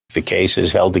The case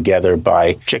is held together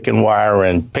by chicken wire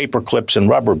and paper clips and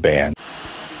rubber band.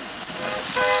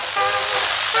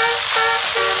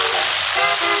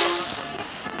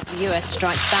 The US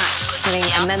strikes back, killing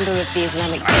a member of the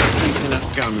Islamic State.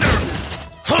 Enough gunmen.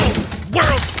 Whole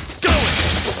world going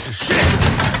to shit.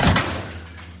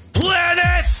 Planet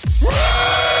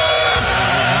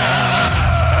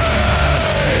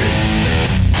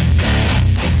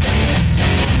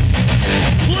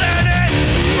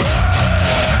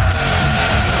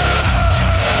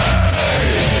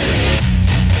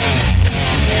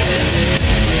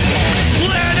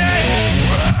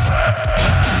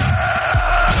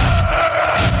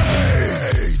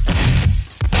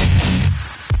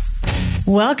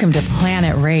Welcome to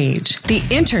Planet Rage, the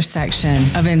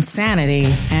intersection of insanity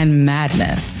and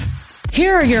madness.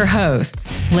 Here are your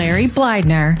hosts, Larry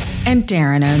Blydner and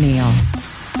Darren O'Neill.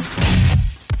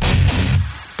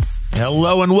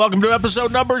 Hello and welcome to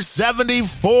episode number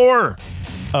 74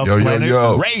 of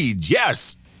Planet Rage.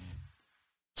 Yes.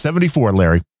 74,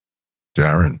 Larry.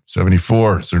 Darren,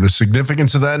 74. Is there a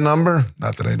significance of that number?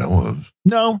 Not that I know of.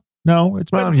 No.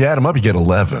 It's well, you add them up, you get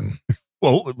 11.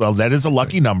 Well, that is a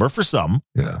lucky number for some.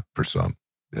 Yeah, for some.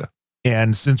 Yeah.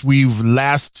 And since we've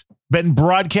last been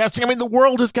broadcasting, I mean, the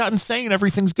world has gotten sane.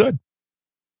 Everything's good.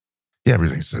 Yeah,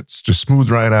 it's just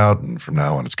smooth right out. And from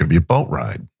now on, it's going to be a boat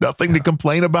ride. Nothing to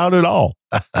complain about at all.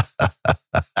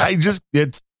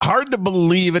 It's hard to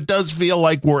believe. It does feel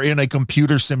like we're in a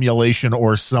computer simulation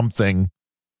or something.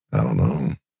 I don't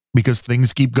know. Because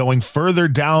things keep going further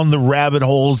down the rabbit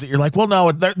holes that you're like, well,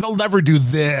 no, they'll never do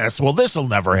this. Well, this will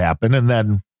never happen. And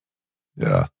then,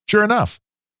 yeah, sure enough,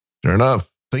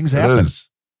 things happen.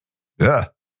 Yeah.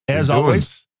 As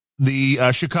always,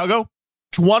 the Chicago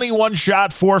 21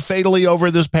 shot, 4 fatally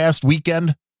over this past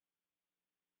weekend.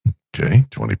 Okay.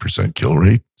 20% kill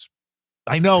rate.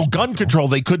 I know gun control.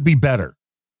 They could be better.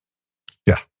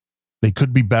 Yeah. They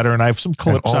could be better. And I have some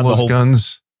clips on the whole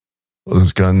guns.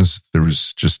 Those guns,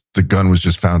 the gun was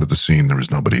just found at the scene. There was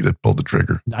nobody that pulled the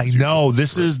trigger. I know.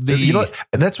 This is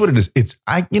and that's what it is.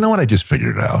 You know what? I just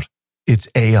figured it out. It's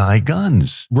AI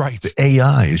guns. Right. The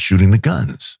AI is shooting the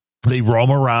guns. They roam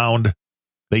around.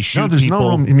 They shoot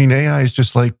people. AI is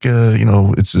just like,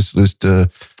 it's just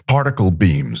particle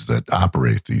beams that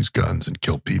operate these guns and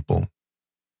kill people.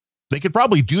 They could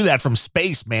probably do that from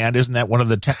space, man. Isn't that one of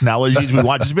the technologies we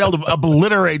want? Just be able to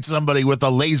obliterate somebody with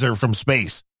a laser from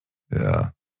space. Yeah.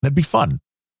 That'd be fun.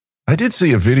 I did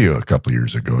see a video a couple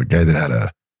years ago, a guy that had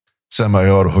a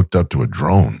semi-auto hooked up to a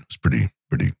drone. It's pretty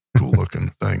cool looking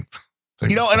thing.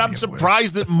 And I'm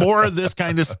surprised that more of this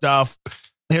kind of stuff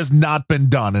has not been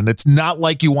done. And it's not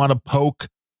like you want to poke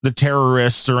the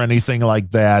terrorists or anything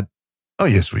like that. Oh,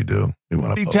 yes, we do. We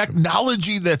want to the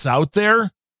technology that's out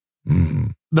there.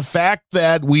 The fact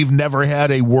that we've never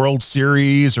had a World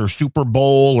Series or Super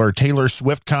Bowl or Taylor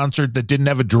Swift concert that didn't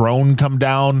have a drone come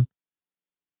down.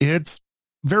 It's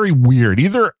very weird.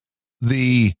 Either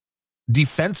the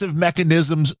defensive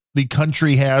mechanisms the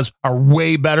country has are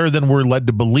way better than we're led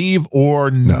to believe,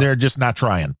 or they're just not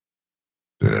trying.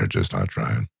 They're just not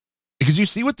trying. Because you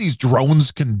see what these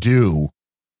drones can do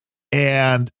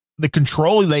and the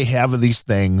control they have of these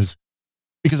things.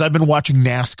 Because I've been watching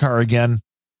NASCAR again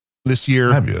this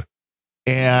year. Have you?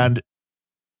 And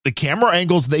the camera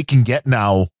angles they can get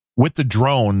now with the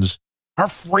drones are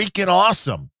freaking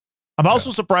awesome. I'm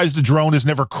also surprised the drone has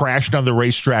never crashed on the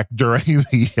racetrack during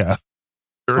the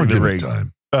race.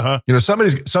 Time.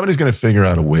 Somebody's going to figure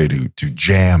out a way to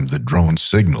jam the drone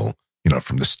signal,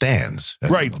 from the stands.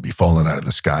 Right. It'll be falling out of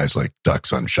the skies like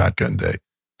ducks on shotgun day.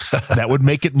 That would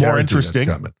make it more interesting.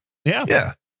 Yeah.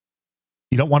 Yeah.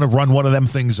 You don't want to run one of them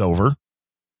things over.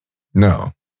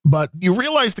 No. But you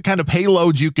realize the kind of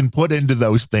payloads you can put into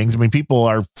those things. I mean, people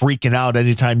are freaking out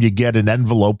anytime you get an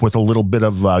envelope with a little bit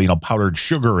of, powdered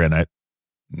sugar in it.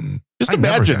 Just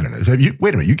imagine.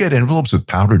 Wait a minute. You get envelopes with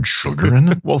powdered sugar in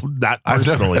them? Well, not personally.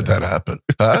 I've never had that happen.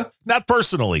 Huh? Not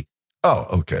personally.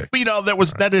 Oh, okay. But,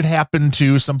 that had happened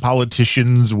to some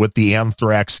politicians with the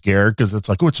anthrax scare because it's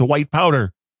like, oh, it's a white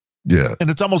powder. Yeah. And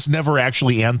it's almost never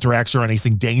actually anthrax or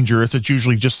anything dangerous. It's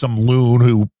usually just some loon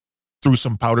who threw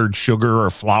some powdered sugar or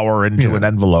flour into an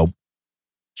envelope.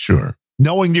 Sure.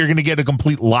 Knowing you're going to get a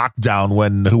complete lockdown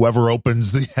when whoever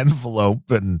opens the envelope.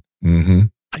 And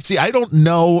I don't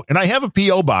know. And I have a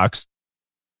P.O. box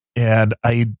and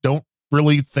I don't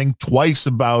really think twice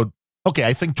about,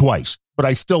 I think twice, but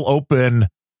I still open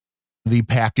the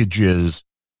packages.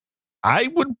 I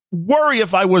would worry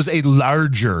if I was a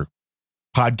larger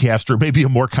podcaster, maybe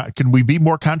can we be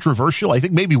more controversial? I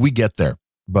think maybe we get there,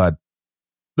 but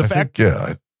the fact,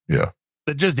 yeah.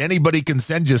 that just anybody can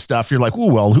send you stuff. You're like,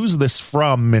 oh, well, who's this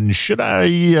from? And should I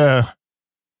have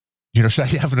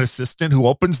an assistant who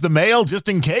opens the mail just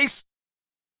in case?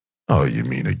 Oh, you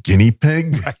mean a guinea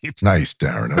pig? Right. Nice,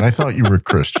 Darren. And I thought you were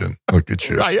Christian. Look at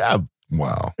you. I am.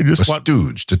 Wow. I just a want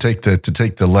stooge to take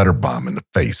the letter bomb in the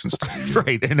face and stuff.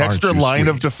 Right. An extra line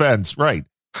of defense. Right.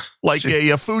 Like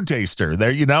a food taster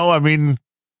there, I mean,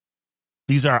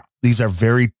 these are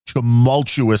very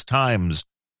tumultuous times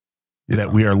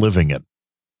that we are living in.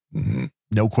 Mm-hmm.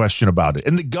 No question about it.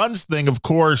 And the guns thing, of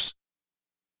course,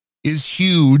 is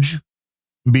huge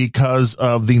because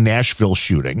of the Nashville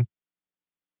shooting.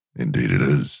 Indeed it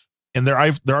is. And there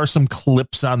are some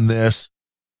clips on this,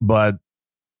 but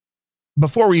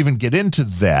before we even get into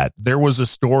that, there was a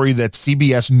story that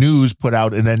CBS News put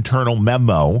out an internal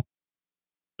memo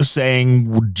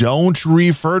saying, don't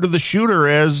refer to the shooter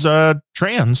as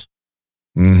trans.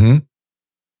 Mm-hmm.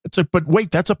 It's like, but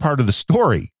wait, that's a part of the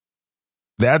story.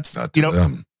 That's, Not to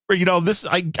them. This,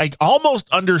 I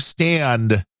almost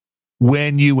understand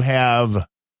when you have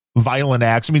violent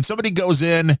acts. I mean, somebody goes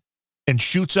in and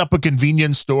shoots up a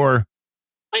convenience store.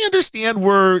 I understand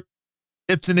where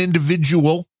it's an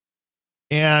individual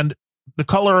and the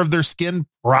color of their skin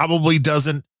probably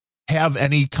doesn't have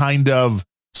any kind of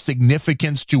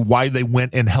significance to why they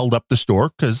went and held up the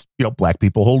store. Because, black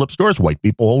people hold up stores, white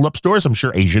people hold up stores. I'm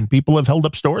sure Asian people have held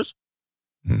up stores.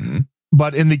 Mm-hmm.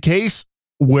 But in the case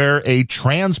where a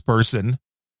trans person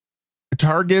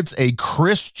targets a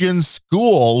Christian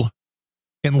school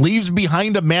and leaves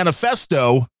behind a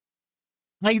manifesto,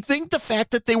 I think the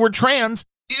fact that they were trans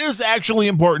is actually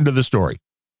important to the story.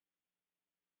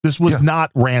 This was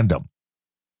not random.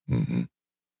 Mm-hmm.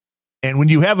 And when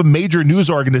you have a major news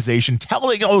organization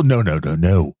telling, oh,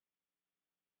 no.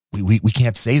 We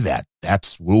can't say that.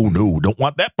 No, don't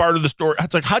want that part of the story.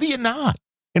 It's like, how do you not?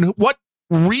 And what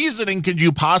reasoning could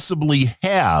you possibly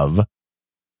have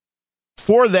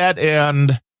for that?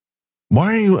 And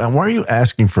why are you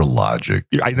asking for logic?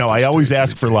 I know. I always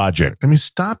ask for logic. I mean,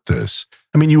 stop this.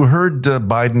 I mean, you heard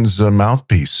Biden's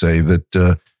mouthpiece say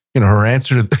that, her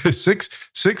answer to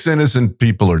six innocent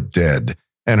people are dead.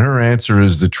 And her answer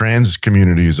is the trans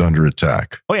community is under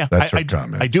attack. Oh, yeah. That's her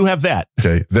comment. I do have that.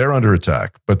 Okay. They're under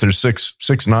attack, but there's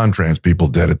six non-trans people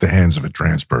dead at the hands of a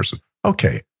trans person.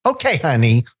 Okay,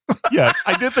 honey. Yeah,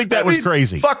 I did think that was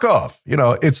crazy. Fuck off.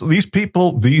 It's these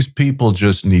people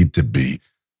just need to be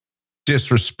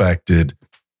disrespected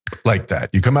like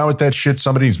that. You come out with that shit,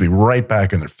 somebody needs to be right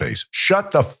back in their face. Shut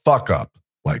the fuck up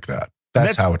like that.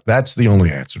 That's the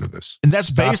only answer to this. And that's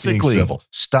basically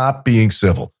Stop being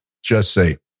civil. Just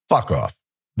say, fuck off.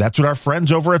 That's what our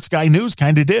friends over at Sky News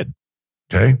kind of did.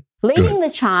 Okay. Leading the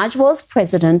charge was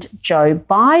President Joe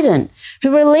Biden,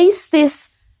 who released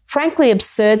this frankly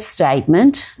absurd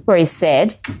statement where he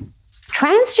said,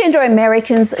 transgender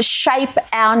Americans shape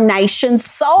our nation's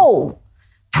soul.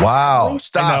 Wow.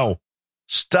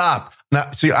 Stop. Now,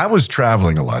 see, I was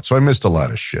traveling a lot, so I missed a lot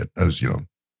of shit. I was,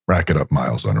 racking up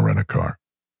miles on a rent-a-car.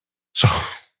 So...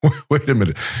 Wait a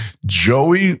minute.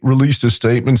 Joey released a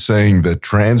statement saying that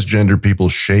transgender people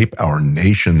shape our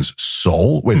nation's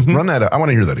soul. Wait, run that out. I want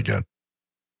to hear that again.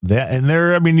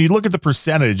 You look at the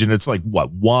percentage and it's like,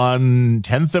 what,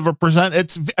 0.1%?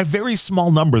 It's a very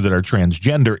small number that are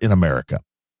transgender in America.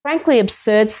 Frankly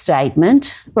absurd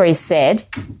statement where he said,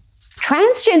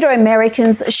 transgender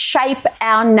Americans shape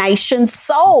our nation's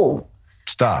soul.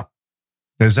 Stop.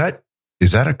 Is that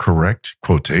a correct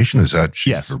quotation? Is that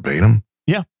verbatim?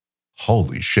 Yeah.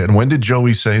 Holy shit. And when did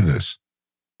Joey say this?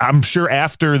 I'm sure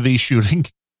after the shooting,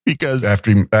 because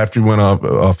after he went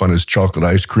off on his chocolate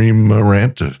ice cream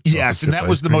rant. Yes, and that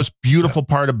was the most beautiful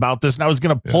part about this. And I was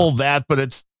going to pull that, but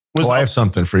I have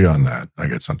something for you on that. I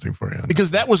got something for you on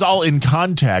because that was all in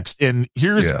context. And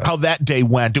here's how that day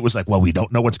went. It was like, well, we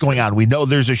don't know what's going on. We know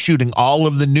there's a shooting. All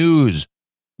of the news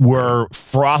were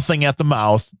frothing at the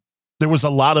mouth. There was a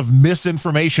lot of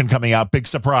misinformation coming out. Big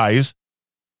surprise.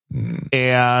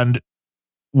 And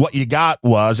what you got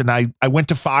was, and I went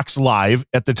to Fox Live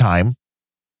at the time,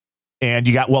 and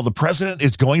you got, well, the president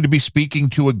is going to be speaking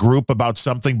to a group about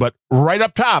something, but right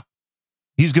up top,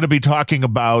 he's going to be talking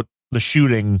about the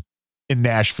shooting in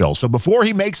Nashville. So before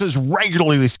he makes his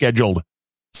regularly scheduled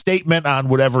statement on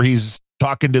whatever he's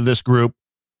talking to this group,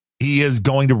 he is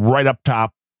going to right up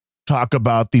top talk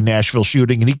about the Nashville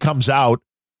shooting. And he comes out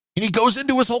and he goes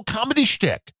into his whole comedy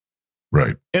shtick.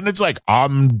 Right. And it's like,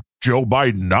 I'm Joe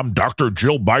Biden. I'm Dr.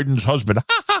 Jill Biden's husband.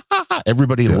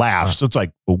 Everybody laughs. It's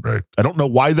like, right. I don't know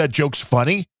why that joke's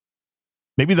funny.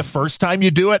 Maybe the first time you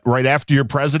do it right after you're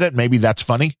president, maybe that's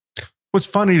funny. What's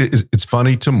funny is it's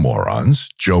funny to morons.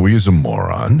 Joey is a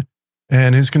moron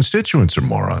and his constituents are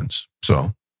morons.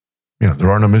 So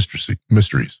there are no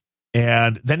mysteries.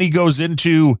 And then he goes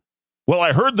into, well,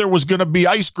 I heard there was going to be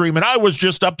ice cream and I was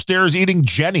just upstairs eating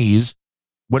Jenny's,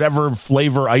 whatever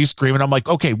flavor ice cream. And I'm like,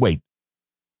 okay, wait.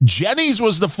 Jenny's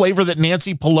was the flavor that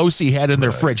Nancy Pelosi had in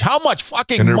their fridge. How much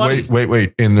fucking money?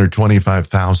 Wait. In their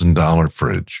 $25,000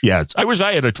 fridge. Yes. I wish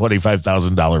I had a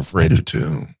 $25,000 fridge. I do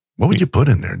too. What would you put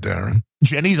in there, Darren?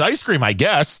 Jenny's ice cream, I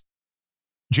guess.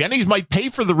 Jenny's might pay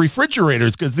for the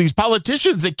refrigerators because these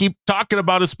politicians that keep talking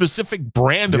about a specific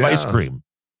brand of ice cream.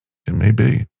 It may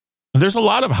be. There's a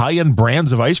lot of high-end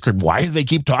brands of ice cream. Why do they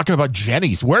keep talking about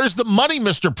Jenny's? Where's the money,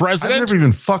 Mr. President? I've never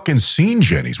even fucking seen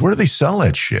Jenny's. Where do they sell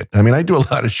that shit? I mean, I do a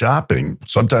lot of shopping.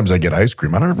 Sometimes I get ice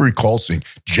cream. I don't ever recall seeing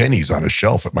Jenny's on a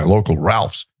shelf at my local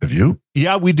Ralph's. Have you?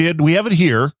 Yeah, we did. We have it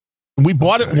here. We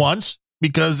bought it once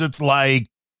because it's like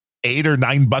 $8 or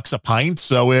 $9 a pint.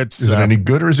 So it's... Is it any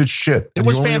good or is it shit? It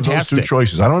was fantastic. Those two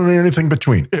choices. I don't know anything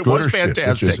between. It was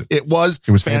fantastic. It was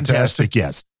fantastic,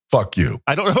 yes. Fuck you.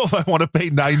 I don't know if I want to pay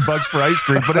 $9 for ice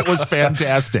cream, but it was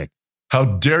fantastic. How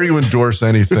dare you endorse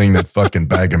anything that fucking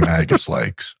Bag of Maggots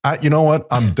likes? You know what?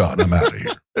 I'm done. I'm out of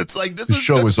here. It's like, the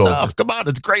show is over. Come on,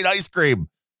 it's great ice cream.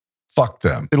 Fuck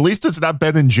them. At least it's not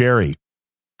Ben and Jerry.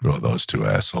 Oh, those two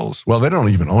assholes. Well, they don't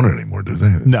even own it anymore, do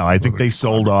they? No, I think they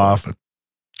sold off.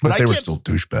 But they were still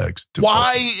douchebags.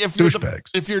 Why,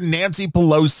 if you're Nancy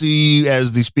Pelosi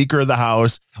as the Speaker of the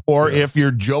House, or if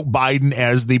you're Joe Biden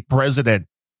as the president,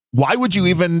 why would you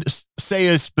even say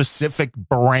a specific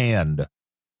brand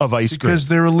of ice cream? Because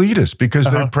they're elitist.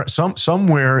 Because they're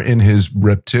somewhere in his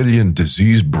reptilian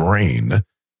disease brain,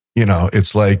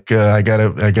 it's like I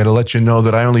gotta let you know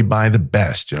that I only buy the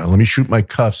best. Let me shoot my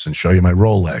cuffs and show you my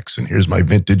Rolex, and here's my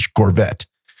vintage Corvette.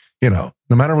 No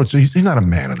matter what, he's not a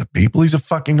man of the people. He's a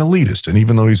fucking elitist, and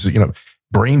even though he's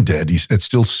brain dead, it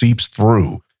still seeps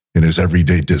through in his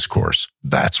everyday discourse.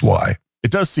 That's why.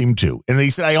 It does seem to. And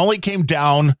he said, I only came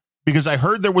down because I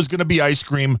heard there was going to be ice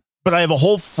cream, but I have a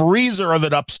whole freezer of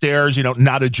it upstairs,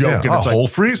 not a joke. Yeah, and it's whole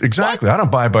freezer? Exactly. What? I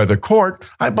don't buy by the quart.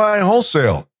 I buy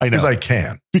wholesale. I know. Because I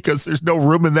can. Because there's no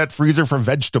room in that freezer for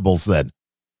vegetables then.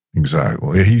 Exactly.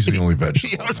 Well, he's the only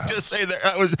vegetable. I was going to say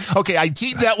that. Okay, I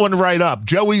teed that one right up.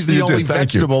 Joey's the only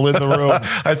vegetable in the room.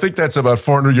 I think that's about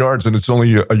 400 yards, and it's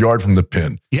only a yard from the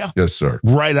pin. Yeah. Yes, sir.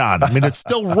 Right on. I mean, it's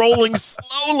still rolling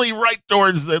slowly right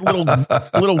towards the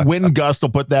little wind gust will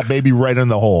put that baby right in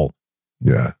the hole.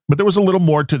 Yeah. But there was a little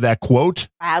more to that quote.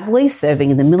 Proudly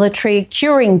serving in the military,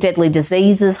 curing deadly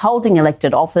diseases, holding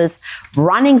elected office,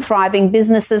 running thriving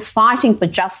businesses, fighting for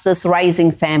justice,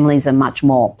 raising families, and much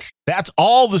more. That's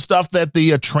all the stuff that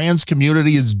the trans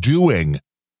community is doing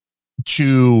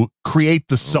to create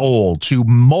the soul, to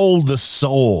mold the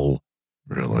soul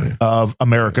of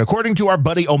America. According to our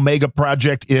buddy Omega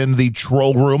Project in the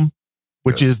Troll Room,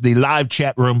 which is the live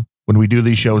chat room when we do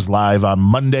these shows live on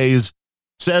Mondays,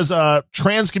 says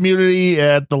trans community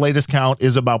at the latest count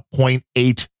is about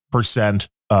 0.8%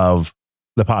 of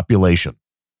the population.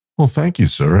 Well, thank you,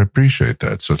 sir. I appreciate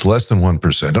that. So it's less than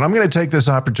 1%. And I'm going to take this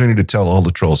opportunity to tell all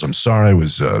the trolls, I'm sorry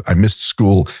I missed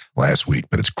school last week,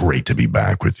 but it's great to be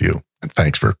back with you. And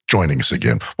thanks for joining us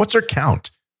again. What's our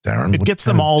count, Darren? It gets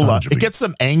them all up. It gets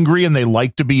them angry, and they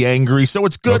like to be angry. So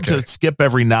it's good to skip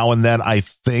every now and then, I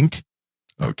think.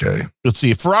 Okay. Let's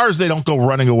see. For ours, they don't go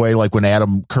running away like when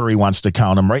Adam Curry wants to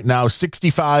count them. Right now,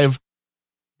 65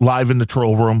 live in the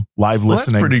troll room, live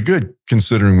listening. That's pretty good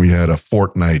considering we had a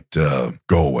fortnight go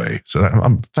away. So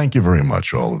thank you very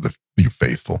much, all of you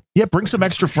faithful. Yeah, bring some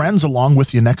extra friends along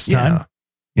with you next time.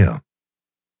 Yeah.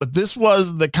 But this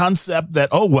was the concept that,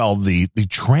 the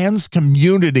trans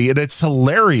community, and it's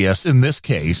hilarious in this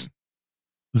case,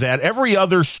 that every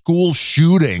other school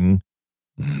shooting,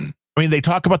 I mean, they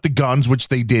talk about the guns, which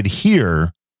they did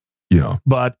here. Yeah.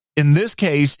 But in this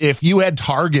case, if you had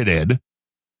targeted,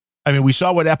 I mean, we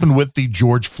saw what happened with the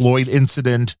George Floyd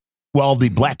incident. Well, the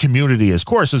black community, of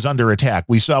course, is under attack.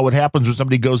 We saw what happens when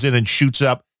somebody goes in and shoots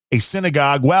up a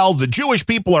synagogue. Well, the Jewish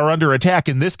people are under attack.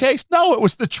 In this case, no, it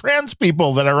was the trans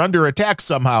people that are under attack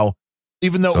somehow,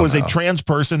 even though it was a trans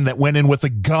person that went in with a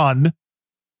gun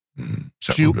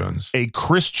to a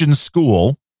Christian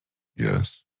school.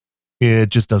 Yes. It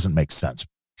just doesn't make sense.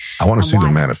 I want to see the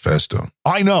manifesto.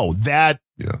 I know that.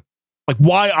 Yeah. Like,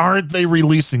 why aren't they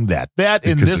releasing that? Because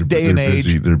in this day and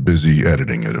age. They're busy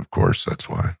editing it, of course. That's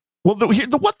why. Well, the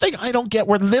one thing I don't get,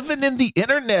 we're living in the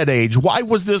internet age. Why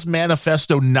was this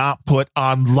manifesto not put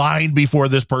online before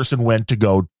this person went to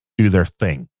go do their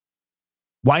thing?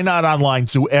 Why not online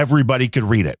so everybody could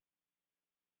read it?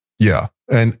 Yeah.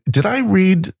 And did I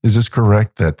read, is this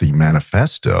correct, that the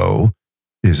manifesto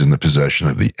is in the possession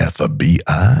of the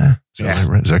FBI.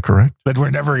 Is that correct? But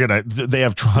we're never going to. They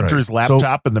have Hunter's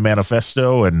laptop and the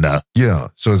manifesto. And yeah.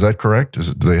 So is that correct?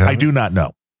 Do they have I do not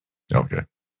know. Okay.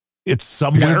 It's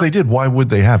somewhere. Because if they did, why would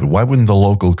they have it? Why wouldn't the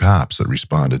local cops that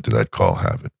responded to that call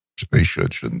have it? They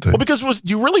should, shouldn't they? Well, because do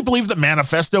you really believe the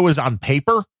manifesto is on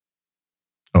paper?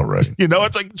 Oh, right.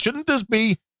 It's like, shouldn't this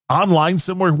be online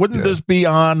somewhere? Wouldn't this be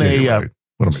on a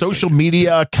social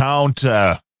media account?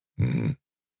 I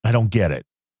don't get it.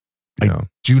 I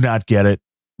do not get it.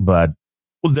 But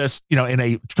this, in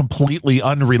a completely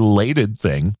unrelated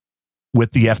thing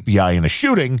with the FBI in a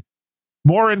shooting,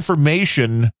 more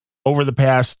information over the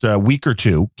past week or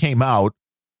two came out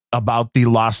about the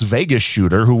Las Vegas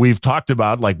shooter who we've talked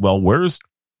about. Like, well, where's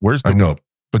the... I know,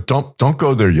 but don't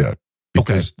go there yet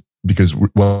because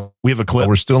we have a clip.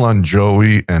 We're still on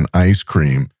Joey and ice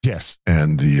cream. Yes,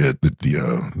 and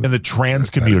the trans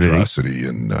community atrocity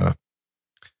and the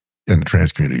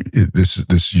trans community.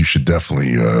 This you should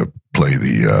definitely play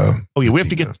the. We have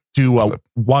to get to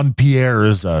Juan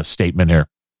Pierre's statement here.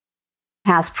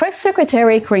 House Press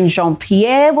Secretary Karine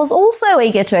Jean-Pierre was also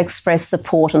eager to express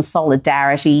support and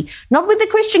solidarity, not with the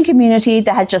Christian community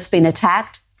that had just been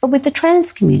attacked, but with the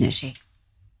trans community.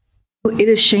 It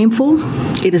is shameful,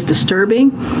 it is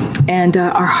disturbing, and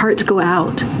our hearts go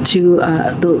out to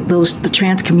the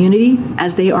trans community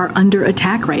as they are under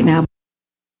attack right now.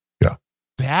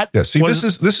 See, this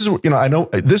is I know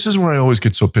this is where I always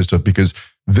get so pissed off because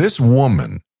this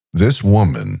woman,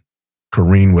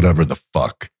 Karine, whatever the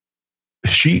fuck,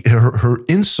 her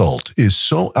insult is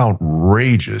so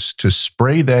outrageous to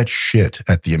spray that shit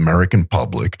at the American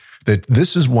public that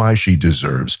this is why she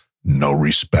deserves no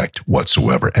respect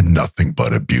whatsoever and nothing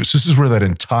but abuse. This is where that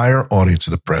entire audience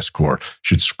of the press corps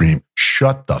should scream,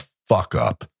 "Shut the fuck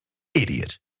up,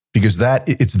 idiot!" Because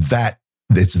it's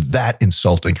that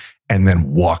insulting, and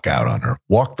then walk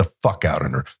the fuck out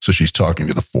on her. So she's talking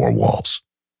to the four walls.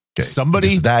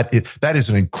 Okay, that is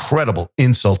an incredible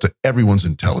insult to everyone's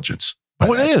intelligence.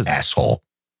 Oh, it is, asshole.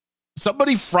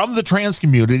 Somebody from the trans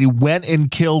community went and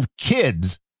killed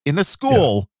kids in a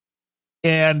school. Yeah.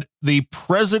 And the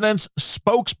president's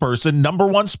spokesperson, number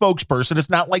one spokesperson, it's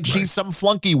not like she's some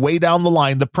flunky way down the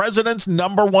line. The president's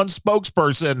number one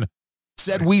spokesperson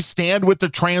said, we stand with the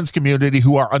trans community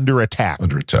who are under attack.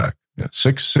 Under attack. Yeah.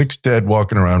 Six dead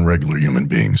walking around, regular human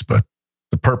beings, but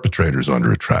the perpetrator's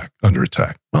under attack.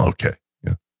 Well, okay.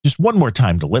 Yeah. Just one more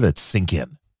time to let it sink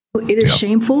in. It is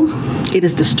shameful, it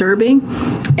is disturbing,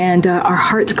 and our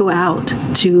hearts go out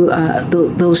to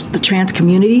the trans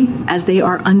community as they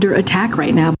are under attack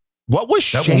right now. What was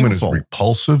shameful? That woman is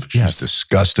repulsive. She's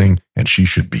disgusting, and she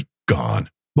should be gone.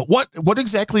 But what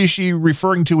exactly is she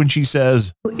referring to when she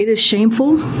says... It is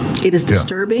shameful, it is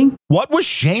disturbing. What was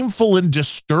shameful and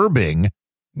disturbing?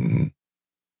 I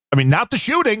mean, not the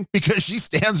shooting, because she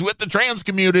stands with the trans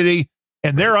community,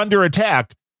 and they're under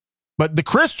attack. But the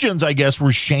Christians, I guess,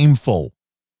 were shameful.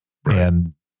 Right.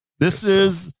 And this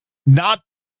is not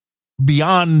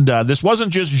beyond, this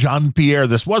wasn't just Jean-Pierre.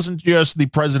 This wasn't just the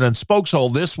president's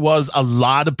spokeshole. This was a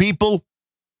lot of people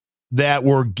that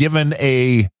were given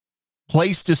a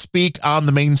place to speak on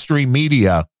the mainstream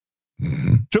media,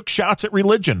 took shots at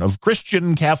religion, of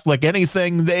Christian, Catholic,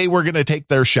 anything. They were going to take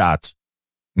their shots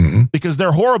because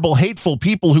they're horrible, hateful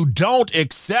people who don't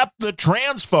accept the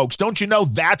trans folks. Don't you know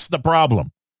that's the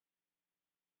problem?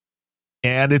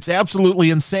 And it's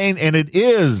absolutely insane, and it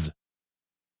is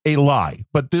a lie.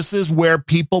 But this is where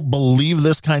people believe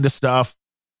this kind of stuff.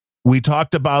 We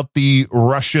talked about the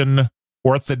Russian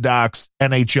Orthodox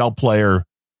NHL player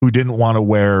who didn't want to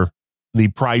wear the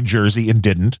pride jersey and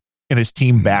didn't, and his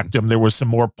team backed him. There were some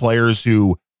more players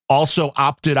who also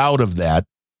opted out of that.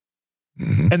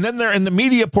 And then they're in the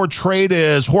media portrayed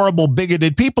as horrible,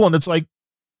 bigoted people. And it's like,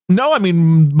 no, I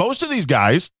mean, most of these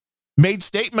guys made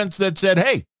statements that said,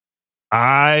 hey,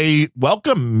 I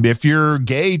welcome if you're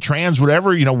gay, trans,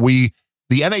 whatever, the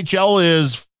NHL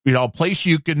is, a place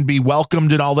you can be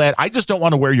welcomed and all that. I just don't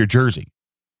want to wear your jersey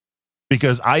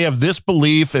because I have this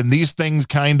belief and these things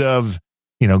kind of,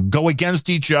 go against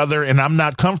each other. And I'm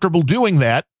not comfortable doing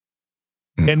that.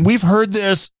 And we've heard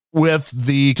this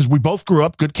because we both grew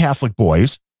up good Catholic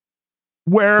boys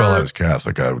where. Well, I was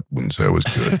Catholic. I wouldn't say I was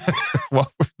good.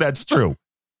 Well, that's true.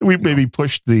 We maybe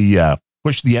pushed the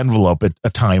envelope at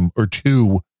a time or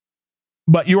two,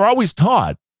 but you're always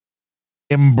taught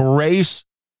embrace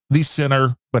the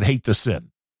sinner, but hate the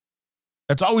sin.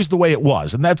 That's always the way it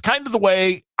was. And that's kind of the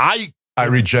way I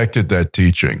rejected that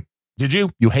teaching. Did you?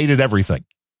 You hated everything.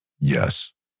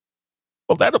 Yes.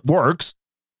 Well, that works,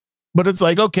 but it's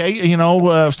like, okay,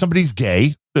 if somebody's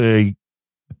gay, the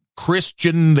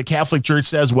the Catholic Church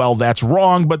says, well, that's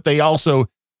wrong, but they also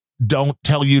don't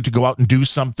tell you to go out and do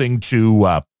something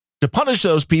to punish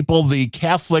those people. The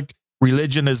Catholic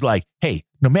religion is like, hey,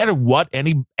 no matter what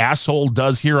any asshole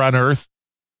does here on earth,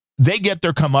 they get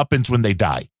their comeuppance when they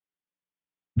die.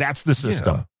 That's the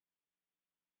system. Yeah.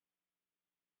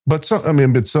 But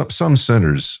some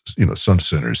sinners, some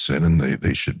sinners sin and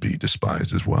they should be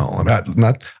despised as well.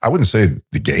 I wouldn't say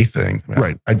the gay thing.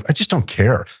 Right. I just don't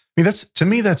care. To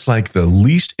me, that's like the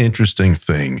least interesting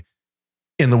thing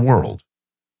in the world.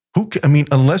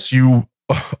 Unless you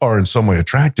are in some way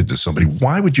attracted to somebody,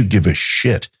 why would you give a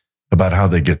shit about how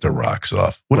they get their rocks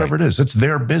off? Whatever it is, it's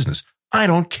their business. I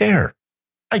don't care.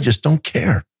 I just don't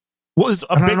care. Well, it's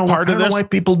a big part of this. I don't know why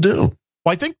people do.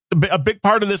 Well, I think a big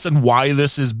part of this and why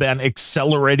this has been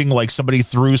accelerating like somebody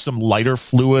threw some lighter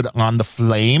fluid on the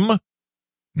flame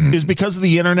is because of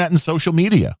the internet and social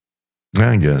media.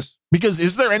 I guess. Because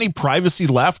is there any privacy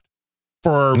left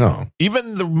for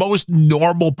even the most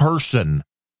normal person?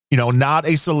 Not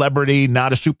a celebrity,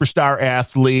 not a superstar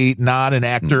athlete, not an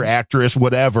actor, actress,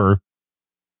 whatever.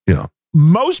 Yeah.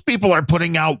 Most people are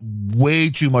putting out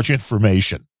way too much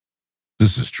information.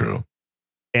 This is true.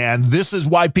 And this is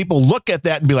why people look at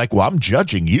that and be like, well, I'm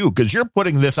judging you because you're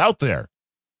putting this out there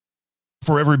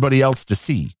for everybody else to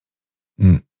see.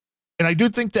 And I do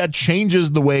think that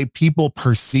changes the way people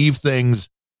perceive things.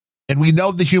 And we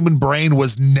know the human brain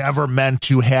was never meant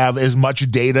to have as much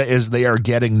data as they are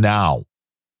getting now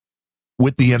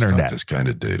with the internet. Not this kind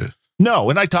of data. No.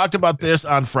 And I talked about this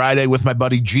on Friday with my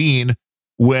buddy Gene.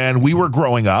 When we were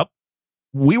growing up,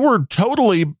 we were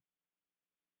totally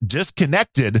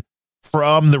disconnected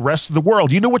from the rest of the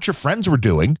world. You knew what your friends were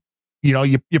doing.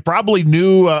 You probably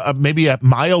knew maybe a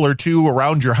mile or two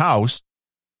around your house,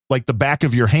 like the back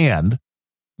of your hand.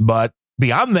 But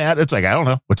beyond that, it's like, I don't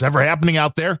know what's ever happening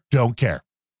out there. Don't care.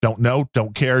 Don't know.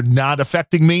 Don't care. Not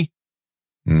affecting me.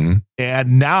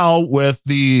 And now with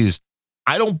these,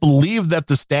 I don't believe that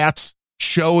the stats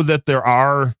show that there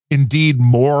are indeed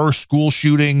more school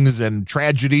shootings and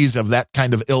tragedies of that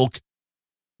kind of ilk.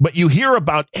 But you hear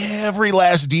about every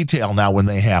last detail now when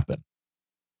they happen.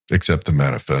 Except the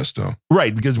manifesto.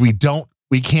 Right, because we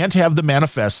can't have the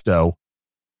manifesto.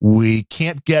 We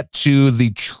can't get to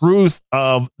the truth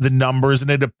of the numbers.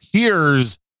 And it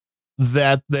appears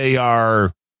that they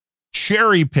are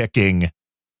cherry picking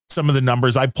some of the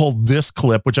numbers. I pulled this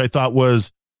clip, which I thought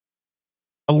was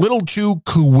a little too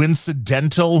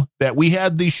coincidental that we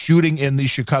had the shooting in the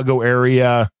Chicago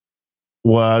area.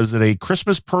 Was it a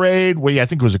Christmas parade? Well, yeah, I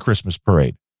think it was a Christmas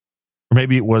parade. Or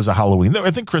maybe it was a Halloween.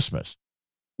 I think Christmas,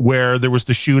 where there was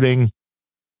the shooting.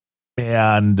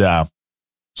 And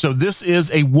so this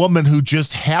is a woman who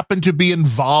just happened to be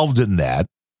involved in that,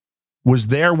 was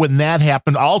there when that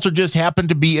happened, also just happened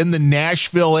to be in the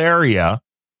Nashville area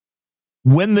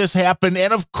when this happened.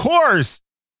 And of course,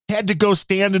 had to go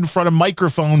stand in front of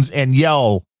microphones and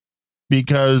yell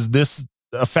because this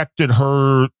affected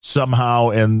her somehow.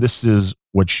 And this is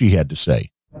what she had to say.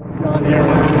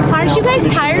 Aren't you guys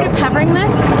tired of covering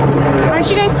this? Aren't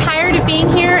you guys tired of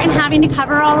being here and having to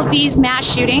cover all of these mass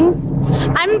shootings?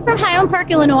 I'm from Highland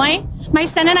Park, Illinois. My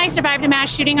son and I survived a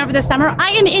mass shooting over the summer.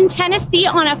 I am in Tennessee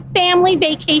on a family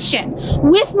vacation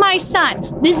with my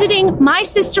son, visiting my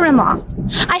sister-in-law.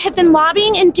 I have been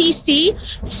lobbying in D.C.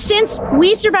 since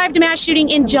we survived a mass shooting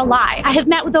in July. I have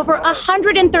met with over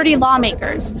 130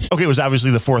 lawmakers. Okay, it was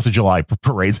obviously the 4th of July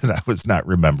parade that I was not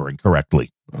remembering correctly.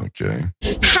 Okay.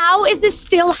 How is this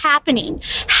still happening?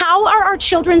 How are our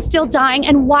children still dying,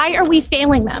 and why are we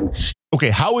failing them?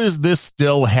 Okay, how is this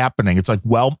still happening? It's like,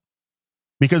 well,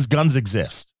 because guns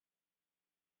exist.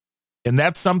 And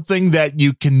that's something that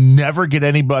you can never get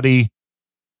anybody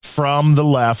from the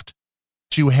left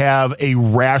to have a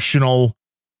rational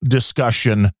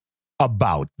discussion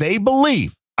about. They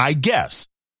believe, I guess,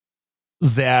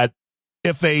 that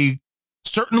if a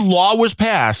certain law was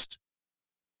passed,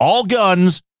 all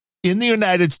guns in the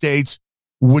United States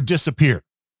would disappear.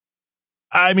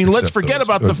 I mean, let's forget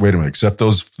about the... Wait a minute, except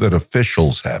those that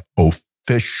officials have.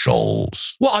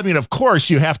 Officials. Well, I mean, of course,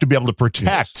 you have to be able to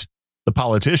protect the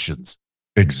politicians.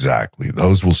 Exactly.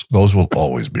 Those will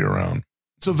always be around.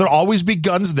 So there'll always be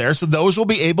guns there. So those will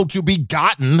be able to be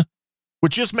gotten,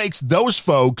 which just makes those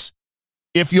folks,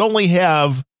 if you only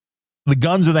have the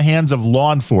guns in the hands of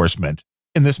law enforcement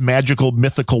in this magical,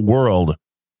 mythical world,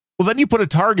 well, then you put a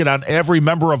target on every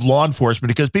member of law enforcement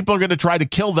because people are going to try to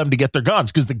kill them to get their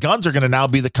guns because the guns are going to now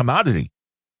be the commodity.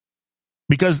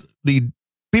 Because the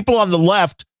people on the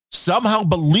left somehow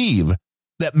believe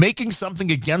that making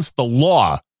something against the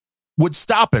law would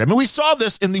stop it. I mean, we saw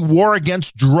this in the war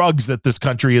against drugs that this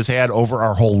country has had over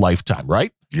our whole lifetime,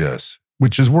 right? Yes.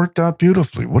 which has worked out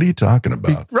beautifully. What are you talking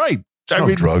about? Right. There's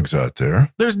no drugs out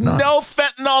there. There's no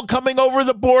fentanyl coming over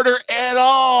the border at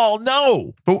all.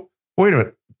 No. But wait a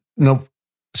minute. No,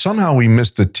 somehow we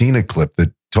missed the Tina clip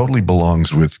that totally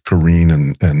belongs with Karine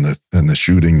and the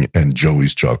shooting and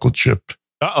Joey's chocolate chip.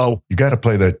 Uh-oh. You got to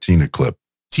play that Tina clip.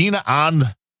 Tina on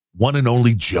one and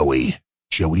only Joey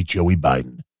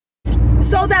Biden.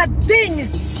 So that thing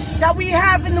that we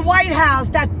have in the White House,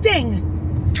 that thing.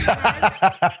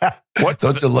 What?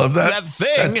 Don't you love that? That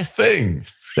thing. That thing.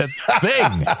 That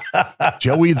thing.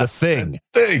 Joey the thing.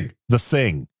 The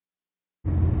thing.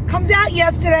 Comes out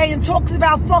yesterday and talks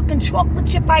about fucking chocolate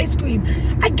chip ice cream.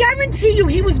 I guarantee you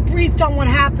he was briefed on what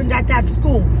happened at that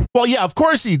school. Well, yeah, of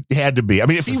course he had to be. I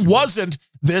mean, if he wasn't,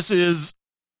 this is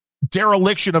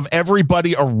dereliction of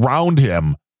everybody around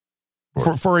him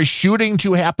for a shooting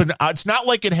to happen. It's not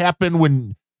like it happened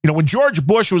when George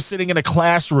Bush was sitting in a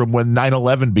classroom when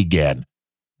 9/11 began.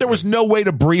 There was no way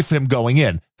to brief him going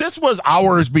in. This was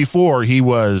hours before he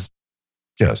was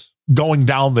going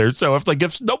down there. So if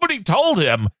nobody told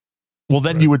him, well,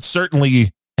 then you would certainly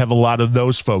have a lot of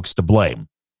those folks to blame.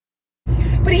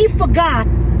 But he forgot,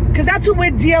 because that's what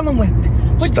we're dealing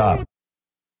with. Stop.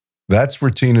 That's where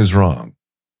Tina's wrong.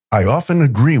 I often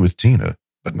agree with Tina,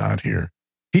 but not here.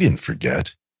 He didn't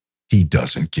forget. He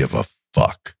doesn't give a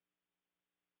fuck.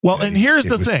 Well, and here's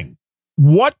the thing.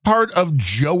 What part of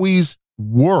Joey's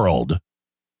world,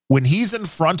 when he's in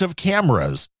front of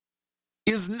cameras,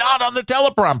 is not on the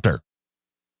teleprompter?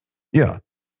 Yeah.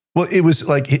 Well, it was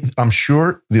like, I'm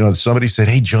sure, somebody said,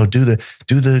 hey, Joe, do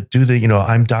the,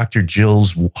 I'm Dr.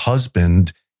 Jill's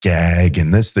husband gag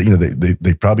and this,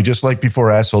 they probably, just like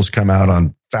before assholes come out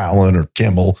on Fallon or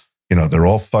Kimmel, they're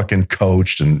all fucking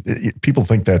coached, and people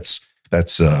think that's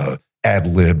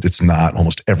ad-libbed. It's not.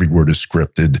 Almost every word is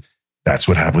scripted. That's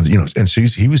what happened, and so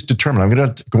he was determined. I'm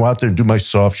going to go out there and do my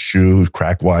soft shoe,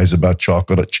 crack wise about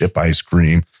chocolate chip ice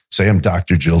cream, say I'm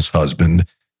Dr. Jill's husband,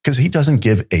 because he doesn't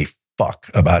give a fuck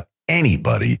about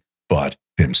anybody but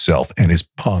himself and his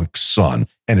punk son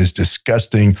and his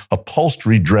disgusting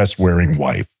upholstery dress wearing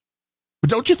wife.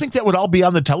 But don't you think that would all be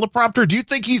on the teleprompter? Do you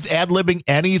think he's ad-libbing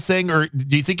anything, or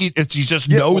do you think he just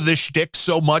know the shtick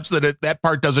so much that that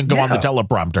part doesn't go on the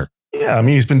teleprompter? Yeah, I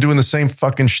mean, he's been doing the same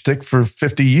fucking shtick for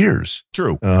 50 years.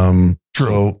 True.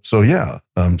 True. So yeah.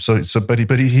 But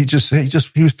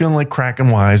he was feeling like cracking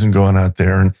wise and going out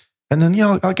there, and then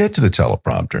I'll get to the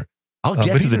teleprompter. I'll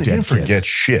get to the dead kids. He didn't forget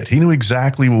shit. He knew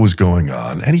exactly what was going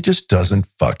on, and he just doesn't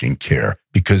fucking care,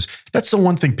 because that's the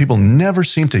one thing people never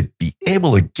seem to be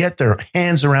able to get their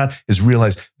hands around, is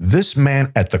realize this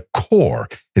man at the core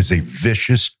is a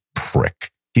vicious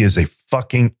prick. He is a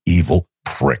fucking evil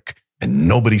prick, and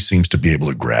nobody seems to be able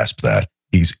to grasp that.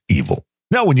 He's evil.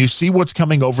 No, when you see what's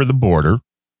coming over the border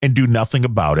and do nothing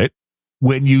about it,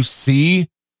 when you see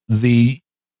the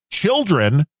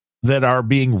children that are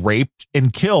being raped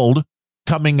and killed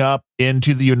coming up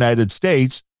into the United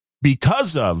States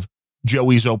because of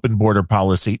Joey's open border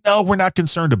policy, no, we're not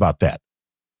concerned about that.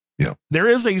 Yeah. There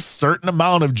is a certain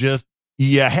amount of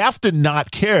you have to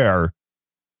not care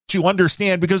to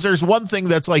understand, because there's one thing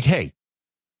that's like, hey,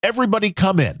 everybody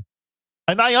come in.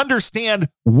 And I understand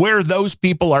where those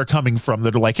people are coming from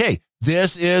that are like, hey,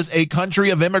 this is a country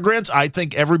of immigrants. I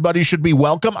think everybody should be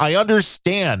welcome. I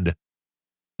understand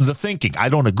the thinking. I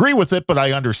don't agree with it, but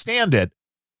I understand it.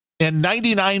 And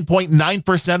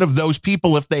 99.9% of those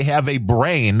people, if they have a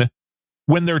brain,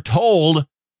 when they're told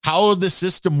how the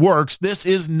system works, this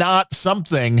is not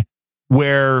something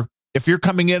where if you're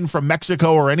coming in from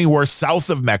Mexico or anywhere south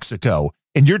of Mexico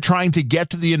and you're trying to get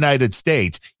to the United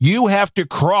States, you have to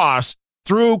cross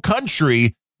through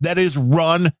country that is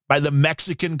run by the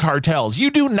Mexican cartels.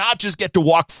 You do not just get to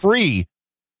walk free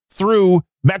through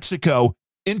Mexico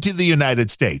into the United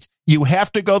States. You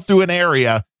have to go through an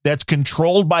area that's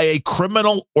controlled by a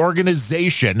criminal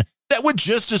organization that would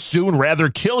just as soon rather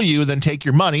kill you than take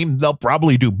your money. They'll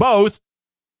probably do both.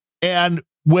 And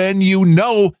when you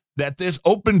know that this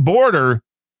open border,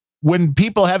 when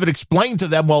people have it explained to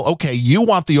them, well, okay, you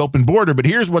want the open border, but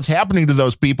here's what's happening to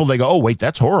those people. They go, oh, wait,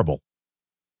 that's horrible.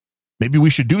 Maybe we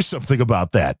should do something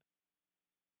about that.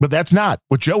 But that's not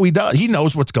what Joey does. He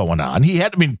knows what's going on.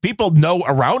 People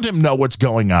around him know what's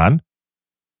going on.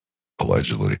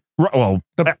 Allegedly. Well,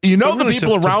 the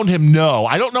people around him know.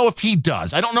 I don't know if he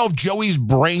does. I don't know if Joey's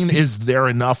brain is there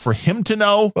enough for him to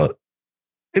know. Well,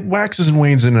 it waxes and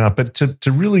wanes in and out, but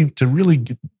to really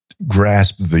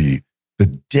grasp the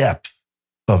depth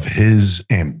of his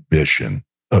ambition,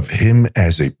 of him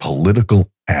as a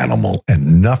political animal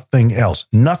and nothing else,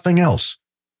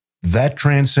 that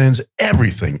transcends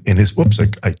everything in his, whoops,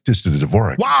 I just did a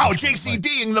Dvorak. Wow,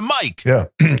 JCDing the mic. Yeah.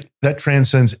 That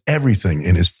transcends everything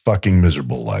in his fucking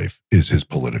miserable life is his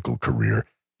political career.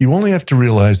 You only have to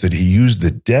realize that he used the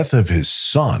death of his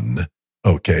son,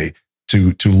 okay,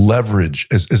 to leverage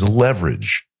as a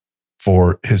leverage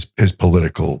for his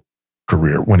political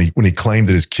career when he claimed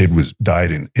that his kid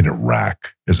died in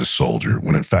Iraq as a soldier,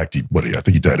 when in fact I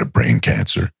think he died of brain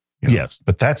cancer. You know? Yes.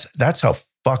 But that's how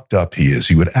fucked up he is.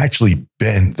 He would actually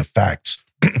bend the facts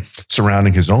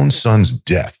surrounding his own son's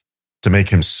death to make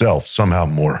himself somehow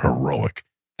more heroic.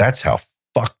 That's how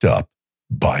fucked up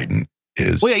Biden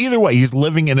is. Well, yeah, either way, he's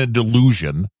living in a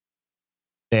delusion.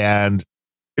 And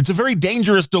it's a very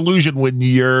dangerous delusion when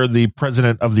you're the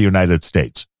president of the United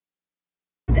States.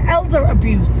 Elder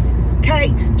abuse, okay?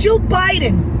 Jill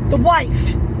Biden, the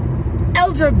wife,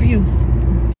 elder abuse.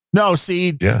 No,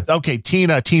 see, okay,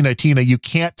 Tina, you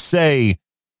can't say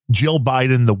Jill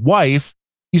Biden, the wife.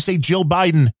 You say Jill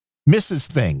Biden, Mrs.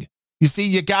 Thing. You see,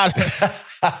 you got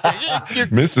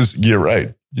Mrs. You're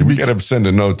right. We got to send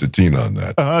a note to Tina on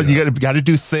that. You got to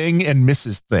do Thing and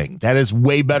Mrs. Thing. That is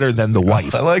way better than the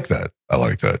wife. I like that.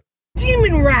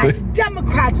 Demon rats,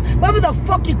 Democrats, whatever the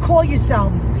fuck you call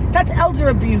yourselves. That's elder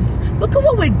abuse. Look at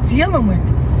what we're dealing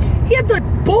with. He had the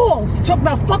balls to talk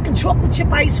about fucking chocolate chip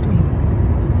ice cream.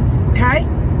 Okay?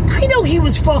 I know he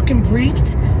was fucking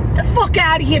briefed. Get the fuck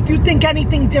out of here if you think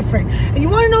anything different. And you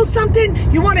want to know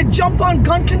something? You want to jump on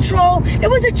gun control? It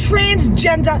was a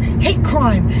transgender hate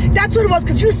crime. That's what it was,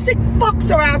 because you sick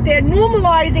fucks are out there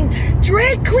normalizing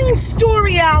drag queen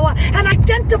story hour and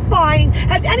identifying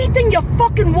as anything you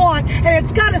fucking want, and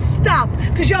it's got to stop,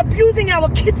 because you're abusing our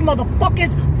kids,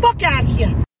 motherfuckers. Fuck out of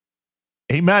here.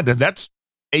 Amen. And that's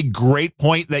a great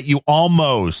point that you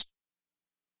almost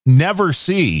never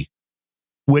see,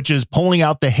 which is pulling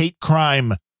out the hate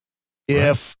crime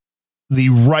if the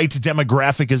right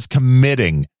demographic is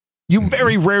committing. You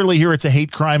very rarely hear it's a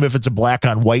hate crime if it's a black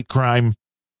on white crime.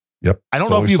 Yep. I don't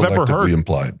know if you've ever heard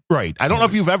implied. Right. I don't know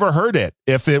if you've ever heard it.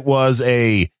 If it was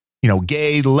a,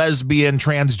 gay, lesbian,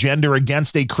 transgender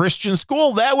against a Christian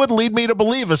school, that would lead me to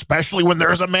believe, especially when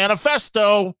there's a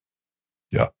manifesto.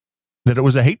 Yeah. That it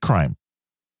was a hate crime.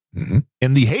 Mm-hmm.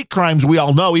 And the hate crimes, we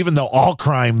all know, even though all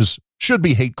crimes should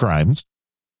be hate crimes,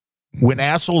 when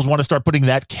assholes want to start putting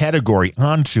that category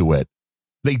onto it,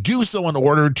 they do so in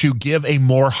order to give a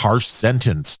more harsh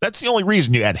sentence. That's the only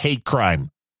reason you add hate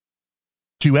crime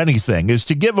to anything, is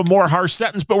to give a more harsh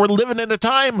sentence. But we're living in a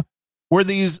time where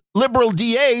these liberal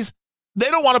DAs, they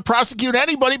don't want to prosecute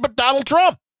anybody but Donald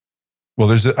Trump.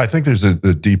 Well, I think there's a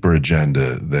deeper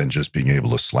agenda than just being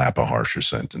able to slap a harsher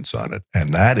sentence on it.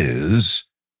 And that is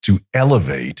to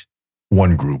elevate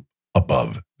one group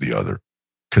above the other,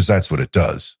 because that's what it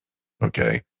does.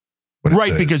 Okay.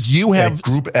 Right. Because you have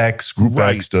Group X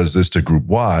does this to Group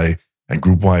Y, and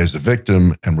Group Y is a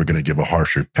victim, and we're going to give a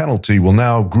harsher penalty. Well,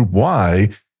 now Group Y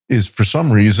is for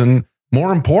some reason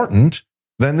more important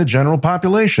than the general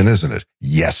population, isn't it?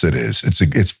 Yes, it is.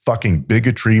 It's fucking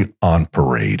bigotry on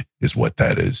parade is what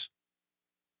that is.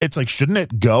 It's like, shouldn't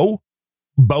it go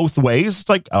both ways? It's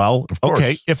like, oh,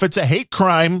 okay. If it's a hate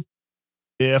crime,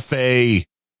 if a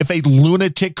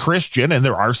lunatic Christian, and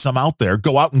there are some out there,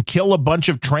 go out and kill a bunch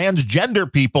of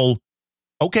transgender people,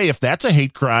 okay, if that's a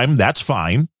hate crime, that's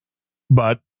fine.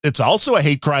 But it's also a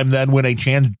hate crime then when a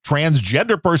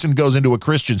transgender person goes into a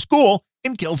Christian school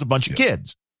and kills a bunch of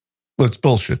kids. Well, it's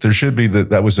bullshit. There should be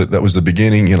that was the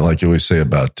beginning, like you always say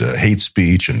about hate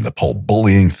speech and the whole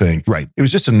bullying thing. Right. It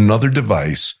was just another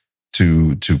device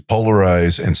to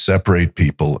polarize and separate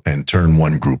people and turn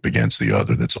one group against the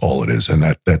other. That's all it is. And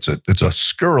it's a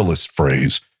scurrilous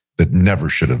phrase that never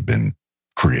should have been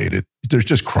created. There's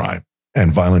just crime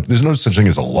and violent. There's no such thing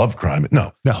as a love crime.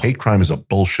 No. Hate crime is a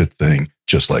bullshit thing,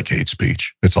 just like hate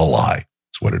speech. It's a lie.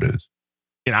 It's what it is.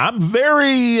 And I'm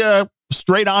very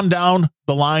straight on down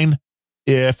the line.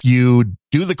 If you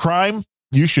do the crime,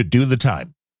 you should do the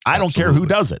time. I don't care who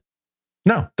does it.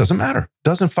 No, doesn't matter.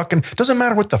 Doesn't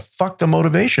matter what the fuck the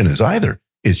motivation is either.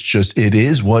 It's just, it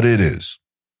is what it is.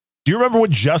 Do you remember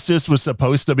when Justice was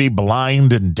supposed to be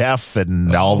blind and deaf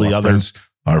and all the others?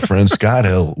 Our friend Scott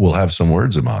Hill will have some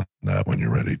words about that when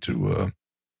you're ready to.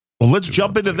 Well, let's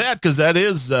jump into that, because that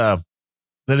is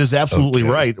absolutely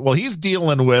right. Well, he's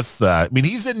dealing with,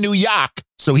 he's in New York,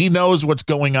 so he knows what's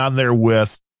going on there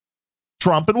with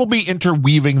Trump, and we'll be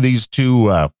interweaving these two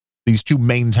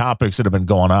main topics that have been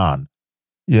going on.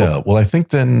 Yeah, well, I think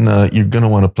then you're going to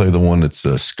want to play the one that's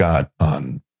Scott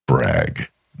on Bragg.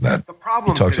 That the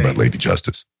problem he talks about Lady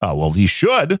Justice. Oh, well, he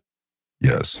should.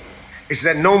 Yes. Is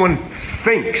that no one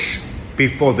thinks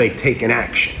before they take an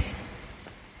action.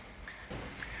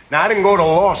 Now, I didn't go to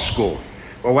law school,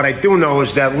 but what I do know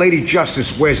is that Lady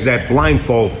Justice wears that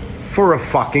blindfold for a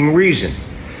fucking reason.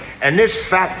 And this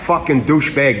fat fucking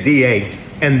douchebag DA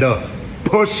and the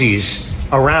pussies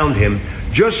around him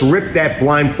just ripped that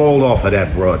blindfold off of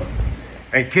that broad.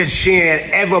 And kids, she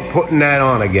ain't ever putting that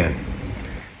on again.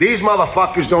 These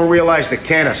motherfuckers don't realize the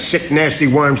can of sick, nasty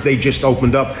worms they just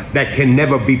opened up that can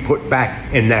never be put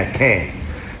back in that can.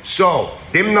 So,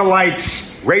 dim the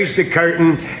lights, raise the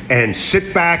curtain, and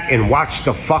sit back and watch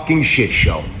the fucking shit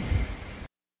show.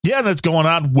 Yeah, that's going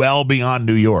on well beyond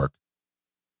New York.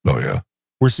 Oh, yeah.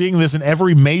 We're seeing this in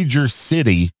every major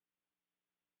city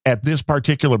at this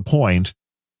particular point.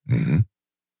 Mm-hmm.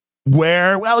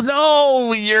 Where, well,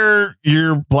 no, you're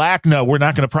black. No, we're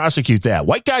not going to prosecute that.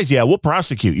 White guys, yeah, we'll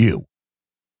prosecute you.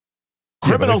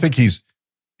 Criminals. I think he's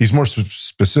more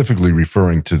specifically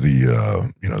referring to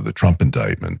the Trump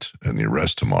indictment and the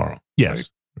arrest tomorrow. Yes.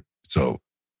 Right?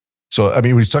 So I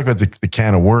mean, when he's talking about the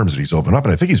can of worms that he's opened up,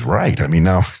 and I think he's right. I mean,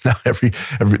 now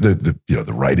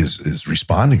the right is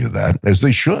responding to that as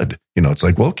they should. It's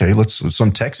like, well, okay, let's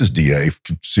some Texas DA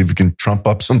see if we can trump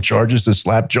up some charges to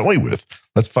slap Joey with.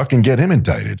 Let's fucking get him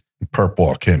indicted, and perp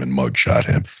walk him, and mugshot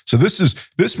him. So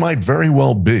this might very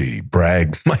well be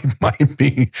Bragg might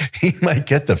be he might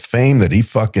get the fame that he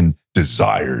fucking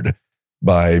desired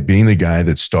by being the guy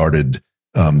that started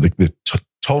the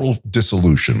total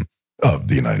dissolution of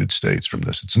the United States from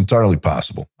this. It's entirely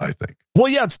possible, I think. Well,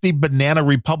 yeah, it's the banana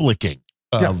republicing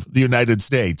of the United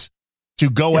States to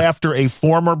go after a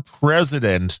former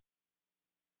president.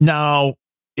 Now,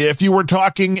 if you were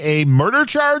talking a murder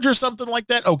charge or something like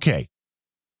that, okay.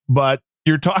 But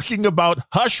you're talking about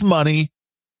hush money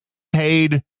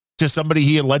paid to somebody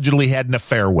he allegedly had an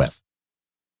affair with.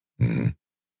 Mm.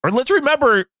 Or let's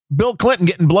remember Bill Clinton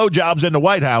getting blowjobs in the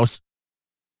White House.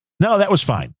 No, that was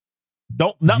fine.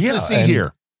 Nothing to see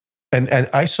here. And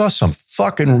I saw some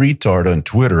fucking retard on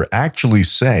Twitter actually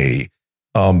say,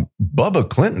 Bubba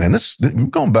Clinton, and this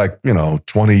going back,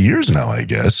 20 years now, I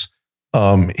guess.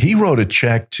 He wrote a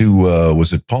check to,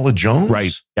 was it Paula Jones?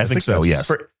 Right. I think so.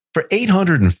 Yes. For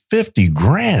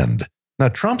 $850,000. Now,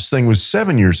 Trump's thing was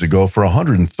 7 years ago for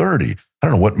 $130,000. I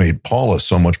don't know what made Paula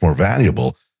so much more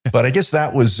valuable, but I guess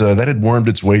that was, that had wormed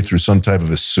its way through some type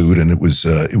of a suit, and it was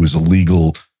a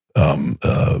legal,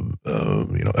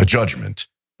 a judgment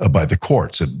by the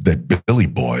courts that Billy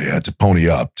Boy had to pony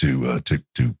up to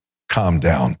calm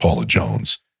down Paula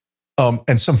Jones.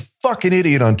 And some fucking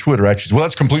idiot on Twitter actually said, well,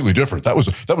 that's completely different. That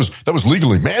was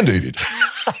legally mandated.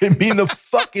 I mean, the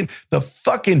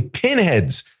fucking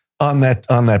pinheads on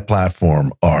that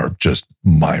platform are just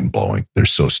mind blowing. They're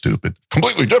so stupid.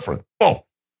 Completely different. Oh,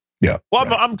 yeah. Well,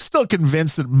 right. I'm still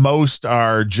convinced that most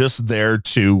are just there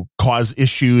to cause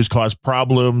issues, cause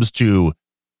problems, to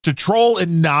troll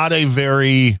in not a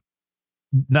very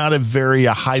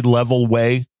high level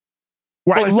way.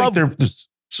 Where I love there's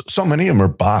so many of them are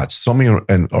bots. So many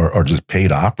are just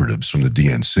paid operatives from the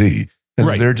DNC. And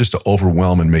they're just to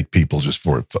overwhelm and make people just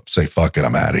say, fuck it,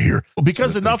 I'm out of here. Well,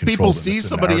 because enough people see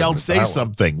somebody else say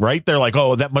something, right? They're like,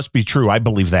 oh, that must be true. I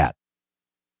believe that.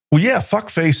 Well, yeah,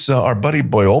 fuckface, our buddy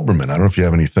Boy Olbermann. I don't know if you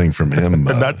have anything from him.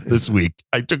 Not this week.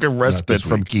 I took a respite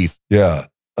from Keith. Yeah.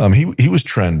 He was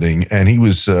trending, and he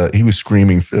was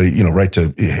screaming, right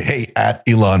to, hey, at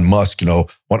Elon Musk, when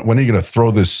are you going to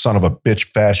throw this son of a bitch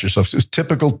fast yourself? It's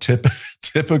typical Keith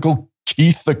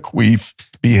the Queef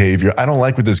behavior. I don't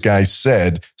like what this guy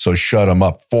said, so shut him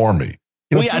up for me.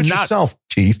 Yourself,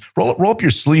 Keith. Roll up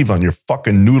your sleeve on your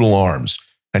fucking noodle arms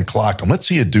and clock him. Let's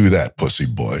see you do that, pussy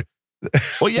boy.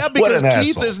 Well, yeah, because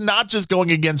Keith is not just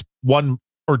going against one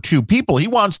or two people. He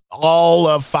wants all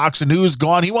of Fox News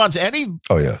gone. He wants any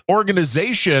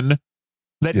organization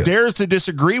that dares to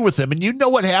disagree with him. And you know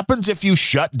what happens if you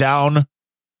shut down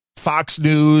Fox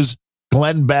News,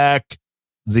 Glenn Beck,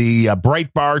 the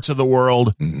Breitbarts of the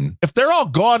world? Mm-hmm. If they're all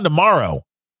gone tomorrow,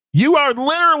 you are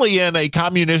literally in a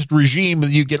communist regime.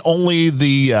 You get only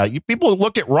the people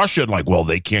look at Russia and like, well,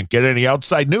 they can't get any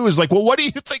outside news. Like, well, what do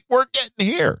you think we're getting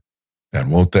here? And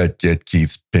won't that get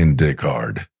Keith's pin dick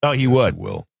hard? Oh, he would.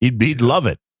 Will. He'd love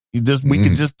it. We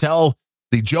could just tell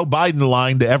the Joe Biden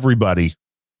line to everybody.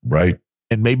 Right.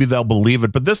 And maybe they'll believe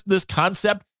it. But this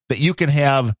concept that you can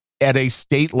have at a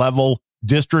state level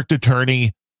district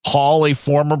attorney haul a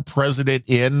former president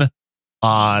in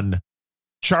on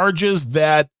charges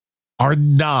that are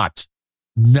not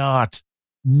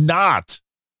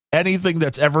anything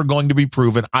that's ever going to be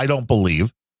proven, I don't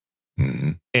believe.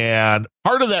 Mm-hmm. And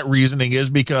part of that reasoning is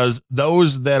because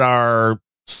those that are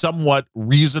somewhat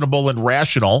reasonable and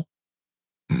rational,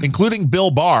 including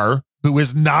Bill Barr, who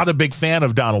is not a big fan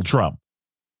of Donald Trump.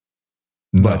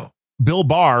 No. But Bill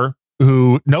Barr,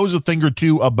 who knows a thing or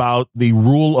two about the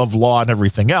rule of law and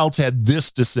everything else, had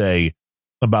this to say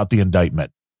about the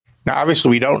indictment. Now, obviously,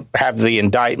 we don't have the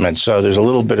indictment, so there's a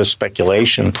little bit of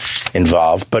speculation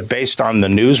involved. But based on the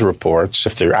news reports,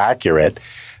 if they're accurate,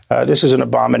 this is an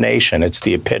abomination. It's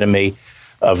the epitome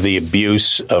of the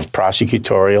abuse of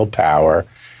prosecutorial power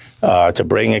to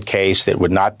bring a case that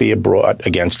would not be brought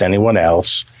against anyone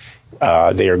else.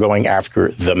 They are going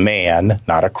after the man,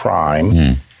 not a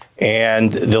crime.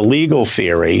 And the legal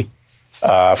theory,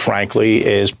 frankly,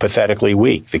 is pathetically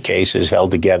weak. The case is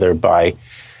held together by,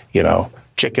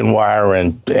 chicken wire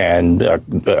and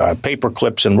paper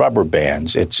clips and rubber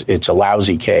bands. It's a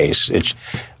lousy case. It's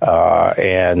a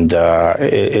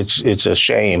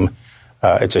shame.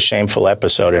 It's a shameful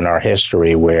episode in our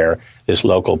history where this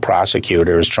local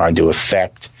prosecutor is trying to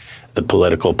affect the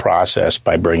political process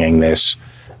by bringing this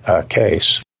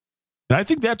case. And I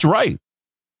think that's right.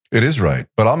 It is right.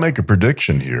 But I'll make a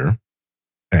prediction here,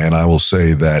 and I will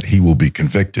say that he will be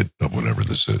convicted of whatever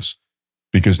this is.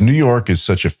 Because New York is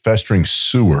such a festering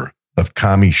sewer of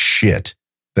commie shit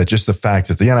that just the fact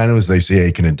that I know as they say,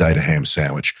 you can indict a ham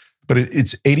sandwich, but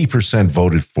it's 80%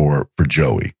 voted for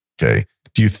Joey. Okay.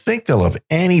 Do you think they'll have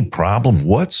any problem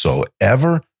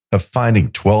whatsoever of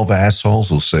finding 12 assholes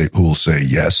who will say,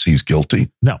 yes, he's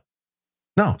guilty? No.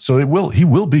 So he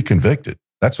will be convicted.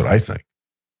 That's what I think.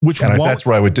 That's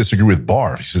where I would disagree with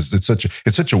Barr. He says it's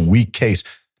such a weak case.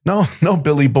 No,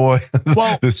 Billy boy.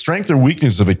 Well, the strength or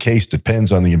weakness of a case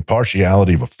depends on the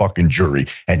impartiality of a fucking jury,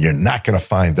 and you're not going to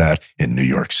find that in New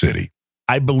York City.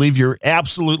 I believe you're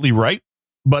absolutely right.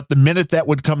 But the minute that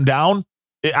would come down,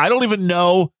 I don't even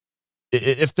know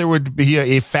if there would be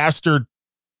a faster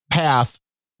path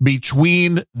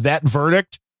between that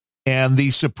verdict and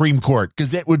the Supreme Court,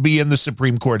 because it would be in the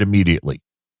Supreme Court immediately,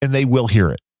 and they will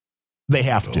hear it. They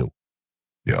have to.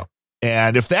 Yeah.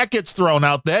 And if that gets thrown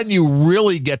out, then you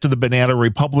really get to the banana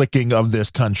republicing of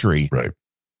this country. Right.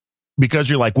 Because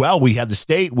you're like, well, we had the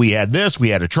state, we had this, we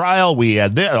had a trial, we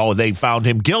had this. Oh, they found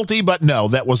him guilty. But no,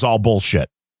 that was all bullshit.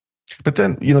 But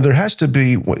then, there has to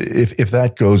be, if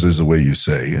that goes as the way you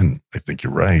say, and I think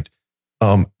you're right,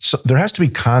 so there has to be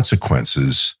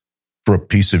consequences for a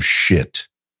piece of shit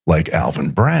like Alvin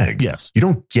Bragg. Yes. You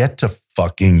don't get to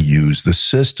fucking use the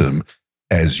system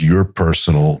as your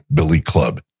personal Billy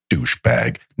Club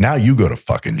douchebag. Now you go to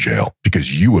fucking jail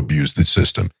because you abused the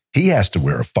system. He has to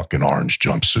wear a fucking orange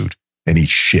jumpsuit and eat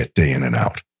shit day in and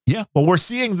out. Yeah. Well, we're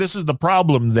seeing this is the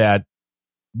problem that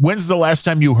when's the last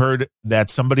time you heard that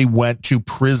somebody went to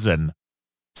prison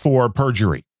for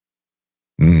perjury?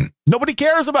 Nobody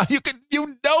cares about you.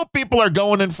 People are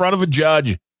going in front of a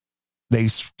judge.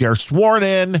 They're sworn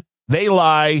in, they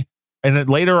lie, and then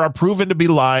later are proven to be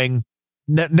lying.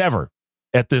 Never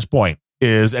at this point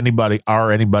is anybody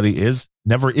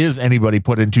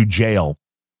put into jail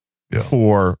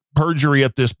for perjury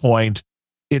at this point.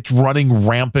 It's running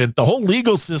rampant. The whole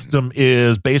legal system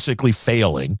is basically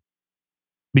failing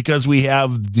because we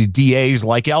have the DAs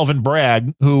like Alvin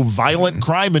Bragg, who violent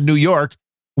crime in New York.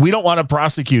 We don't want to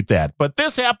prosecute that. But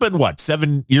this happened,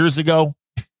 7 years ago?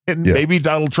 And maybe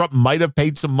Donald Trump might have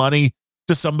paid some money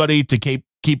to somebody to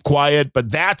keep quiet.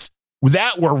 But that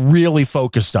we're really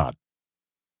focused on.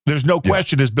 There's no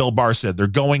question, as Bill Barr said, they're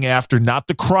going after not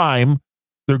the crime,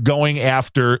 they're going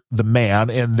after the man.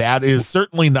 And that is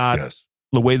certainly not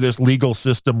the way this legal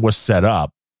system was set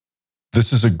up.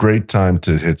 This is a great time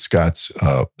to hit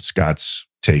Scott's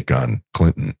take on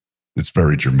Clinton. It's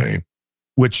very germane.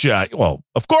 Which,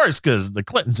 of course, because the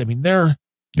Clintons, they're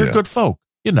good folk,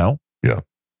 Yeah.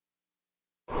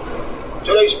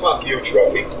 Today's fuck you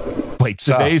trophy. Wait,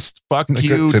 today's fuck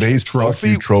you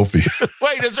trophy?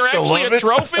 Wait, is there actually a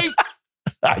trophy?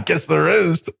 I guess there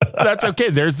is. That's okay.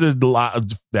 There's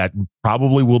that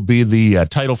probably will be the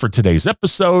title for today's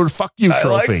episode. Fuck you trophy.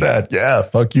 I like that. Yeah,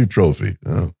 fuck you trophy.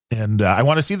 Oh. And I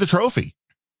want to see the trophy.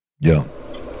 Yeah.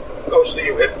 Those to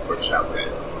you hypocrites out there.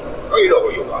 Oh, you know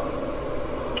who you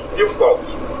are. You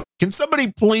folks. Can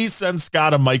somebody please send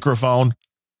Scott a microphone?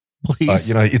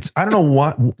 Please. I don't know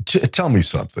what. Tell me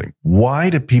something. Why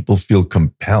do people feel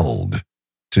compelled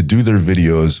to do their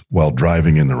videos while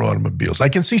driving in their automobiles? I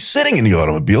can see sitting in the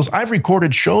automobiles. I've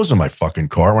recorded shows in my fucking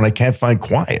car when I can't find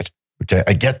quiet. Okay,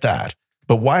 I get that.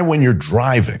 But why when you're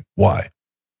driving? Why?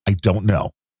 I don't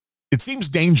know. It seems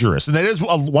dangerous. And that is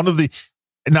one of the.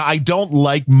 Now, I don't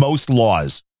like most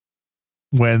laws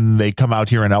when they come out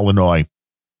here in Illinois,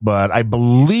 but I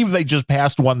believe they just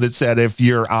passed one that said if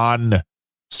you're on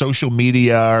social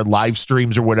media or live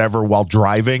streams or whatever while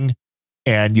driving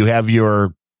and you have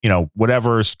your,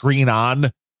 whatever screen on,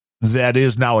 that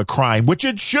is now a crime, which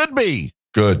it should be.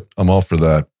 Good. I'm all for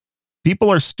that.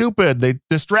 people are stupid. They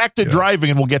distracted driving,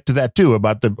 and we'll get to that too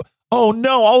about oh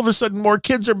no, all of a sudden more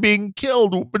kids are being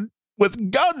killed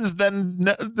with guns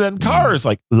than cars.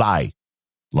 Like, lie.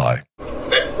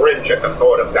 That cringe at the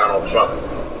thought of Donald Trump.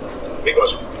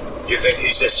 Because you think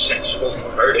he's a sexual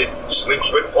perverted,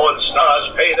 sleeps with porn stars,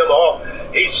 paying them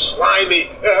off. He's slimy.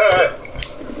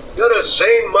 You're the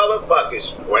same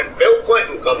motherfuckers. When Bill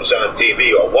Clinton comes on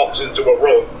TV or walks into a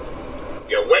room,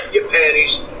 you wet your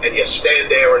panties and you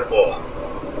stand there in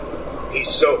awe. He's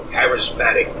so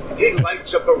charismatic. He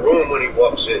lights up a room when he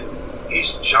walks in.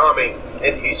 He's charming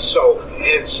and he's so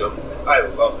handsome. I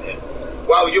love him.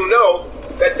 While you know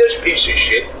that this piece of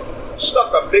shit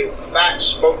stuck a big, fat,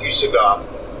 smoky cigar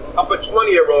up a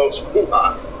 20-year-old's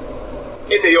hoo-ha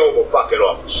in the Oval fucking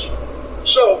office.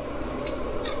 So,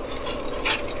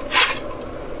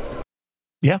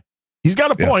 yeah, he's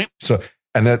got a point. So,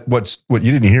 and that what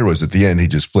you didn't hear was at the end, he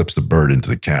just flips the bird into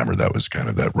the camera. That was kind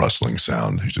of that rustling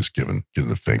sound. He's just giving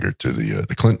the finger to the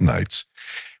Clintonites,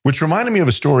 which reminded me of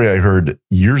a story I heard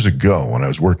years ago when I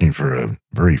was working for a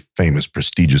very famous,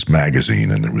 prestigious magazine,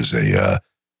 and there was a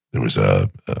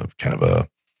kind of a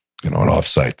an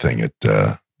offsite thing at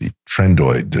the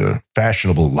Trendoid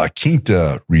fashionable La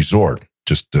Quinta Resort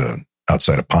just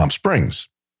outside of Palm Springs,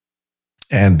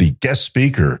 and the guest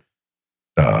speaker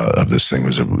of this thing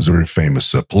was a very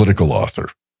famous political author,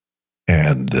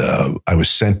 and I was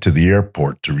sent to the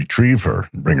airport to retrieve her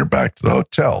and bring her back to the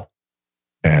hotel.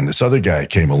 And this other guy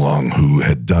came along who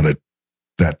had done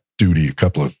that duty a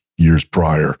couple of years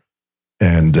prior,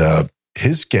 and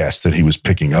his guest that he was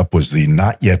picking up was the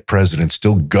not yet president,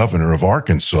 still governor of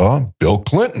Arkansas, Bill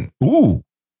Clinton. Ooh,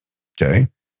 okay,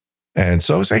 and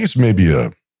so I guess maybe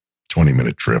a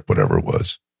 20-minute trip, whatever it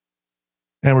was.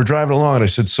 And we're driving along, and I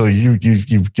said, "So you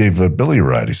gave Billy a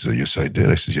ride?" He said, "Yes, I did."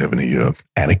 I said, "You have any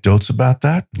anecdotes about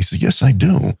that?" He said, "Yes, I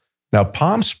do." Now,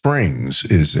 Palm Springs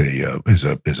is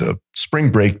a spring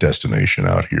break destination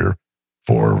out here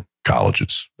for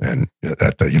colleges, and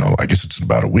I guess it's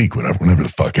about a week, whenever the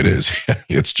fuck it is.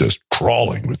 It's just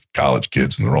crawling with college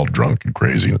kids, and they're all drunk and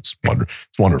crazy. And it's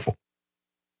wonderful.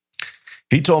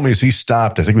 He told me as he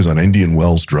stopped, I think it was on Indian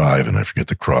Wells Drive, and I forget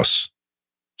the cross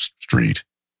street,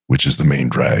 which is the main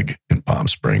drag in Palm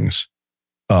Springs.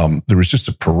 There was just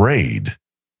a parade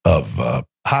of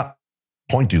hot,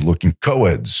 pointy-looking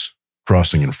co-eds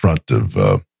crossing in front of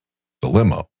the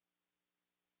limo.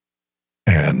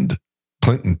 And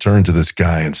Clinton turned to this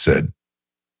guy and said,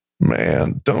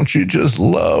 "Man, don't you just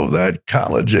love that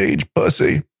college-age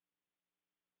pussy?"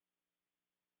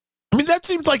 I mean, that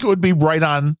seems like it would be right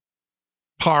on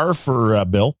par for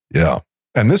Bill. Yeah.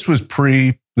 And this was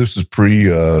pre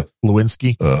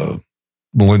Lewinsky.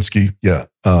 Lewinsky, yeah.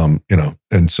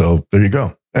 And so there you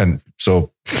go. And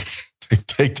so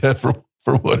take that for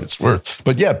what it's worth.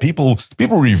 But yeah, people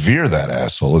revere that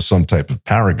asshole as some type of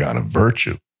paragon of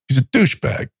virtue. He's a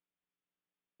douchebag.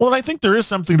 Well, and I think there is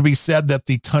something to be said that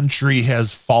the country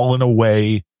has fallen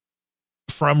away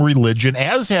from religion,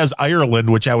 as has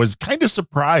Ireland, which I was kind of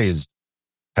surprised.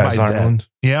 Has Ireland?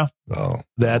 That. Yeah. Oh,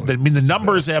 the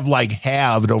numbers have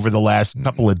halved over the last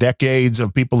couple of decades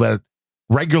of people that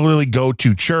regularly go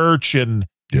to church, and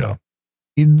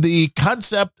in the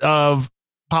concept of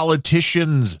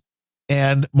politicians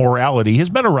and morality has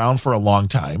been around for a long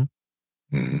time.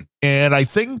 Mm-hmm. And I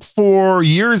think for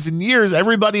years and years,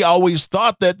 everybody always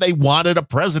thought that they wanted a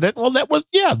president. Well, that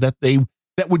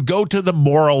would go to the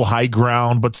moral high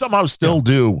ground, but somehow still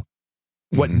do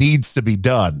what needs to be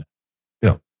done.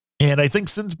 Yeah. And I think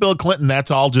since Bill Clinton,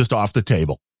 that's all just off the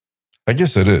table. I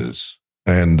guess it is.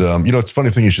 And, it's a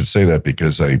funny thing you should say that,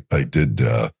 because I did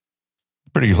a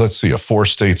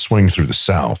 4-state swing through the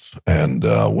South. And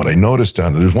what I noticed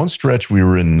there's one stretch we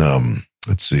were in,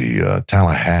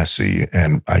 Tallahassee,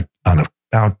 and on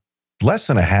about less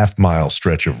than a half-mile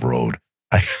stretch of road,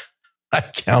 I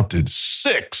counted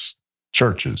 6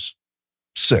 churches.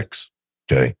 6,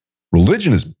 okay?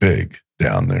 Religion is big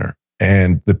down there,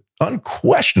 and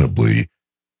unquestionably,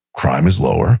 crime is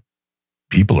lower.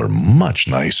 People are much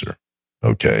nicer,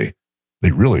 okay?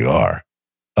 They really are.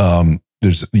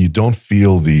 You don't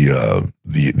feel the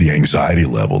anxiety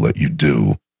level that you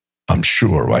do, I'm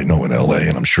sure. I know in LA,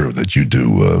 and I'm sure that you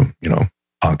do,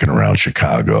 honking around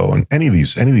Chicago and any of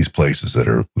these places that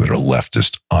are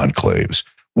leftist enclaves,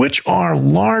 which are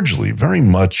largely very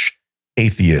much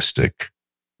atheistic.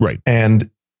 Right. And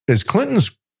as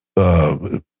Clinton's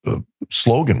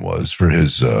slogan was for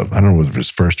his, I don't know whether his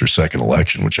first or second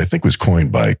election, which I think was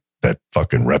coined by that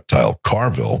fucking reptile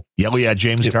Carville. Yeah,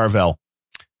 James Carville.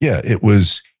 Yeah,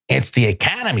 it's the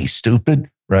economy,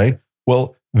 stupid, right?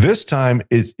 Well, this time,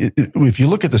 if you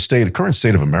look at the current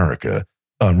state of America,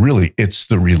 Really, it's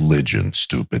the religion,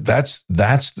 stupid. That's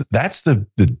the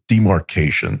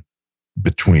demarcation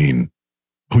between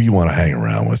who you want to hang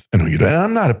around with and who you don't. And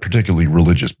I'm not a particularly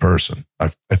religious person. I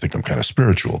think I'm kind of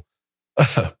spiritual,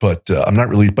 but I'm not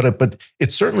really. But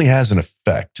it certainly has an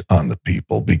effect on the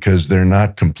people because they're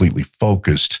not completely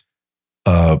focused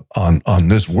on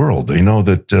this world. They know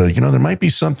that there might be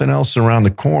something else around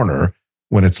the corner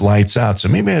when it's lights out. So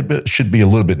maybe I should be a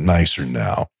little bit nicer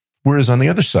now. Whereas on the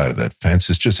other side of that fence,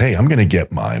 it's just, hey, I'm going to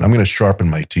get mine. I'm going to sharpen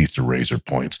my teeth to razor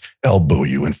points, elbow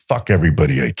you, and fuck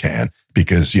everybody I can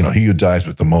because, he who dies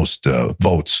with the most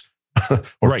votes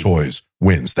or toys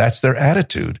wins. That's their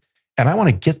attitude. And I want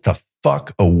to get the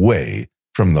fuck away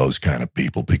from those kind of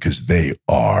people because they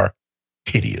are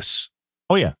hideous.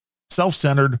 Oh, yeah.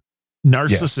 Self-centered,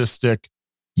 narcissistic.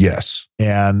 Yes.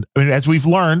 And I mean, as we've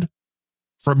learned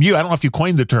from you, I don't know if you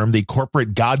coined the term, the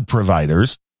corporate God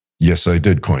providers. Yes, I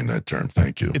did coin that term.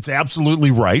 Thank you. It's absolutely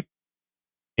right.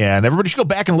 And everybody should go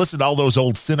back and listen to all those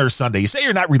old Sinner Sunday. You say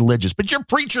you're not religious, but you're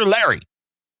Preacher Larry.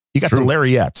 You got True. the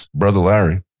Larryettes. Brother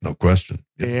Larry, no question.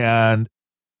 Yeah. And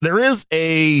there is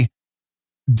a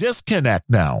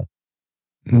disconnect now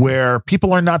where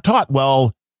people are not taught,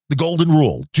 well, the golden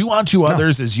rule, do unto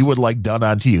others as you would like done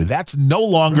unto you. That's no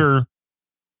longer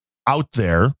out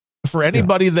there for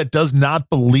anybody that does not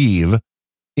believe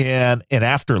in an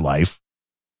afterlife.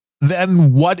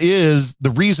 Then what is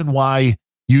the reason why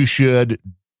you should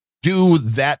do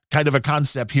that kind of a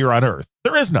concept here on Earth?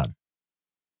 There is none.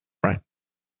 Right.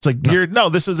 It's like,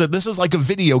 this is like a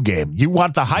video game. You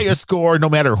want the highest score, no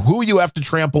matter who you have to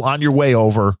trample on your way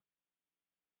over.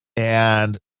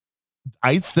 And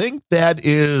I think that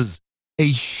is a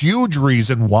huge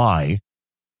reason why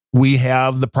we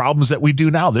have the problems that we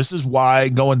do now. This is why,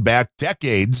 going back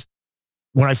decades,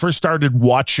 when I first started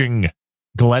watching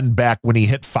Glenn Beck when he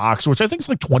hit Fox, which I think is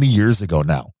like 20 years ago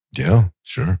now. Yeah,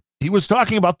 sure. He was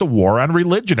talking about the war on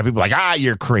religion. And people were like,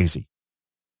 you're crazy.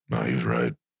 No, he was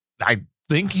right. I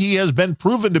think he has been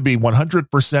proven to be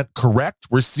 100% correct.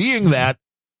 We're seeing that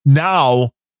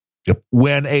now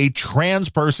when a trans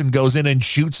person goes in and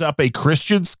shoots up a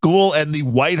Christian school and the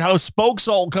White House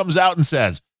spokeshole comes out and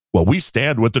says, well, we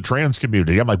stand with the trans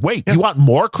community. I'm like, wait, you want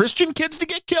more Christian kids to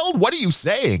get killed? What are you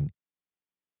saying?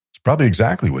 It's probably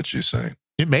exactly what she's saying.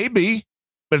 It may be,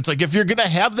 but it's like, if you're going to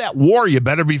have that war, you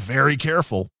better be very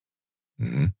careful.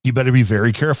 Mm-hmm. You better be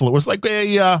very careful. It was like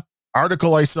a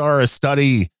article I saw, a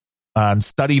study on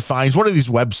Study Finds, one of these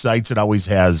websites that always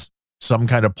has some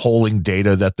kind of polling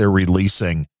data that they're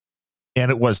releasing.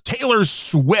 And it was Taylor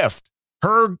Swift.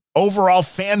 Her overall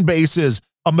fan base is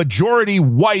a majority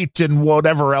white and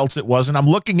whatever else it was. And I'm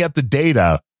looking at the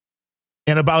data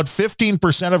and about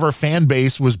 15% of her fan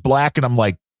base was black. And I'm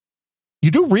like, you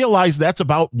do realize that's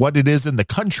about what it is in the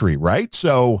country, right?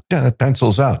 So yeah, that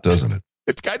pencils out, doesn't it?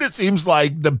 It kind of seems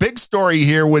like the big story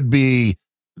here would be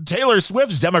Taylor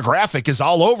Swift's demographic is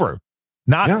all over,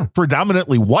 not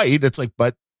predominantly white. It's like,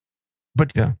 but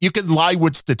you can lie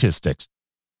with statistics.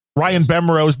 Ryan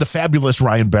Bemrose, the fabulous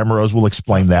Ryan Bemrose, will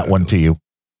explain that one to you.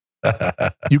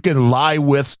 You can lie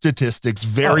with statistics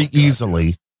very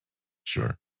easily.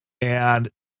 Sure. And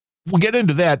we'll get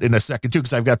into that in a second, too,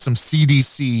 because I've got some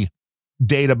CDC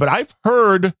data. But I've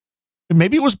heard,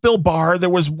 maybe it was Bill Barr, there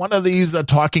was one of these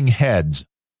talking heads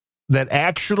that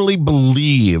actually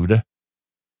believed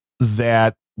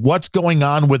that what's going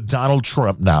on with Donald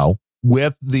Trump now,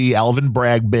 with the Alvin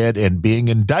Bragg bit and being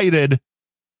indicted,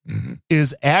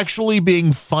 is actually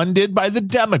being funded by the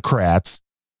Democrats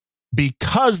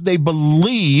because they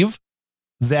believe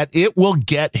that it will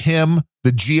get him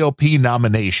the GOP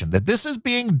nomination, that this is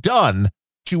being done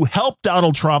to help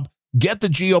Donald Trump get the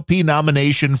GOP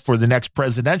nomination for the next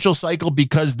presidential cycle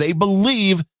because they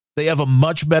believe they have a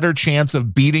much better chance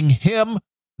of beating him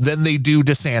than they do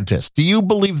DeSantis. Do you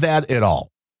believe that at all?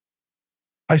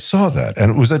 I saw that.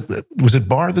 And was it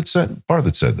Barr that said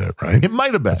that, right? It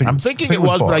might have been. I'm thinking it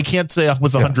was, but I can't say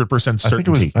with 100%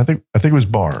 certainty. I think it was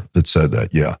Barr that said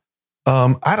that. Yeah.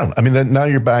 Now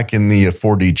you're back in the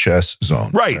 4D chess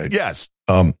zone. Right. Yes.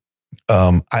 I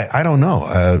don't know.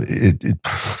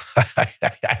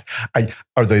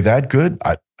 Are they that good?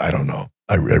 I don't know.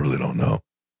 I really don't know.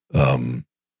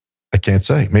 I can't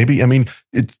say. Maybe. I mean,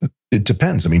 it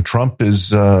depends. I mean, Trump is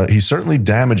he's certainly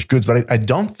damaged goods, but I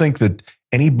don't think that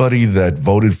anybody that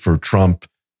voted for Trump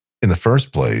in the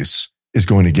first place is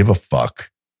going to give a fuck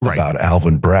about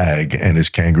Alvin Bragg and his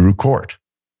kangaroo court.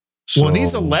 Well, and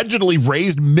he's allegedly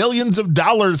raised millions of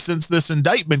dollars since this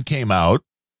indictment came out.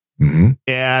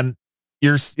 And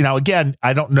again,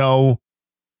 I don't know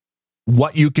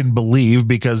what you can believe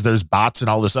because there's bots and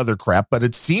all this other crap, but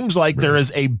it seems like there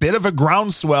is a bit of a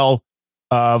groundswell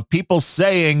of people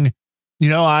saying,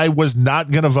 I was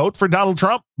not going to vote for Donald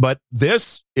Trump, but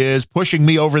this is pushing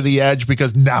me over the edge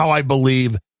because now I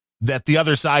believe that the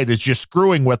other side is just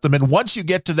screwing with them. And once you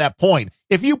get to that point,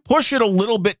 if you push it a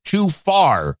little bit too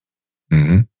far,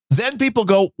 then people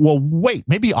go, well, wait,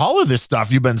 maybe all of this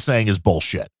stuff you've been saying is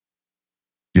bullshit.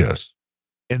 Yes.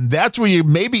 And that's where you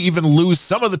maybe even lose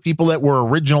some of the people that were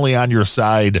originally on your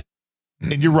side.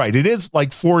 And you're right. It is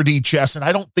like 4D chess. And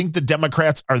I don't think the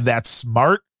Democrats are that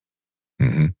smart.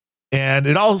 And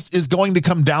it all is going to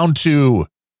come down to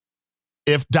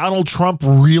if Donald Trump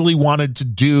really wanted to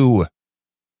do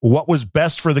what was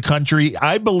best for the country,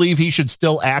 I believe he should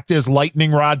still act as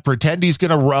lightning rod, pretend he's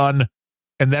going to run,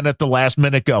 and then at the last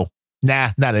minute go, nah,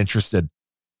 not interested.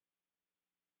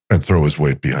 And throw his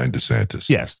weight behind DeSantis.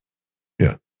 Yes.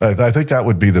 Yeah. I think that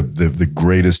would be the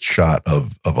greatest shot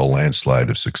of a landslide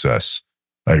of success.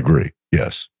 I agree.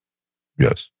 Yes.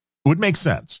 Yes. It would make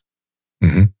sense.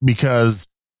 Because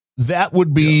that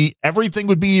would be, everything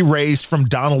would be erased from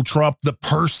Donald Trump, the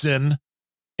person.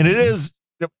 And it is,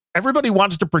 everybody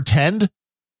wants to pretend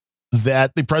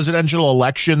that the presidential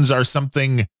elections are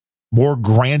something more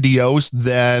grandiose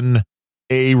than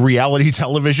a reality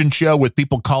television show with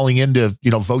people calling in to,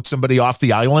 vote somebody off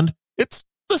the island. It's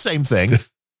the same thing.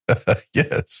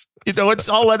 Yes. It's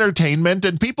all entertainment,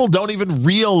 and people don't even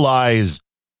realize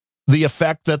the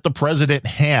effect that the president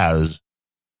has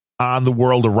on the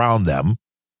world around them.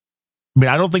 I mean,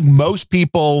 I don't think most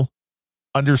people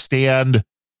understand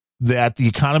that the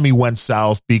economy went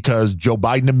south because Joe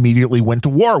Biden immediately went to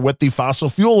war with the fossil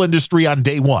fuel industry on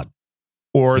day one,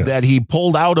 or that he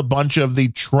pulled out a bunch of the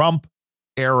Trump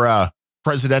era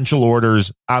presidential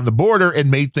orders on the border and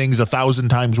made things 1,000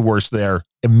 times worse there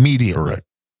immediately. Correct.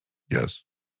 Yes.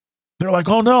 They're like,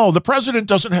 oh no, the president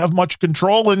doesn't have much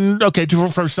control. And okay,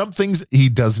 for some things he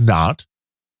does not.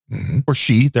 Or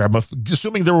she. I'm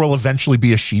assuming there will eventually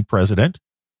be a she president.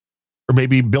 Or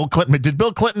maybe Bill Clinton. Did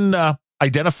Bill Clinton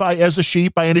identify as a she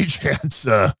by any chance?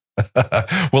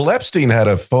 Well, Epstein had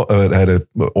a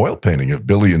oil painting of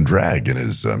Billy and Drag in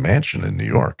his mansion in New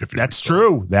York. That's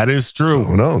true. That is true. So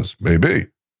who knows? Maybe.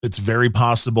 It's very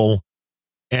possible.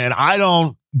 And I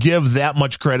don't give that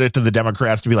much credit to the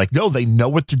Democrats to be like, no, they know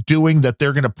what they're doing, that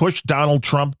they're going to push Donald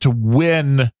Trump to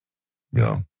win.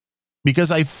 Yeah.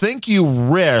 Because I think you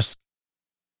risk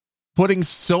putting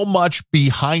so much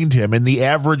behind him in the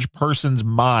average person's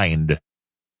mind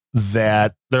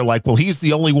that they're like, well, he's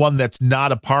the only one that's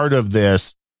not a part of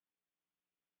this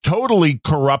totally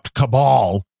corrupt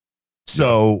cabal.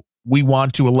 So we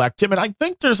want to elect him. And I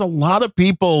think there's a lot of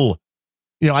people,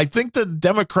 I think the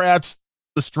Democrats,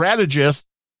 the strategist,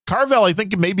 Carville, I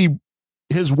think maybe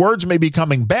his words may be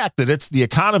coming back that it's the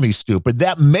economy, stupid.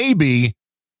 That may be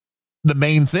the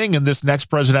main thing in this next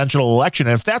presidential election.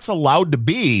 And if that's allowed to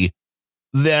be,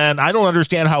 then I don't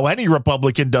understand how any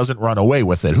Republican doesn't run away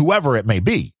with it, whoever it may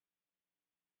be.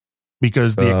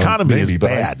 Because the economy is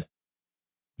bad.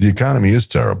 The economy is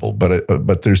terrible,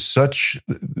 but there's such,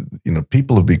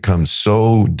 people have become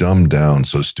so dumbed down,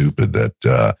 so stupid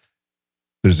that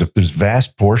there's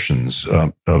vast portions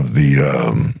of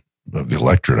the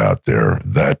electorate out there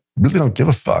that really don't give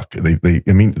a fuck.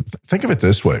 Think of it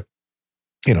this way.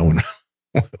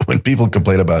 When people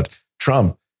complain about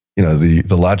Trump,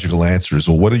 the logical answer is,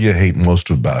 well, what do you hate most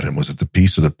about him? Was it the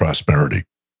peace or the prosperity?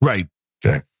 Right.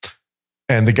 Okay.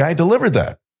 And the guy delivered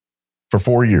that for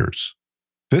 4 years.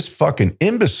 This fucking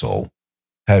imbecile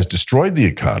has destroyed the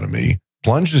economy,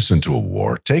 plunged us into a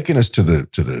war, taken us to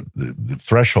the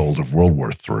threshold of World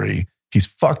War III. He's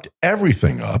fucked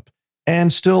everything up,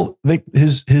 and still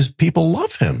his people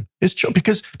love him. It's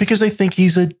because they think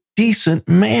he's a decent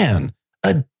man.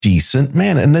 A decent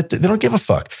man, and that they don't give a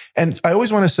fuck. And I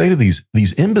always want to say to these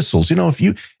imbeciles,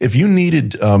 if you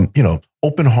needed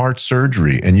open heart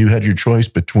surgery and you had your choice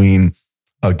between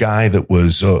a guy that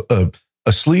was a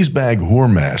sleazebag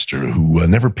whoremaster who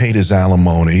never paid his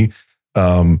alimony,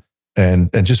 and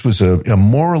just was a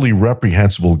morally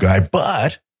reprehensible guy,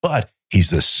 but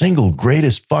he's the single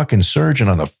greatest fucking surgeon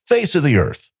on the face of the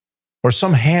earth, or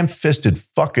some ham-fisted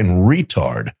fucking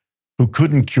retard who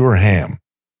couldn't cure ham,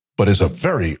 but is a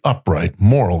very upright,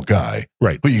 moral guy.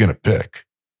 Right. Who are you going to pick?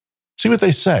 See what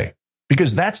they say.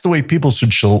 Because that's the way people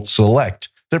should select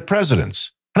their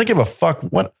presidents. I don't give a fuck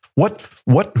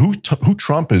who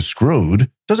Trump is screwed.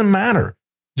 Doesn't matter.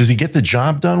 Does he get the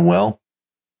job done well?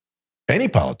 Any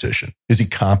politician. Is he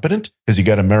competent? Has he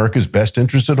got America's best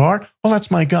interest at heart? Well, that's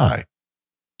my guy.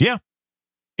 Yeah.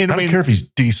 And I don't care if he's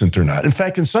decent or not. In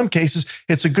fact, in some cases,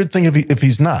 it's a good thing if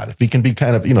he's not. If he can be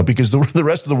kind of, because the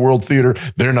rest of the world theater,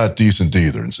 they're not decent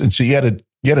either. And so you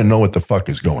got to know what the fuck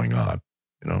is going on.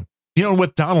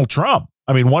 With Donald Trump,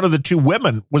 I mean, one of the two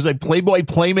women was a Playboy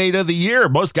Playmate of the Year.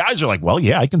 Most guys are like, well,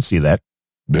 yeah, I can see that.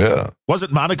 Yeah.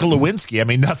 Wasn't Monica Lewinsky. I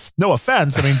mean, no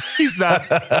offense. I mean, she's not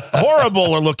horrible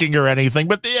or looking or anything,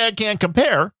 but I can't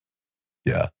compare.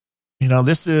 Yeah. You know,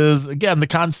 this is, again, the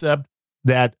concept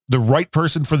that the right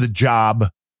person for the job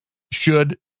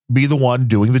should be the one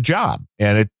doing the job.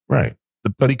 And right.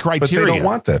 The criteria. But they don't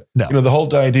want that. No. You know, the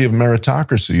whole idea of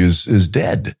meritocracy is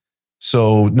dead.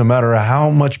 So no matter how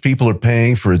much people are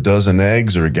paying for a dozen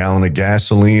eggs or a gallon of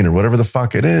gasoline or whatever the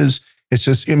fuck it is, it's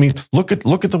just, I mean, look at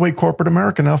the way corporate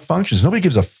America now functions. Nobody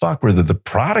gives a fuck whether the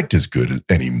product is good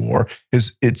anymore.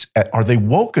 Are they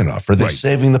woke enough? Are they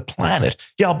saving the planet?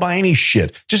 Yeah, I'll buy any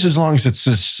shit, just as long as it's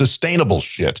sustainable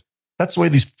shit. That's the way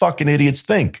these fucking idiots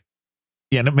think.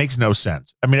 Yeah, and it makes no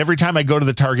sense. I mean, every time I go to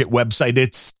the Target website,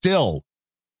 it's still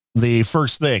the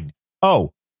first thing.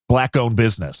 Oh, Black-owned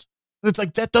business. And it's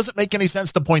like, that doesn't make any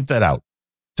sense to point that out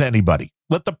to anybody.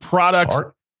 Let the products...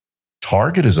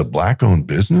 Target is a Black-owned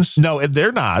business? No,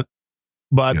 they're not.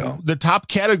 But the top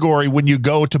category, when you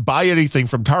go to buy anything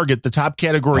from Target, the top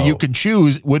category you can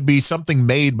choose would be something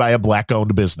made by a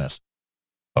Black-owned business.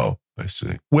 Oh, I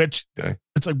see. Which,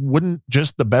 it's like, wouldn't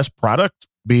just the best product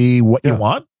be what you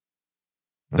want?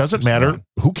 Doesn't matter. Fine.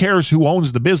 Who cares who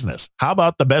owns the business? How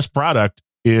about the best product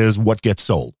is what gets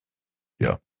sold?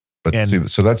 Yeah. But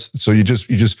so you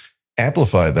just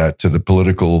amplify that to the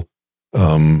political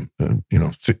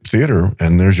theater,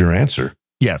 and there's your answer.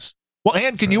 Yes. Well,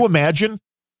 and can you imagine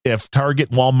if Target,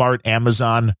 Walmart,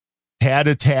 Amazon had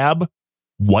a tab,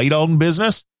 white-owned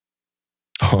business?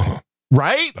 Oh,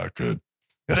 right? Not good.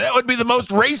 That would be the most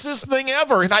racist thing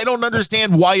ever. And I don't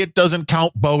understand why it doesn't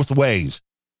count both ways.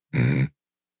 Mm-hmm.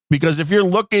 Because if you're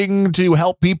looking to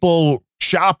help people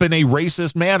shop in a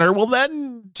racist manner, well,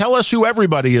 then tell us who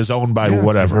everybody is owned by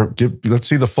whatever. Let's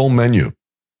see the full menu.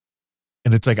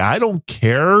 And it's like, I don't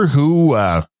care who,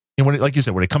 and like you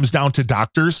said, when it comes down to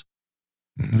doctors,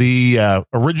 the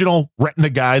original retina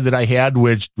guy that I had,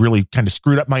 which really kind of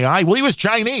screwed up my eye, well, he was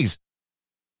Chinese.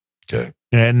 Okay.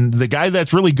 And the guy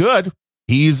that's really good,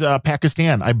 he's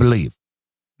Pakistan, I believe.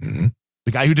 Mm-hmm.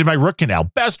 The guy who did my root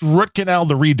canal, best root canal,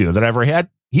 the redo that I ever had,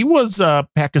 he was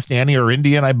Pakistani or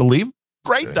Indian, I believe.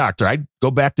 Great doctor. I'd go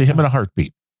back to him in a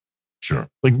heartbeat. Sure.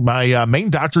 Like my main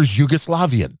doctor's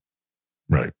Yugoslavian.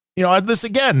 Right. You know, this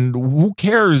again, who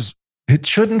cares? It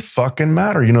shouldn't fucking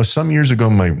matter. You know, some years ago,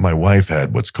 my wife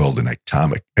had what's called an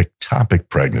ectopic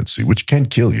pregnancy, which can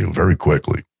kill you very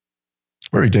quickly.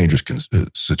 Very dangerous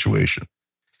situation.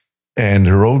 And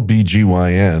her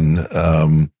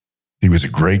OBGYN, he was a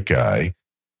great guy.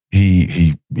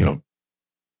 He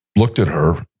looked at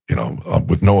her,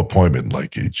 with no appointment.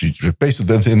 Like she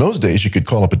basically, in those days, you could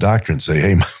call up a doctor and say,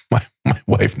 "Hey, my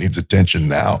wife needs attention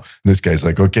now." And this guy's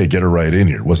like, "Okay, get her right in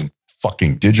here." It wasn't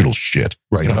fucking digital shit,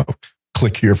 right?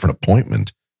 Click here for an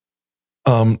appointment.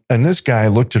 And this guy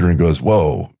looked at her and goes,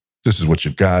 "Whoa, this is what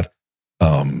you've got.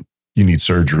 You need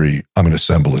surgery. I'm going to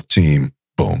assemble a team."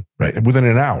 Boom, right? And within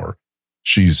an hour,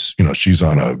 she's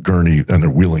on a gurney and they're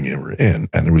wheeling her in.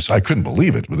 And I couldn't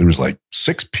believe it. There was like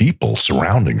 6 people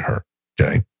surrounding her.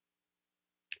 Okay.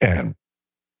 And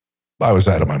I was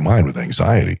out of my mind with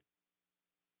anxiety.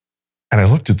 And I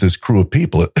looked at this crew of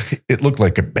people. It looked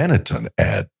like a Benetton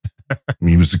ad. I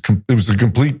mean, it was a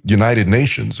complete United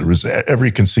Nations. There was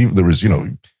every conceivable. There was,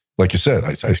 like you said,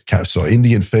 I saw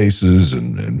Indian faces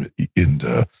and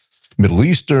Middle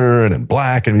Eastern and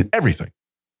black and everything.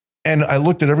 And I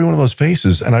looked at every one of those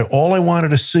faces, and all I wanted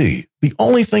to see, the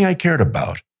only thing I cared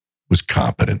about was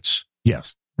competence.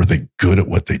 Yes. Were they good at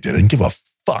what they did? I didn't give a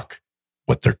fuck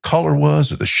what their color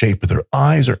was or the shape of their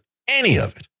eyes or any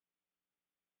of it.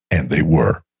 And they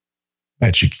were.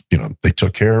 And she, they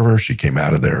took care of her. She came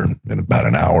out of there in about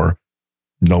an hour.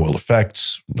 No ill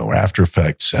effects, no after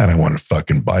effects. And I wanted to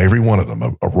fucking buy every one of them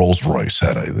a Rolls Royce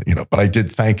but I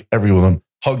did thank every one of them,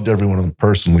 hugged every one of them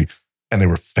personally. And they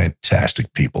were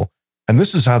fantastic people. And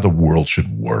this is how the world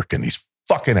should work. And these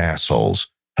fucking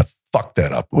assholes have fucked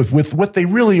that up with what they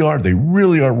really are. They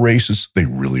really are racist. They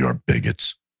really are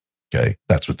bigots. Okay.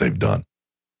 That's what they've done.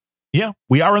 Yeah.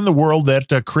 We are in the world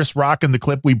that Chris Rock in the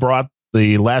clip we brought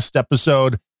the last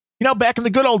episode, back in the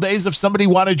good old days, if somebody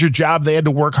wanted your job, they had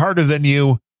to work harder than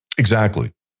you.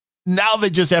 Exactly. Now they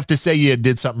just have to say you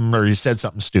did something or you said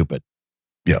something stupid.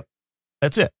 Yeah.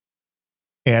 That's it.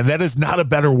 And that is not a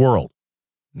better world.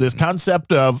 This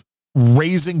concept of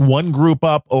raising one group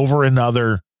up over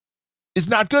another is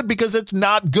not good because it's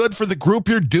not good for the group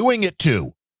you're doing it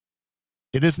to.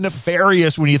 It is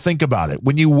nefarious when you think about it.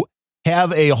 When you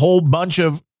have a whole bunch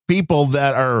of people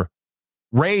that are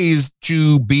raised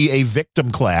to be a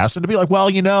victim class and to be like, well,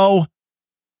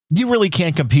 you really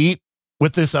can't compete.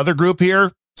 with this other group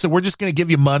here. So we're just going to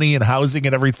give you money and housing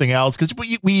and everything else because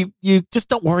you just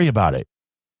don't worry about it.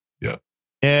 Yeah.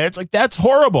 And it's like, that's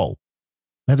horrible.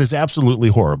 That is absolutely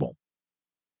horrible.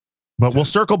 But we'll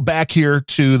circle back here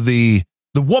to the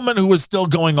woman who was still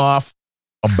going off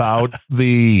about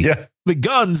the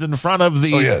guns in front of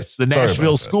the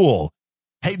Nashville school.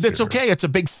 Hey, that's okay. It's a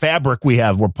big fabric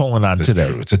we're pulling on today.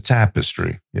 True. It's a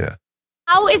tapestry. Yeah.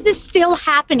 How is this still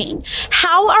happening?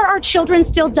 How are our children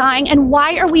still dying, and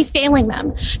why are we failing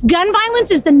them? Gun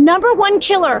violence is the #1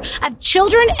 killer of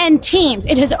children and teens.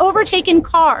 It has overtaken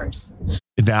cars.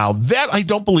 Now, that I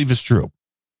don't believe is true.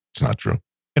 It's not true.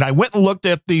 And I went and looked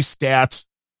at these stats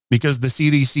because the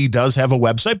CDC does have a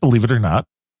website, believe it or not.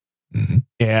 Mm-hmm.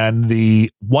 And the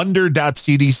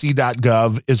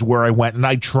wonder.cdc.gov is where I went, and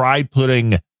I tried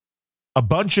putting a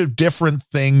bunch of different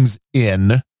things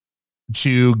in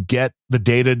to get the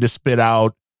data to spit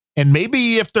out. And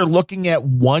maybe if they're looking at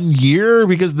 1 year,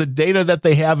 because the data that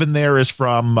they have in there is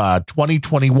from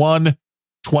 2021,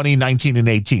 2019, and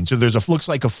 18. So looks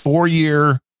like a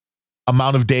 4-year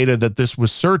amount of data that this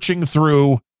was searching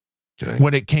through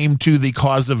when it came to the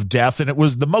cause of death. And it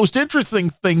was the most interesting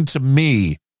thing to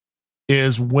me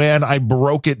is when I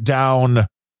broke it down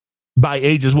by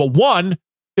ages. Well, one,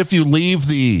 if you leave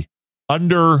the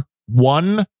under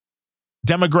 1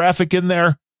 demographic in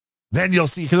there, then you'll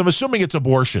see, because I'm assuming it's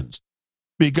abortions,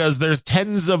 because there's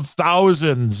tens of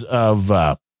thousands of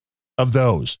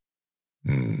those.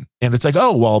 And it's like,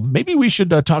 oh, well, maybe we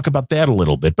should talk about that a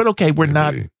little bit. But okay, we're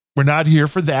not here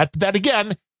for that. That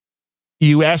again,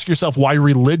 you ask yourself why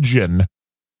religion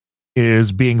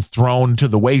is being thrown to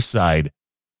the wayside.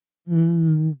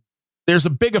 There's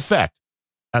a big effect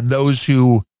on those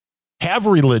who have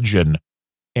religion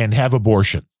and have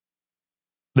abortion.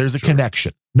 There's a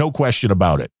connection, no question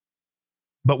about it.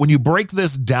 But when you break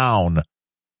this down,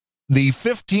 the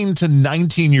 15 to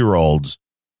 19-year-olds,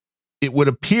 it would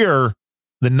appear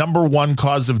the #1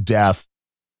 cause of death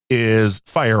is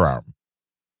firearm.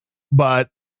 But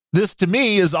this to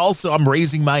me is also, I'm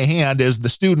raising my hand as the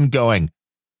student going,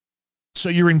 so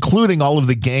you're including all of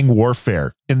the gang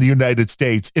warfare in the United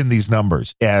States in these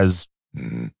numbers as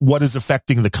what is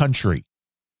affecting the country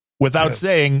without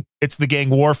saying it's the gang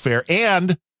warfare.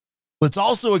 And let's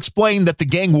also explain that the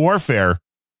gang warfare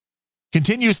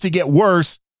continues to get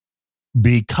worse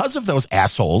because of those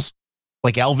assholes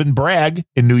like Alvin Bragg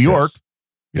in New York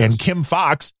and Kim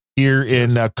Fox here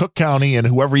in Cook County and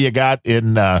whoever you got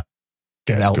in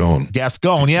Gascon.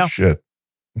 Yeah. Shit.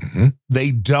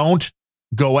 They don't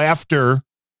go after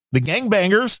the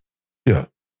gangbangers. Yeah.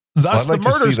 Thus, the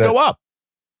murders go up.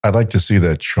 I'd like to see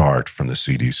that chart from the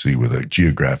CDC with a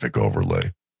geographic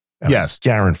overlay. Yes.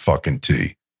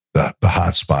 Guarantee the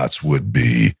hot spots would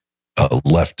be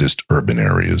leftist urban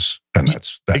areas. And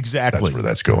that's where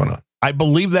that's going on. I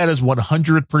believe that is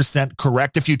 100%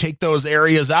 correct. If you take those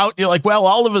areas out, you're like, well,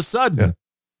 all of a sudden,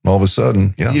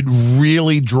 it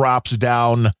really drops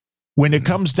down. When it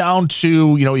comes down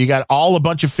to, you got a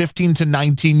bunch of 15 to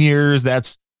 19 years,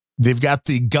 they've got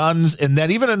the guns. And then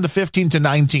even in the 15 to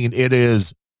 19, it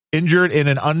is injured in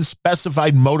an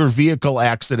unspecified motor vehicle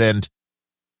accident.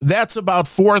 That's about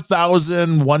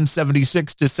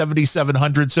 4,176 to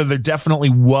 7,700. So there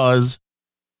definitely was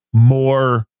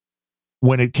more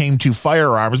when it came to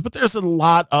firearms, but there's a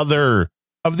lot of the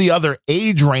other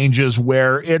age ranges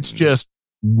where it's just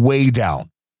way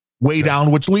down,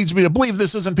 which leads me to believe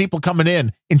this isn't people coming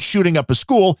in and shooting up a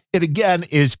school. It again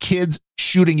is kids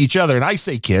shooting each other. And I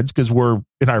say kids because we're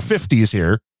in our 50s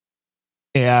here.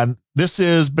 And this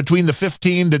is between the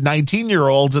 15 to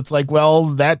 19-year-olds. It's like,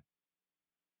 well,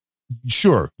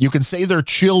 sure, you can say they're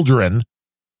children,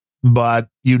 but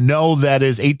that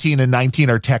is 18 and 19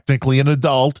 are technically an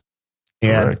adult.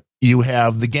 And you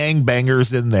have the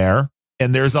gangbangers in there,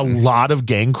 and there's a lot of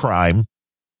gang crime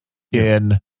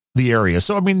in the area.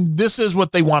 So, I mean, this is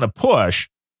what they want to push.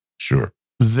 Sure.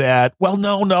 That, well,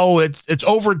 no, it's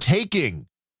overtaking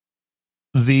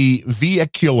the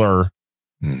vehicular,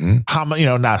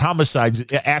 not homicides,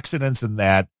 accidents and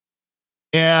that.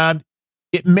 And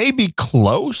it may be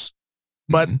close,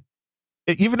 but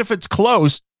even if it's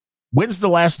close, when's the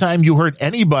last time you heard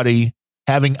anybody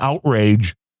having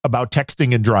outrage about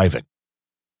texting and driving?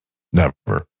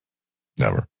 Never.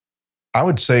 I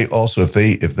would say also if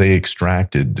they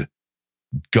extracted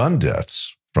gun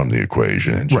deaths from the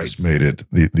equation and just made it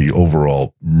the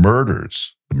overall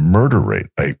murders, the murder rate,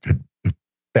 I could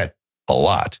bet a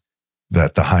lot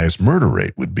that the highest murder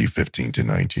rate would be 15 to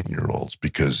 19-year-olds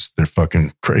because they're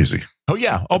fucking crazy. Oh,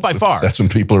 yeah. Oh, by far. That's when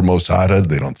people are most hot-headed.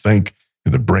 They don't think.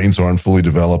 Their brains aren't fully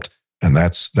developed. And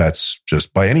that's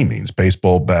just by any means,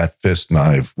 baseball, bat, fist,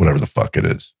 knife, whatever the fuck it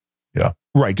is. Yeah.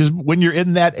 Right. Because when you're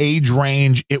in that age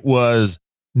range, it was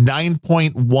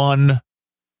 9.1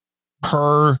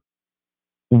 per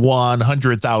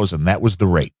 100,000. That was the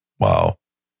rate. Wow.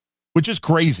 Which is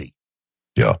crazy.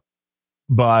 Yeah.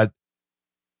 But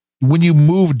when you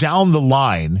move down the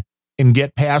line and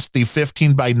get past the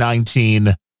 15 by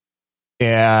 19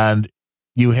 and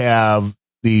you have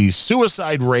the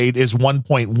suicide rate is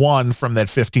 1.1 from that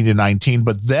 15 to 19.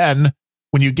 But then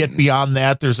when you get beyond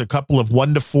that, there's a couple of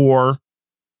 1 to 4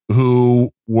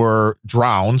 who were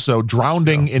drowned. So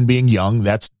drowning and being young,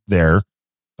 that's there.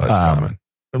 That's common.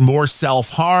 More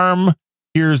self-harm.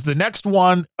 Here's the next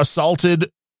one,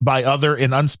 assaulted by other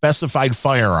in unspecified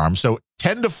firearm. So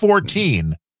 10 to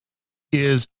 14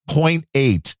 is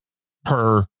 0.8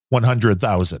 per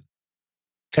 100,000.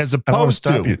 As opposed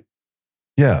to...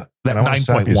 Yeah. That I want to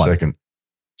stop you a 9.1. second,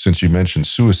 since you mentioned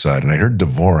suicide, and I heard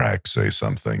Dvorak say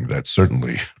something that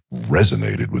certainly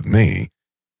resonated with me.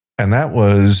 And that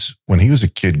was when he was a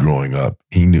kid growing up,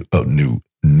 he knew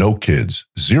no kids,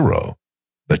 zero,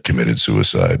 that committed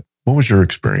suicide. What was your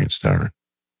experience, Darren?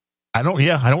 I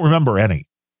don't remember any.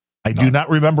 I do not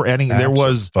remember any. There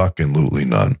was absolutely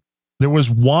none. There was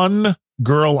one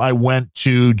girl I went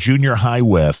to junior high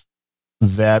with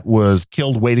that was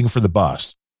killed waiting for the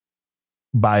bus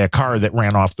by a car that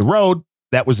ran off the road.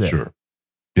 That was it. Sure.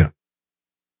 Yeah.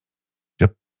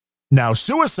 Yep. Now,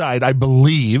 suicide, I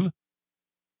believe,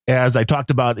 as I talked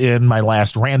about in my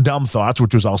last Random Thoughts,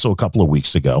 which was also a couple of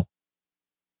weeks ago,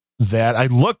 that I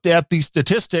looked at the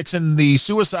statistics and the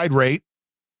suicide rate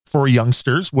for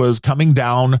youngsters was coming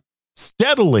down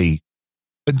steadily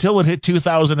until it hit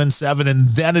 2007. And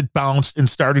then it bounced and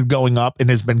started going up and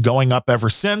has been going up ever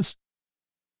since.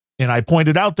 And I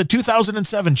pointed out that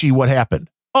 2007, what happened?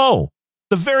 Oh,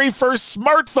 the very first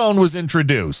smartphone was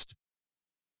introduced.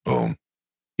 Boom.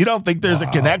 You don't think there's a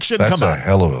connection? That's Come on.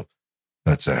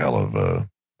 That's a hell of a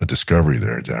discovery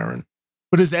there, Darren.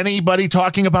 But is anybody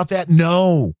talking about that?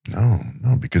 No,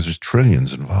 because there's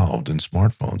trillions involved in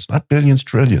smartphones, not billions,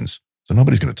 trillions. So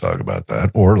nobody's going to talk about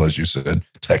that. Or, as you said,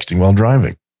 texting while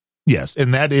driving. Yes,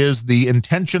 and that is the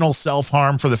intentional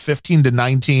self-harm for the 15 to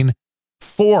 19,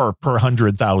 4 per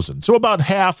 100,000. So about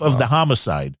half of the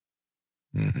homicide,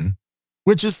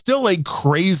 which is still a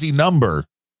crazy number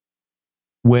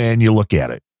when you look at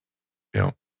it.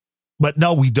 Yeah. But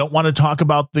no, we don't want to talk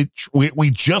about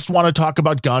we just want to talk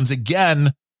about guns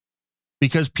again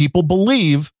because people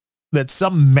believe that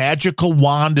some magical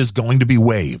wand is going to be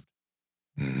waved.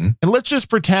 And let's just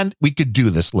pretend we could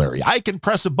do this, Larry. I can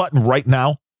press a button right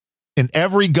now and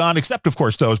every gun, except of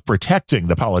course those protecting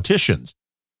the politicians,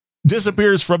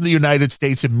 disappears from the United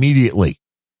States immediately.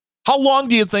 How long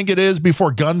do you think it is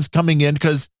before guns coming in?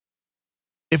 Because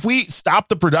if we stop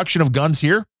the production of guns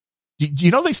here,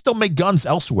 you know they still make guns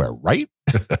elsewhere, right?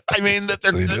 I mean,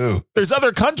 there's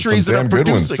other countries that are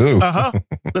producing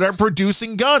that are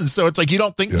producing guns. So it's like you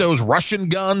don't think those Russian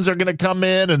guns are going to come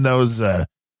in and those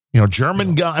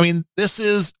German guns. I mean, this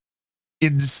is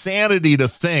insanity to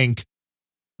think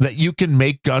that you can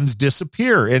make guns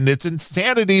disappear, and it's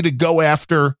insanity to go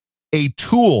after a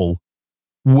tool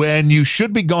when you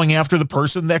should be going after the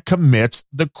person that commits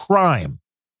the crime.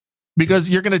 Because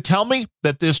you're going to tell me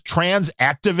that this trans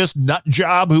activist nut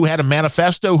job who had a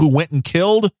manifesto who went and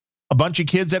killed a bunch of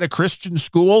kids at a Christian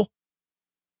school,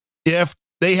 if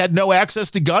they had no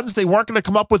access to guns, they weren't going to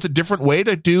come up with a different way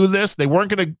to do this. They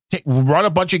weren't going to run a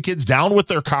bunch of kids down with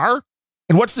their car.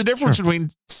 And what's the difference between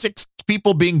 6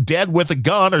 people being dead with a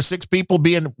gun or 6 people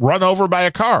being run over by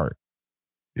a car?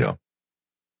 Yeah.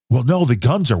 Well, no, the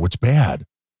guns are what's bad.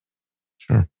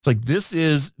 Sure. It's like, this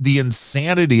is the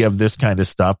insanity of this kind of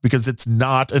stuff because it's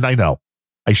not, and I know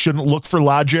I shouldn't look for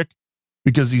logic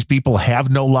because these people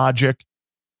have no logic.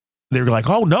 They're like,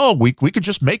 oh no, we could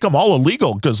just make them all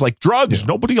illegal because like drugs,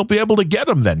 nobody will be able to get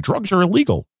them then. Drugs are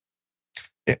illegal.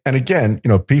 And again,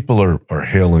 people are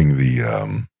hailing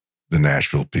the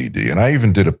Nashville PD. And I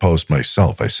even did a post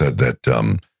myself. I said that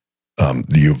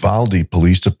the Uvalde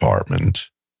Police Department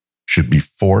should be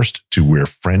forced to wear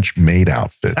French-made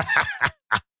outfits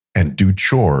and do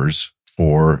chores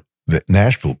for the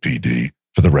Nashville PD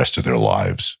for the rest of their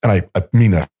lives. And I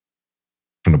mean that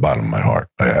from the bottom of my heart.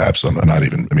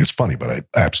 It's funny, but I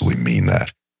absolutely mean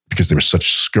that because they were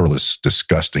such scurrilous,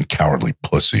 disgusting, cowardly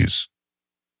pussies.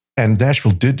 And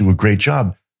Nashville did do a great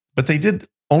job, but they did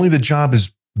only the job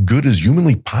as good as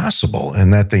humanly possible,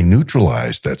 and that they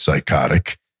neutralized that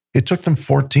psychotic. It took them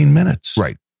 14 minutes.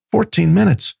 Right. 14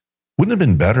 minutes. Wouldn't it have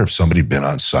been better if somebody had been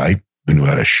on site who knew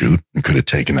how to shoot and could have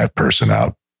taken that person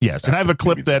out Yes, and I have a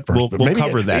clip that we'll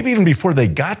cover that. Maybe even before they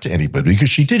got to anybody, because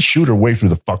she did shoot her way through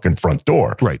the fucking front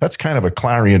door. Right. That's kind of a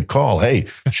clarion call. Hey,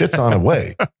 shit's on the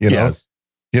way. You know? Yes.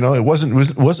 You know, it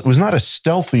was not a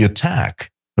stealthy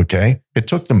attack. Okay. It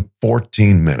took them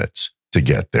 14 minutes to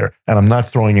get there. And I'm not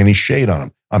throwing any shade on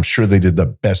them. I'm sure they did the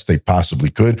best they possibly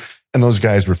could. And those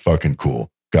guys were fucking cool.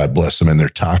 God bless them and their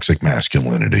toxic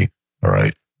masculinity. All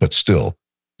right. But still,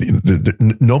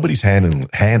 nobody's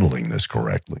handling this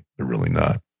correctly. They're really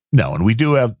not. No, and we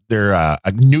do have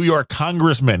a New York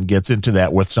congressman gets into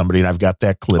that with somebody, and I've got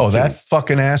that clip. Oh, that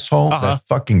fucking asshole, that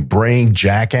fucking brain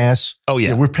jackass. Oh,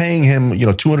 yeah. We're paying him,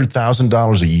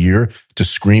 $200,000 a year to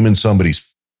scream in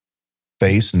somebody's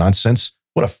face nonsense.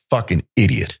 What a fucking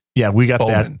idiot. Yeah, we got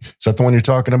Bowman. that. Is that the one you're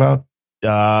talking about?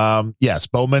 Yes,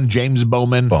 Bowman, James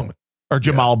Bowman. Or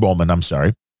Jamal Bowman, I'm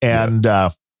sorry. And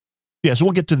so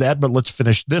we'll get to that, but let's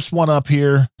finish this one up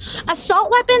here. Assault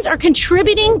weapons are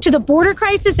contributing to the border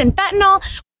crisis and fentanyl.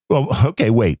 Well, okay,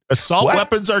 wait. Assault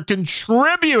weapons are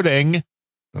contributing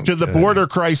to the border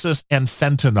crisis and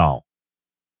fentanyl.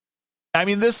 I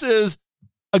mean, this is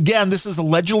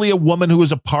allegedly a woman who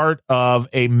was a part of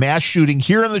a mass shooting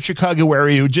here in the Chicago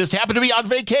area who just happened to be on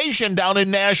vacation down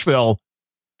in Nashville.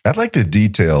 I'd like the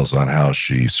details on how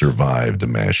she survived a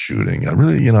mass shooting. I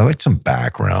really, I'd like some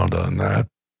background on that.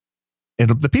 And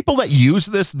the people that use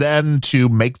this then to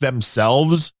make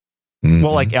themselves,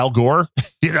 well, like Al Gore,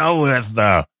 with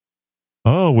the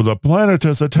planet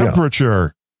has a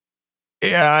temperature.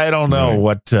 Yeah, I don't know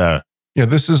what.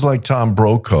 This is like Tom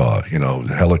Brokaw,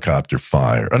 helicopter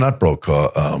fire. Or not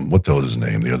Brokaw. What the hell is his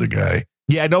name? The other guy.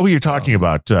 Yeah, I know who you're talking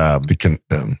about.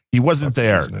 He wasn't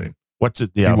there. What's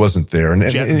it? Yeah, he wasn't there. And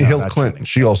Hillary Clinton,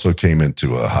 she also came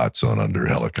into a hot zone under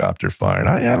helicopter fire.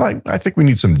 And I think we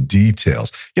need some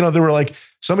details. There were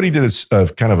somebody did a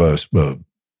kind of a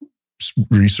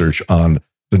research on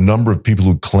the number of people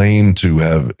who claim to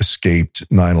have escaped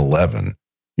 9/11.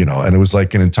 And it was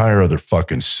like an entire other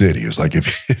fucking city. It was like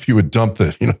if you would dump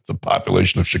the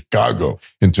population of Chicago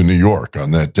into New York on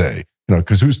that day,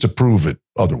 because who's to prove it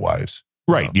otherwise?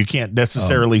 Right. You can't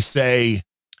necessarily say.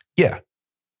 Yeah.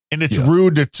 And it's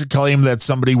rude to claim that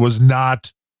somebody was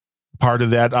not part of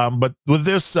that. But with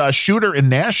this shooter in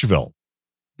Nashville,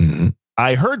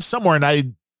 I heard somewhere, and I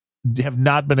have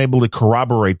not been able to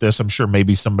corroborate this. I'm sure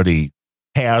maybe somebody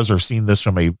has or seen this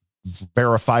from a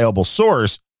verifiable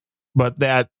source, but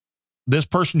that this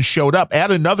person showed up at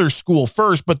another school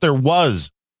first, but there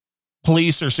was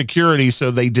police or security, so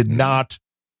they did not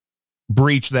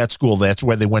breach that school. That's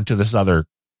why they went to this other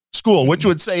school, which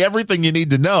would say everything you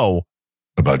need to know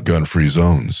about gun-free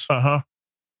zones.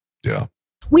 Yeah.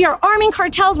 We are arming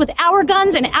cartels with our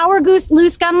guns and our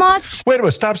loose gun laws. Wait a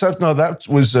minute, stop. No, that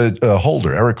was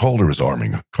Holder. Eric Holder was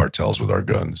arming cartels with our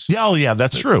guns. Yeah,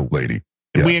 that's true. Lady.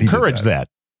 And we encourage that.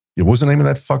 Yeah, what was the name of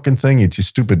that fucking thing? It's a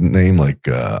stupid name like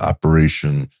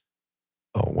Operation...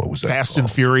 Oh, what was that? Fast and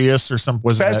Furious or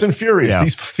something. Fast and Furious. Yeah.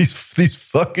 These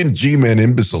fucking G-men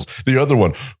imbeciles. The other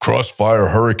one, Crossfire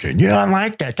Hurricane. Yeah, I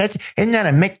like that. Isn't that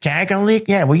a Mick Jagger lyric?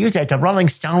 Yeah, we'll use that. The Rolling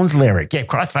Stones lyric. Yeah,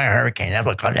 Crossfire Hurricane.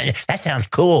 That sounds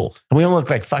cool. And we all look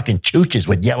like fucking chooches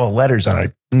with yellow letters on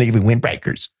our Navy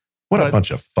windbreakers. What a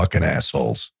bunch of fucking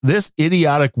assholes. This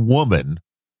idiotic woman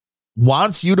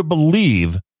wants you to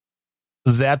believe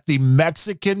that the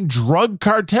Mexican drug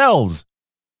cartels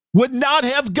would not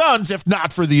have guns if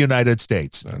not for the United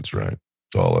States. That's right.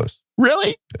 It's all us.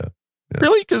 Really? Yeah.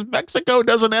 Really? Because Mexico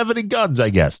doesn't have any guns, I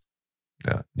guess.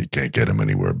 Yeah. You can't get them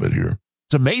anywhere but here.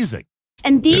 It's amazing.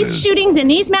 And these shootings and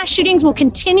these mass shootings will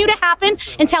continue to happen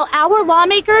until our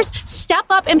lawmakers step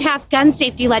up and pass gun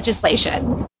safety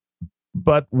legislation.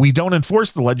 But we don't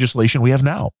enforce the legislation we have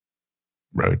now.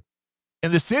 Right.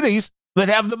 And the cities that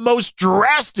have the most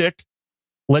drastic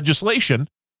legislation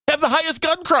have the highest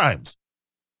gun crimes.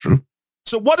 True.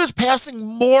 So what is passing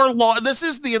more law? This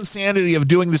is the insanity of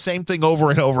doing the same thing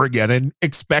over and over again and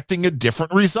expecting a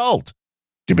different result.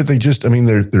 Yeah, but they're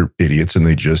idiots and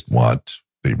they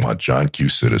want John Q.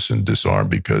 Citizen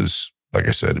disarmed because, like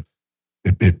I said,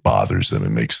 it bothers them. It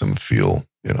makes them feel,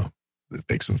 it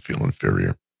makes them feel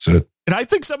inferior. That's it. And I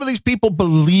think some of these people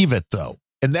believe it though.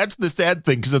 And that's the sad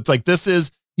thing. Cause it's like,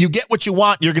 you get what you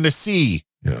want. You're going to see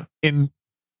in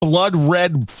blood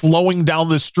red flowing down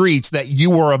the streets that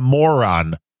you were a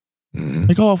moron.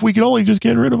 Like, if we could only just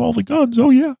get rid of all the guns.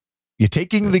 Oh, yeah. You're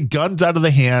taking the guns out of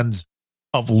the hands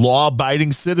of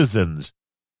law-abiding citizens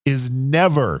is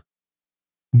never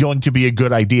going to be a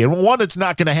good idea. And one, it's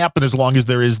not going to happen as long as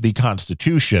there is the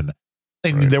Constitution.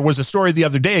 And there was a story the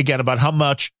other day again about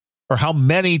how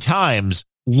many times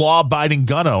law-abiding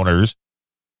gun owners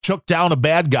took down a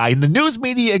bad guy. And the news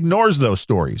media ignores those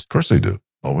stories. Of course they do.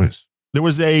 Always. There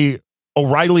was a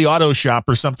O'Reilly Auto Shop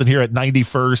or something here at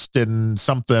 91st and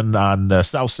something on the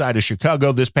south side of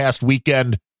Chicago this past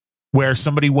weekend where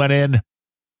somebody went in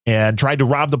and tried to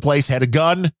rob the place, had a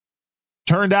gun.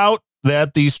 Turned out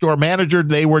that the store manager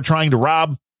they were trying to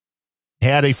rob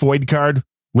had a FOID card,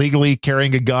 legally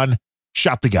carrying a gun,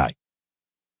 shot the guy.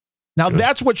 Now,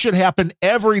 that's what should happen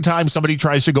every time somebody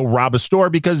tries to go rob a store,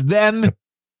 because then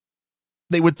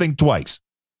they would think twice.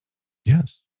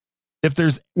 Yes. If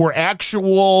were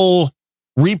actual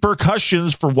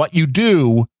repercussions for what you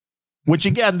do, which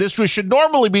again, should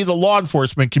normally be the law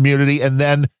enforcement community and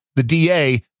then the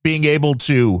DA being able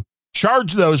to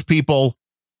charge those people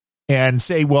and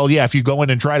say, well, yeah, if you go in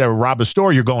and try to rob a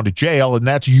store, you're going to jail. And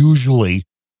that's usually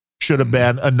should have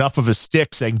been enough of a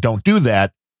stick saying, don't do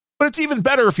that. But it's even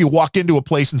better if you walk into a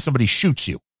place and somebody shoots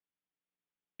you.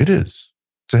 It is.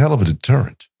 It's a hell of a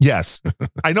deterrent. Yes.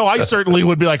 I know I certainly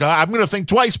would be like, I'm going to think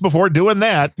twice before doing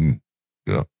that.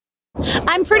 Yeah.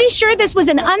 I'm pretty sure this was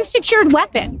an unsecured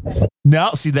weapon.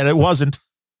 No, see that it wasn't.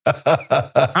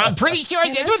 I'm pretty sure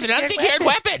this was an unsecured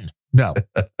weapon.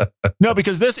 No,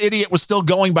 because this idiot was still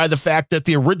going by the fact that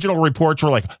the original reports were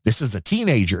like, this is a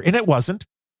teenager, and it wasn't.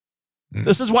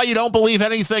 This is why you don't believe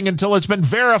anything until it's been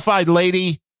verified,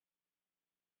 lady.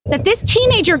 That this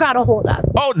teenager got a hold of.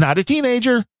 Oh, not a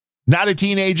teenager. Not a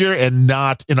teenager and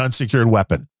not an unsecured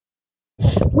weapon.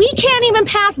 We can't even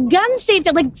pass gun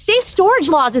safety, safe storage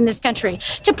laws in this country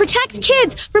to protect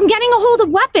kids from getting a hold of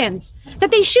weapons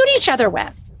that they shoot each other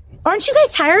with. Aren't you guys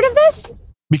tired of this?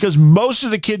 Because most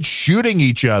of the kids shooting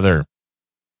each other,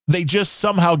 they just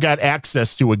somehow got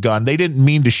access to a gun. They didn't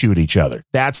mean to shoot each other.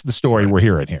 That's the story we're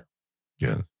hearing here.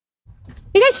 Yeah.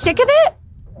 You guys sick of it?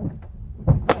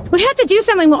 We have to do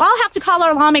something. We all have to call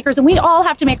our lawmakers, and we all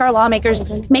have to make our lawmakers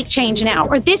make change now,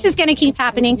 or this is going to keep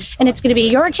happening, and it's going to be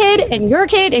your kid and your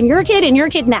kid and your kid and your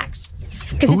kid next.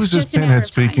 Who is this pinhead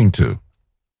speaking to?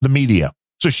 The media.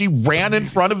 So she ran in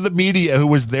front of the media who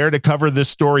was there to cover this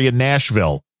story in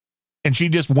Nashville, and she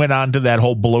just went on to that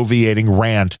whole bloviating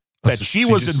rant that she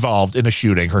was involved in a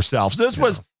shooting herself. So this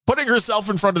was putting herself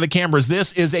in front of the cameras.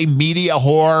 This is a media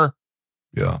whore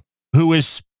who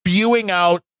is spewing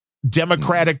out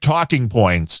Democratic talking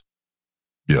points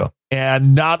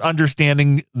and not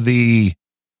understanding the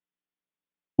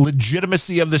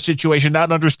legitimacy of the situation,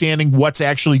 not understanding what's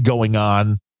actually going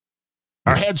on.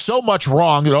 I had so much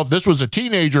wrong. If this was a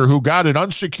teenager who got an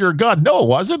unsecured gun, no, it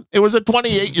wasn't. It was a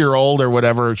 28-year-old or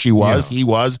whatever he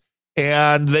was,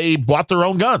 and they bought their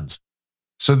own guns.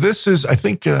 So this is, I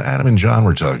think Adam and John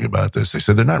were talking about this. They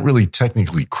said they're not really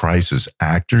technically crisis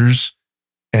actors.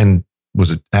 And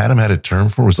was it Adam had a term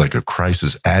for it? Was like a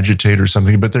crisis agitator or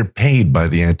something, but they're paid by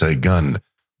the anti-gun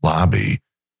lobby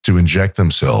to inject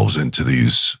themselves into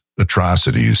these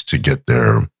atrocities to get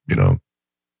their,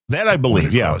 that I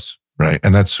believe, right.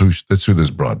 And that's who this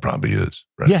broad probably is.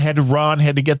 Right? Yeah, had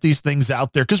to get these things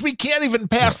out there because we can't even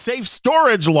pass safe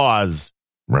storage laws.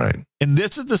 Right. And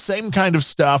this is the same kind of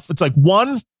stuff. It's like,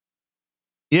 one,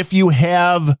 if you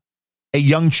have a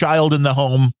young child in the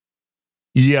home,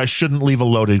 you shouldn't leave a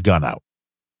loaded gun out.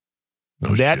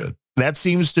 That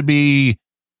seems to be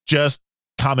just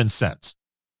common sense.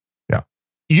 Yeah.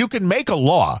 You can make a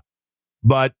law,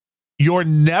 but you're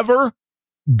never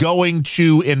going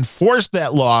to enforce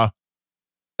that law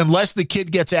unless the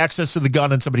kid gets access to the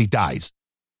gun and somebody dies.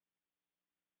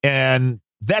 And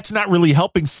that's not really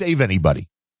helping save anybody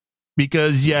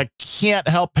because you can't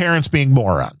help parents being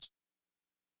morons.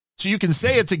 So you can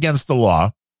say it's against the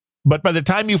law, but by the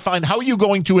time you find how are you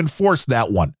going to enforce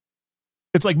that one?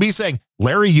 It's like me saying,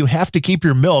 Larry, you have to keep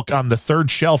your milk on the third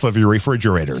shelf of your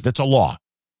refrigerator. That's a law.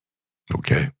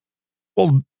 Okay.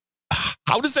 Well,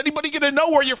 how does anybody going to know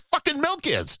where your fucking milk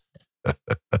is?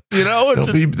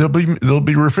 There'll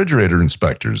be refrigerator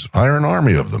inspectors. Hire an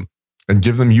army of them and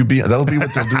give them UBI. That'll be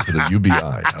what they'll do for the UBI.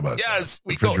 How about that?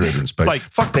 Refrigerator inspector.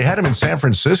 They had them in San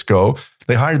Francisco.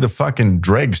 They hired the fucking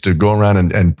dregs to go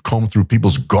around and comb through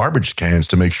people's garbage cans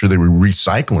to make sure they were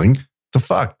recycling. The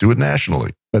fuck? Do it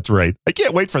nationally. That's right. I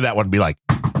can't wait for that one to be like,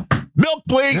 milk,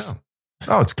 please.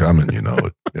 Yeah. Oh, it's coming. You know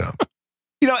it. Yeah.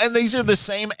 And these are the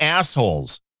same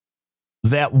assholes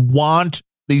that want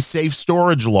the safe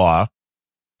storage law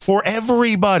for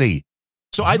everybody.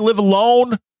 So I live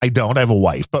alone. I don't. I have a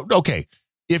wife. But okay,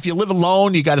 if you live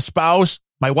alone, you got a spouse.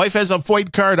 My wife has a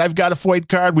FOID card. I've got a FOID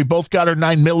card. We both got our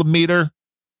 9mm.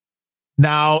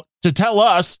 Now, to tell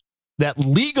us that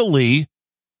legally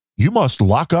you must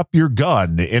lock up your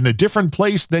gun in a different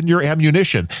place than your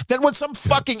ammunition. Then when some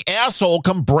fucking asshole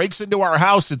breaks into our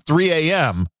house at 3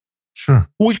 a.m., sure.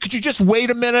 Well, could you just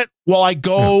wait a minute while I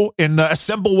go and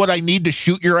assemble what I need to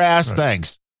shoot your ass? Right.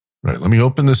 Thanks. Right. Let me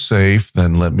open the safe.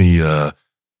 Then let me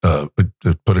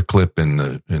put a clip in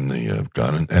the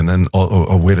gun, and then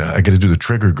wait, I got to do the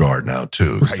trigger guard now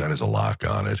too. Right. That is a lock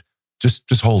on it.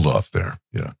 Just hold off there.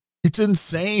 Yeah, it's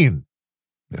insane.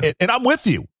 Yeah. And I'm with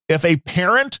you. If a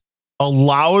parent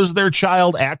allows their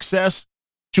child access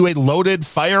to a loaded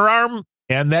firearm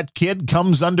and that kid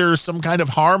comes under some kind of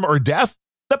harm or death,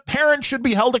 the parent should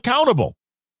be held accountable.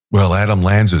 Well, Adam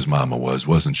Lanza's mama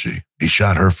wasn't she? He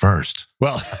shot her first.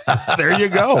 Well, there you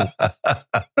go.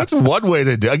 That's one way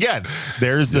to do. Again,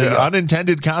 there's the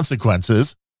unintended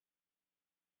consequences.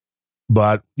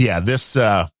 But yeah, this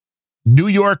New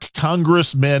York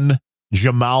Congressman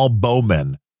Jamal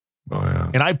Bowman. Oh,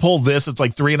 yeah. And I pulled this. It's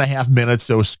like 3.5 minutes,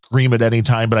 so scream at any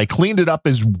time. But I cleaned it up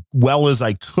as well as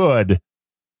I could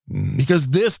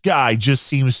because this guy just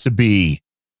seems to be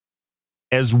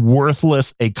as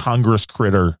worthless a Congress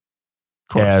critter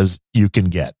as you can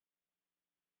get.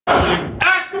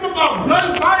 Ask them about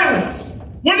gun violence.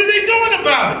 What are they doing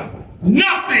about it?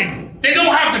 Nothing. They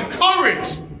don't have the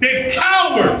courage. They're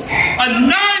cowards. A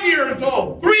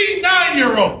 9-year-old, 3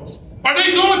 9-year-olds. Are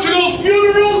they going to those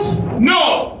funerals?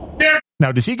 No.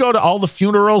 Now, does he go to all the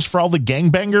funerals for all the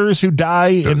gangbangers who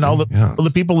die and all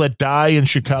the people that die in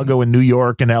Chicago and New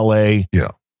York and L.A.? Yeah.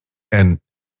 And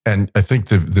I think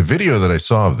the video that I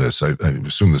saw of this, I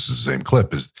assume this is the same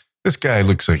clip, is this guy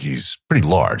looks like he's pretty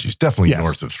large. He's definitely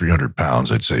north of 300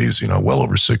 pounds. I'd say he's, well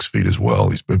over 6 feet as well.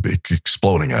 He's been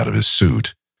exploding out of his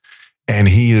suit. And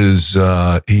he is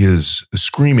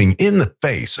screaming in the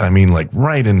face. I mean, like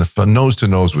right in the nose to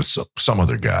nose with some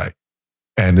other guy.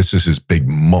 And this is his big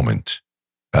moment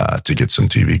to get some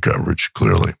TV coverage,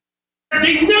 clearly.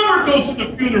 They never go to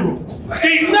the funerals.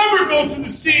 They never go to the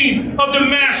scene of the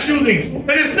mass shootings. And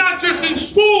it's not just in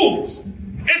schools.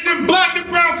 It's in black and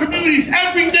brown communities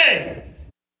every day.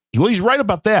 Well, he's right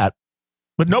about that.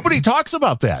 But nobody talks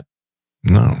about that.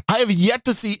 No. I have yet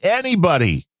to see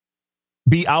anybody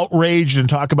be outraged and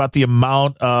talk about the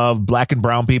amount of black and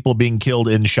brown people being killed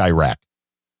in Chirac.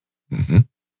 Mm-hmm.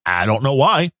 I don't know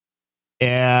why.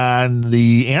 And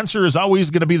the answer is always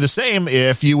going to be the same.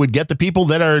 If you would get the people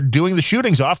that are doing the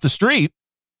shootings off the street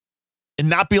and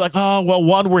not be like, oh, well,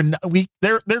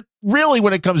 they're really,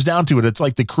 when it comes down to it, it's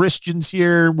like the Christians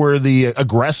here were the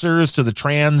aggressors to the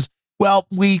trans. Well,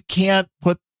 we can't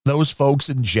put those folks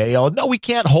in jail. No, we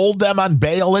can't hold them on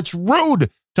bail. It's rude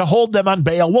to hold them on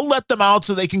bail. We'll let them out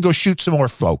so they can go shoot some more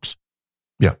folks.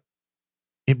 Yeah.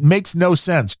 It makes no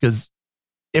sense because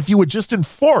if you would just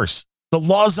enforce the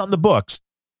laws on the books,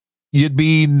 you'd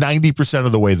be 90%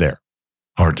 of the way there.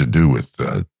 Hard to do with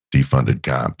defunded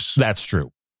cops. That's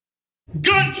true.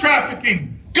 Gun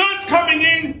trafficking, guns coming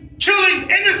in, killing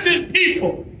innocent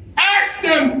people. Ask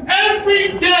them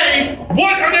every day,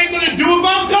 what are they going to do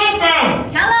about gun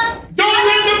violence? Don't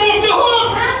let them off the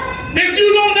hook. If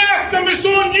you don't ask them, it's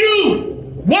on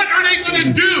you. What are they going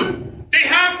to do? They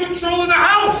have control of the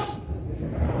house.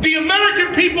 The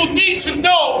American people need to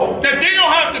know that they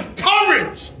don't have the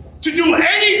courage to do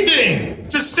anything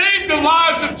to save the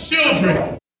lives of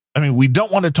children. I mean, we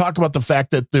don't want to talk about the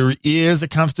fact that there is a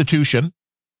Constitution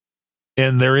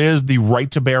and there is the right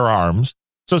to bear arms.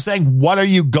 So saying, what are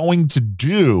you going to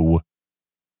do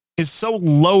is so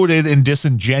loaded and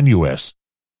disingenuous.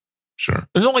 Sure.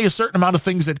 There's only a certain amount of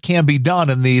things that can be done.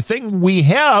 And the thing we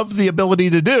have the ability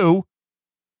to do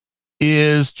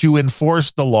is to enforce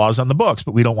the laws on the books,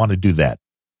 but we don't want to do that.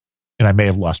 And I may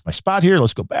have lost my spot here.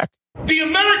 Let's go back. The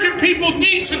American people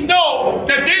need to know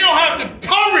that they don't have the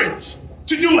courage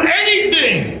to do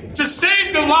anything to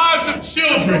save the lives of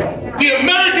children. The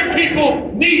American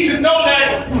people need to know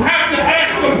that. You have to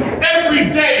ask them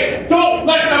every day. Don't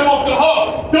let them off the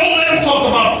hook. Don't let them talk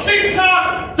about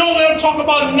TikTok. Don't let them talk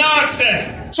about nonsense.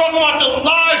 Talk about the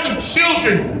lives of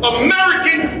children.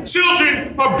 American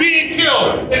children are being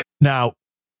killed. Now,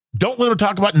 don't let them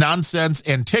talk about nonsense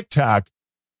and TikTok.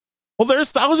 Well,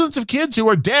 there's thousands of kids who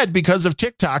are dead because of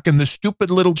TikTok and the stupid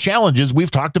little challenges.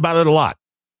 We've talked about it a lot.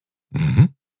 Mm-hmm.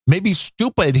 Maybe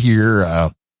stupid here.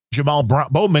 Jamal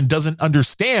Bowman doesn't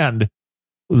understand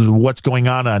what's going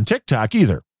on TikTok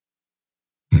either.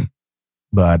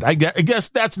 But I guess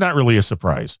that's not really a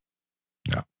surprise.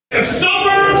 No. In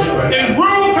suburbs, in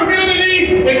rural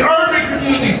community, in urban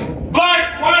communities,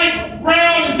 black, white,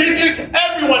 brown, indigenous,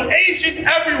 everyone, Asian,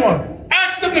 everyone.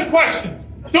 Ask them the questions.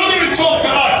 Don't even talk to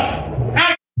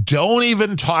us. Don't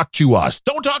even talk to us.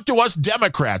 Don't talk to us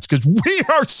Democrats because we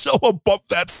are so above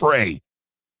that fray.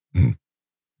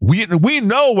 We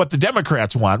know what the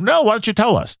Democrats want. No, why don't you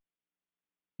tell us?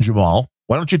 Jamal,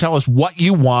 why don't you tell us what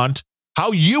you want,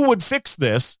 how you would fix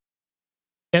this?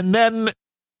 And then,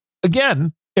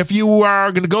 again, if you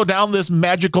are going to go down this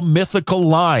magical, mythical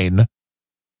line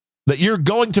that you're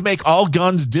going to make all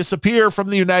guns disappear from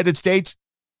the United States,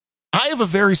 I have a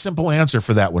very simple answer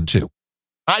for that one, too.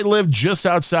 I live just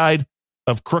outside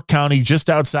of Crook County, just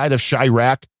outside of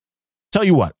Chirac. Tell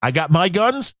you what, I got my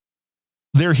guns.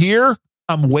 They're here.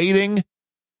 I'm waiting.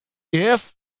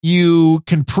 If you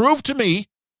can prove to me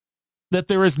that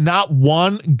there is not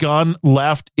one gun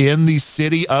left in the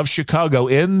city of Chicago,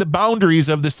 in the boundaries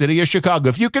of the city of Chicago,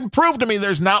 if you can prove to me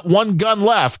there's not one gun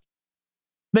left,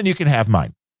 then you can have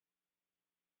mine.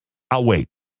 I'll wait.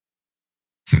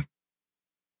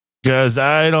 Because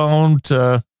I don't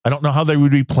know how they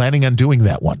would be planning on doing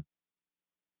that one.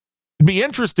 It'd be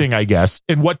interesting, I guess,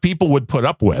 in what people would put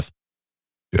up with.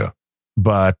 Yeah.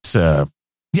 But,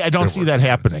 I don't see that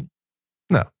happening.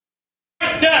 No.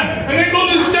 And then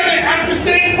go to the Senate and ask the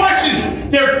same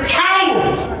questions. They're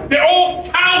cowards. They're all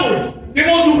cowards. They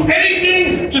won't do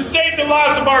anything to save the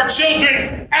lives of our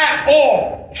children at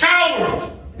all.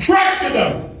 Cowards. Pressure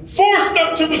them. Force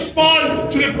them to respond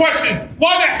to the question,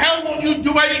 why the hell won't you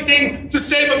do anything to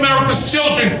save America's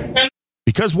children? And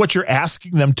because what you're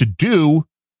asking them to do,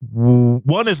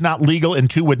 one, is not legal, and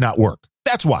two, would not work.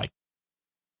 That's why.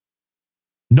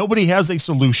 Nobody has a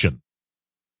solution.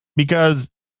 Because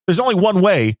there's only one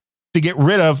way to get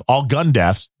rid of all gun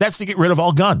deaths. That's to get rid of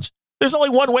all guns. There's only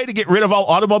one way to get rid of all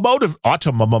automotive.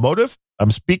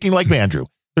 I'm speaking like Andrew.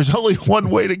 There's only one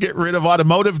way to get rid of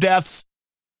automotive deaths,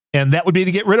 and that would be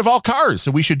to get rid of all cars.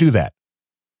 So we should do that.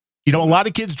 You know, a lot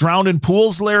of kids drown in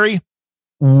pools, Larry.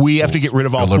 We have to get rid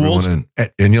of all pools. And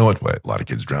you know what? A lot of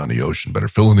kids drown in the ocean. Better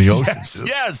fill in the ocean.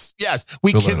 Yes.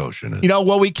 We fill can, that ocean in. You know,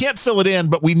 well, we can't fill it in,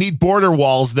 but we need border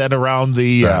walls then around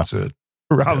the That's it.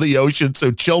 around the ocean,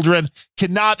 so children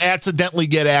cannot accidentally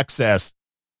get access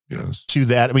to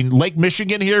that. I mean, Lake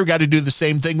Michigan here, we've got to do the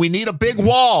same thing. We need a big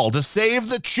wall to save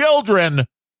the children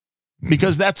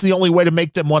because that's the only way to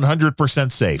make them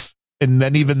 100% safe. And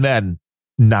then even then,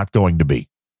 not going to be.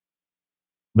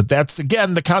 But that's,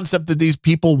 again, the concept that these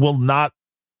people will not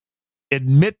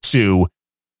admit to.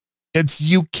 It's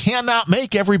you cannot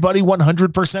make everybody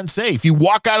 100% safe. You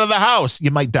walk out of the house,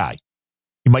 you might die.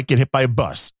 You might get hit by a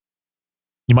bus.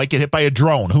 You might get hit by a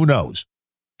drone. Who knows?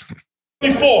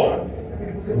 Before.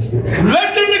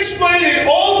 Let them explain it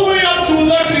all the way up to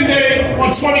Election Day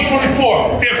on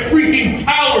 2024. They're freaking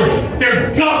cowards.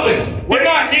 They're gutless. They're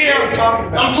not here.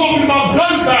 I'm talking about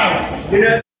gun violence.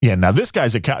 Yeah, now this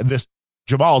guy's this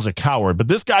Jamal's a coward, but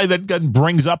this guy that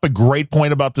brings up a great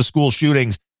point about the school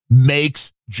shootings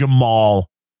makes Jamal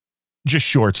just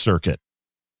short circuit.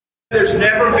 There's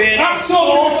never been a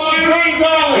school shooting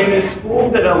in a school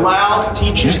that allows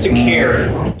teachers to carry.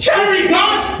 Carry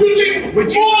guns?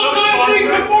 More guns lead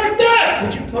to more death.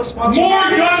 Would you co-sponsor? More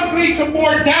guns lead to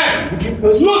more death. Would you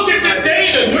co-sponsor? Look at the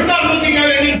data. You're not looking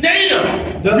at any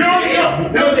data. You're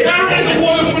carrying the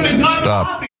water for the gun.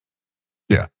 Stop.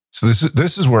 Yeah. So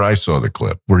this is where I saw the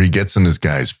clip where he gets in this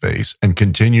guy's face and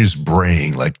continues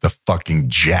braying like the fucking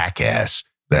jackass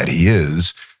that he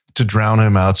is, to drown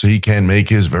him out so he can make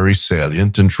his very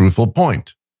salient and truthful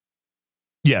point.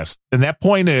 Yes. And that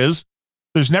point is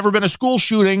there's never been a school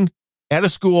shooting at a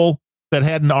school that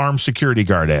had an armed security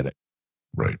guard at it.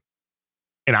 Right.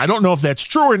 And I don't know if that's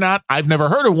true or not. I've never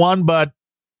heard of one, but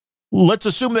let's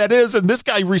assume that is. And this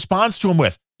guy responds to him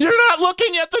with, "You're not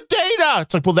looking at the data."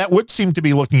 It's like, well, that would seem to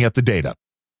be looking at the data.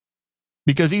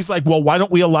 Because he's like, well, why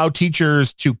don't we allow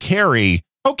teachers to carry?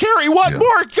 Oh, carry what? Yeah.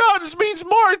 More guns means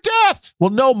more death. Well,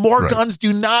 no, more guns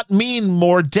do not mean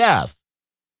more death.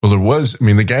 Well,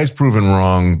 the guy's proven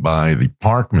wrong by the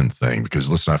Parkman thing, because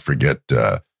let's not forget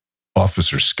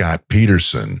Officer Scott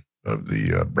Peterson of the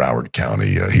Broward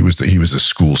County. He was a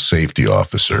school safety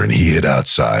officer, and he hid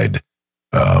outside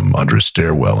under a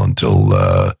stairwell until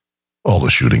all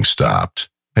the shooting stopped.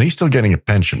 And he's still getting a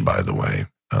pension, by the way.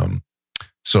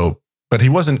 But he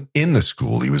wasn't in the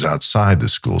school. He was outside the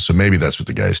school. So maybe that's what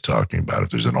the guy's talking about. If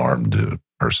there's an armed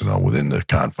personnel within the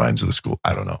confines of the school,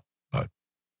 I don't know. But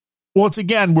well, it's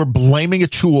again, we're blaming a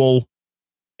tool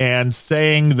and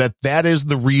saying that is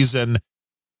the reason.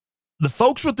 The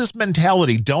folks with this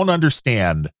mentality don't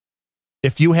understand.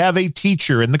 If you have a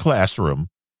teacher in the classroom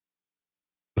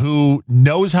who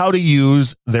knows how to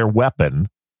use their weapon,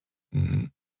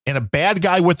 and a bad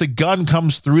guy with a gun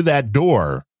comes through that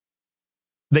door,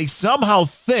 they somehow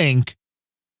think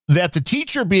that the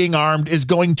teacher being armed is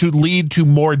going to lead to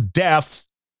more deaths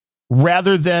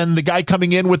rather than the guy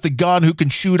coming in with the gun who can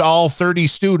shoot all 30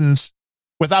 students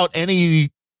without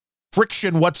any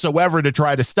friction whatsoever to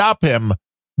try to stop him.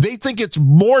 They think it's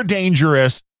more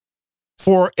dangerous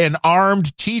for an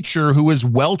armed teacher who is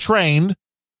well-trained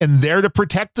and there to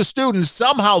protect the students.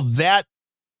 Somehow that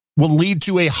will lead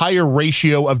to a higher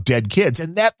ratio of dead kids.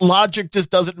 And that logic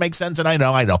just doesn't make sense. And I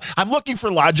know. I'm looking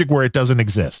for logic where it doesn't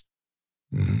exist.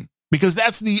 Because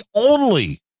that's the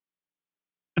only...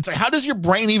 It's like, how does your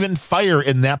brain even fire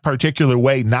in that particular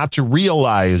way not to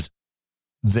realize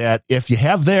that if you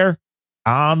have there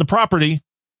on the property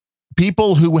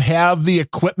people who have the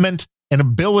equipment and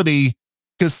ability,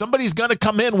 because somebody's going to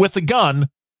come in with a gun,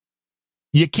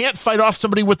 you can't fight off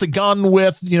somebody with a gun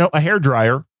with, a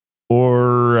hairdryer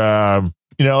or,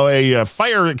 a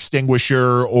fire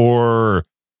extinguisher or,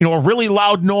 a really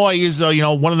loud noise,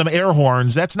 one of them air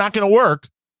horns. That's not going to work.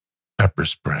 Pepper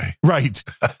spray. Right.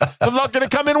 I'm not going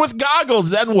to come in with goggles.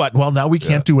 Then what? Well, now we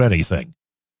can't do anything.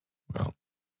 Well,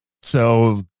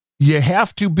 so you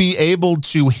have to be able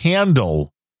to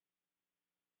handle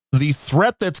the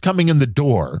threat that's coming in the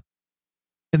door.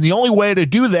 And the only way to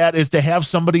do that is to have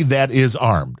somebody that is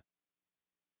armed.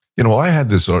 I had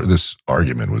this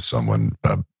argument with someone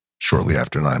shortly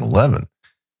after 9/11.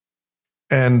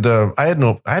 And I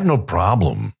have no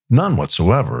problem, none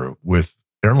whatsoever, with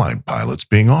airline pilots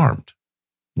being armed.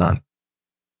 None.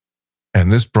 And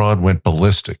this broad went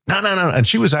ballistic. No. And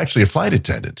she was actually a flight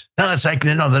attendant. No, that's like,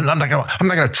 I'm not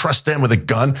going to trust them with a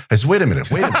gun. I said, wait a minute.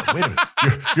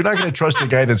 You're not going to trust a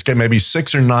guy that's got maybe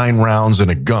 6 or 9 rounds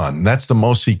and a gun. That's the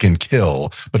most he can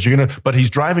kill. But he's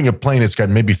driving a plane that's got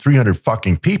maybe 300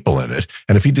 fucking people in it.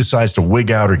 And if he decides to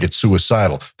wig out or get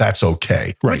suicidal, that's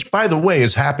okay. Right. Which, by the way,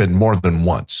 has happened more than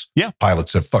once. Yeah.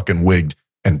 Pilots have fucking wigged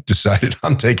and decided,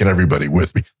 I'm taking everybody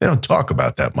with me. They don't talk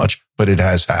about that much, but it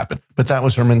has happened. But that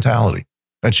was her mentality.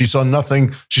 And she saw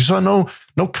nothing. She saw no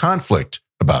conflict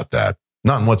about that.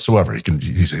 None whatsoever. He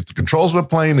controls a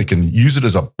plane. He can use it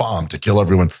as a bomb to kill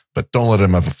everyone, but don't let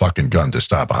him have a fucking gun to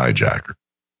stop a hijacker.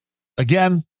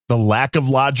 Again, the lack of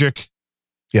logic.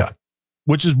 Yeah.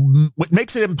 Which is what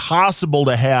makes it impossible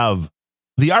to have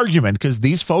the argument, because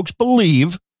these folks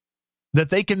believe that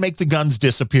they can make the guns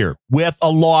disappear. With a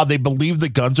law, they believe the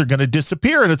guns are going to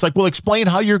disappear. And it's like, well, explain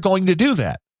how you're going to do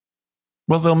that.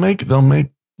 Well, they'll make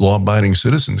law-abiding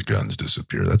citizens' guns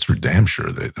disappear. That's for damn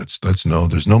sure. There's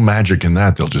no magic in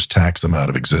that. They'll just tax them out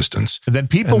of existence. And then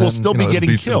people will still be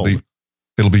getting killed.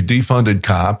 It'll be defunded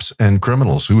cops and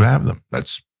criminals who have them.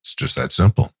 It's just that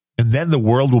simple. And then the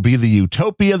world will be the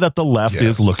utopia that the left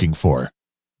is looking for.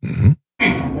 Mm-hmm.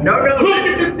 No. Look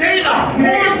at the data.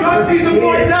 More guns and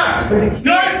more deaths.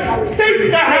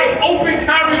 States that have open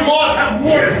carry laws have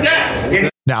more deaths.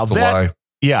 Now it's a lie.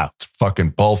 Yeah. It's a fucking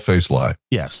bald-faced lie.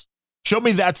 Yes. Show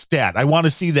me that stat. I want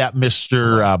to see that,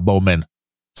 Mr. Bowman.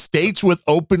 States with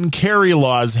open carry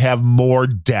laws have more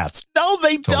deaths. No,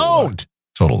 they don't.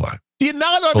 Total lie. Do you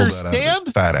not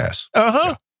understand? Fat ass.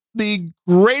 Yeah. The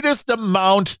greatest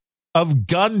amount of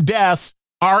gun deaths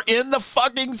are in the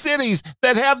fucking cities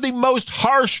that have the most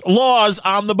harsh laws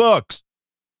on the books.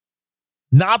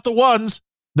 Not the ones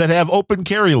that have open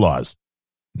carry laws.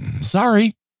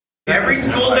 Sorry. Every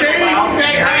school that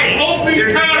have open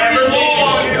carry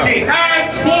laws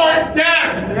has more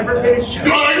deaths.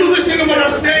 Are you listening to what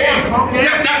I'm saying? Calm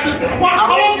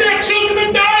down, children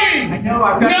are dying. I know.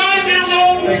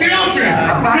 9-year-old children.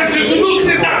 This is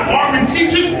solution is not arming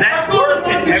teachers. That's worked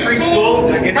in every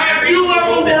school. Have you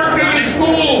ever worked in a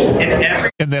school?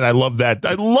 And then I love that.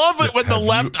 I love it when the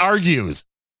left argues.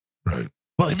 Right.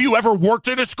 Well, have you ever worked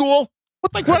in a school?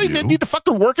 What do you need to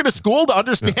fucking work in a school to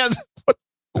understand what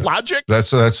logic?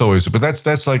 That's always, but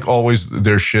that's like always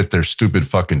their shit. Their stupid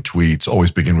fucking tweets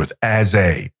always begin with as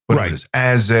a, whatever it is,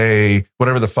 as a,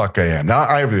 whatever the fuck I am. Now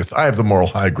I have the moral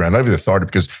high ground. I have the authority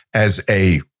because as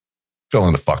a, fill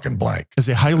in the fucking blank. As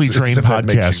a highly trained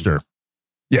podcaster.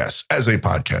 Yes, as a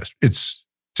podcaster. It's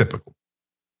typical.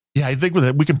 Yeah, I think with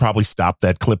it, we can probably stop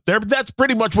that clip there. But that's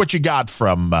pretty much what you got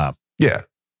from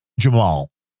Jamal,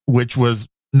 which was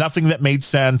nothing that made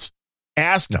sense.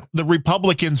 Ask the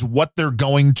Republicans what they're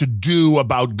going to do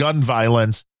about gun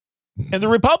violence. And the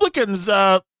Republicans,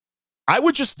 I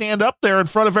would just stand up there in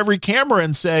front of every camera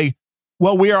and say,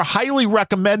 well, we are highly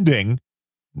recommending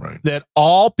that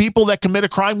all people that commit a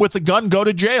crime with a gun go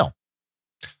to jail.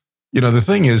 The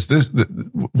thing is,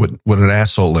 what an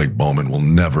asshole like Bowman will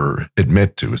never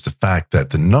admit to is the fact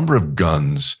that the number of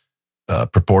guns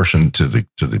proportion to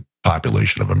the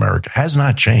population of America has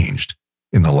not changed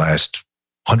in the last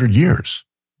 100 years.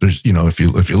 There's, if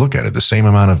you look at it, the same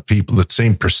amount of people, the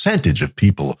same percentage of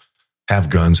people have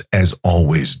guns as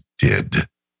always did.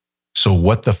 So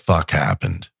what the fuck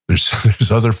happened? There's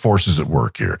other forces at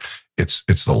work here. It's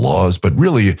the laws, but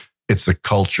really it's the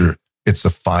culture. It's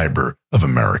the fiber of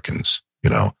Americans.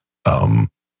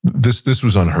 This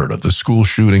was unheard of. The school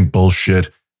shooting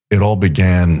bullshit. It all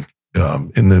began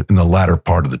in the latter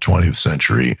part of the 20th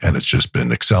century, and it's just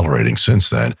been accelerating since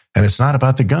then. And it's not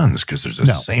about the guns, because there's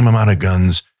the same amount of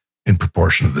guns in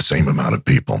proportion to the same amount of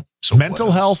people. So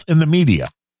mental health in the media.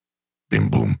 Bing,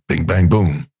 boom, bing, bang,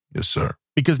 boom. Yes, sir.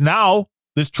 Because now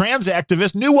this trans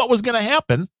activist knew what was going to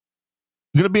happen.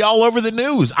 Going to be all over the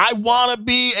news. I want to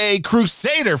be a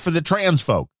crusader for the trans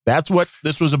folk. That's what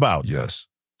this was about. Yes.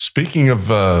 Speaking of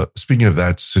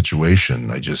that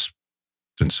situation, I just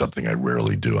did something I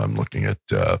rarely do. I'm looking at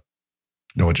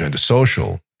No Agenda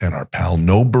Social, and our pal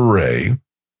No Beret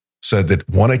said that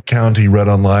one account he read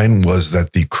online was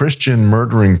that the Christian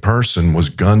murdering person was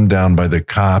gunned down by the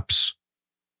cops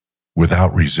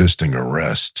without resisting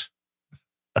arrest.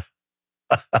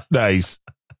 Nice.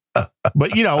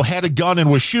 But, had a gun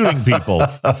and was shooting people.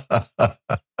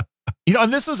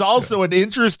 And this is also an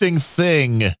interesting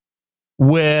thing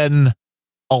when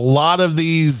a lot of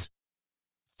these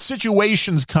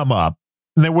situations come up.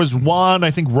 And there was one,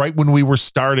 I think, right when we were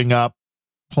starting up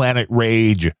Planet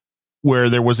Rage, where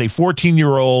there was a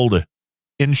 14-year-old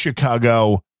in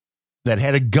Chicago that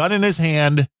had a gun in his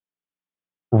hand,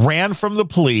 ran from the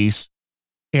police,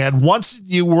 and once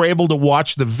you were able to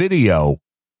watch the video,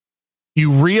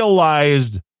 you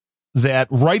realized that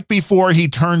right before he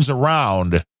turns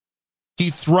around, he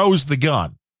throws the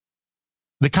gun.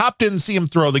 The cop didn't see him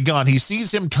throw the gun. He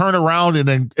sees him turn around in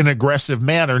an aggressive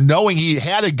manner, knowing he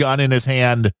had a gun in his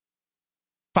hand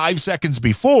 5 seconds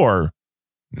before,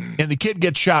 and the kid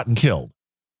gets shot and killed.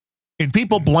 And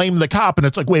people blame the cop, and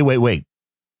it's like, wait.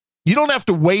 You don't have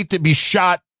to wait to be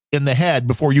shot in the head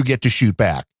before you get to shoot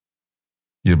back.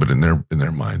 Yeah, but in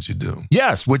their minds, you do.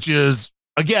 Yes, which is,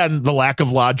 again, the lack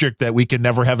of logic that we can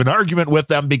never have an argument with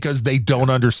them because they don't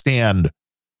understand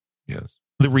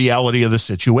the reality of the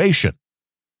situation.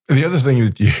 And the other thing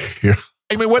that you hear,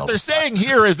 what they're saying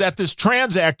here is that this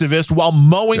trans activist, while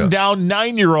mowing down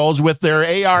 9-year-olds with their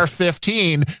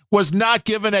AR-15, was not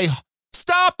given a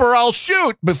stop or I'll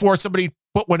shoot before somebody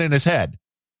put one in his head.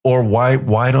 Or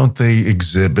why don't they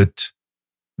exhibit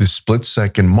the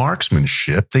split-second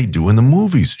marksmanship they do in the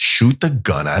movies? Shoot the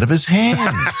gun out of his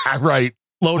hand. Right.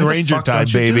 Lone Ranger time,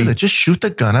 baby. Just shoot the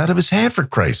gun out of his hand, for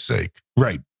Christ's sake.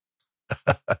 Right.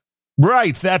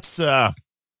 Right. That's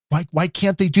why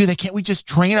can't they do that? Can't we just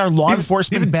train our law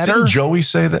enforcement better? Didn't Joey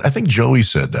say that? I think Joey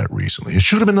said that recently.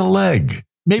 Shoot him in the leg.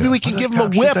 Maybe we can give him a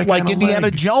whip like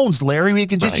Indiana Jones, Larry. We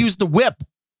can just use the whip.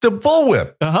 The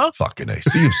bullwhip. Uh-huh. Fucking A.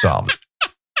 See, you've solved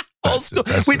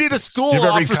it. We need a school give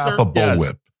officer. Every cop a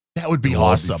bullwhip. That would be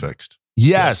awesome. Fixed.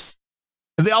 Yes.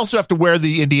 And they also have to wear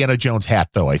the Indiana Jones hat,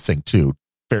 though, I think, too,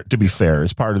 to be fair,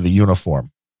 as part of the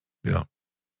uniform. Yeah.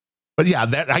 But yeah,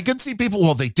 that I can see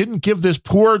people, they didn't give this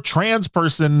poor trans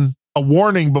person a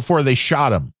warning before they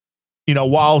shot him,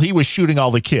 while he was shooting all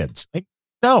the kids.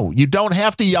 No, you don't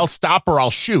have to yell stop or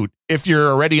I'll shoot if you're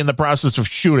already in the process of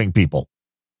shooting people.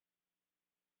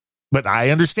 But I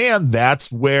understand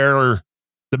that's where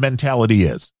the mentality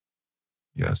is.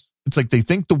 Yes. It's like they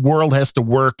think the world has to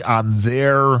work on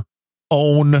their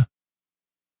own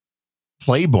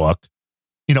playbook,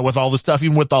 with all the stuff,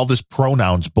 even with all this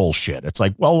pronouns bullshit. It's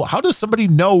like, well, how does somebody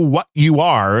know what you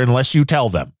are unless you tell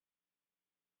them?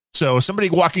 So somebody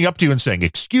walking up to you and saying,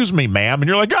 "Excuse me, ma'am," and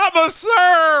you're like, "I'm a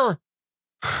sir."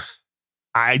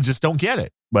 I just don't get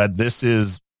it. But this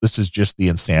is just the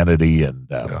insanity, and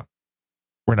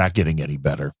we're not getting any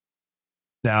better.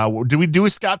 Now, did we do a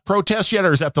Scott protest yet,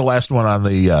 or is that the last one on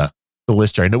the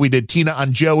list here? I know we did Tina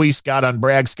on Joey, Scott on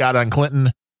Bragg, Scott on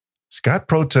Clinton. Scott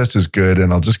protest is good,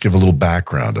 and I'll just give a little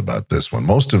background about this one.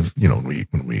 Most of,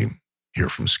 when we hear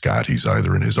from Scott, he's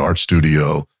either in his art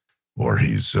studio or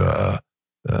he's, at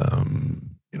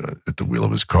the wheel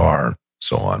of his car,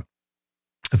 so on.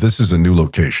 This is a new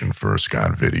location for a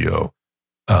Scott video,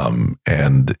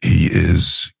 and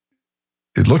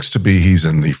it looks to be he's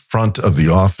in the front of the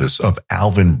office of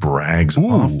Alvin Bragg's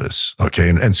office. Okay,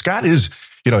 and Scott is,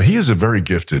 he is a very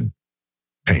gifted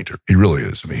painter. He really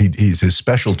is. His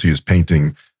specialty is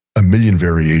painting a million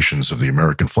variations of the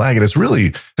American flag, and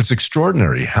it's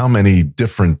extraordinary how many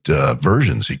different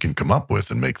versions he can come up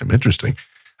with and make them interesting.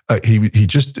 He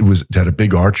had a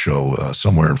big art show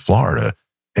somewhere in Florida,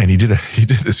 and he did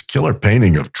this killer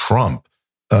painting of Trump,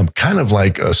 kind of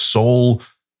like a sole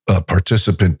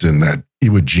participant in that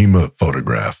Iwo Jima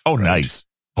photograph. Oh, nice!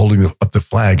 Holding up the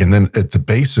flag, and then at the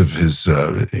base of his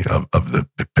of the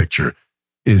picture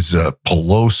is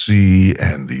Pelosi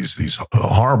and these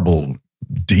horrible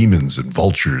demons and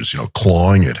vultures,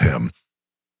 clawing at him.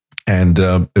 And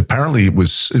apparently it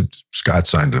was Scott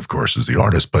signed it, of course, as the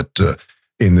artist, but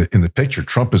in the picture,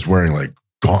 Trump is wearing like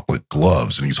gauntlet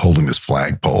gloves, and he's holding this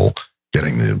flagpole,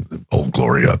 getting the Old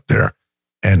Glory up there.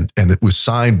 and it was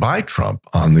signed by Trump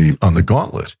on the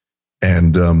gauntlet.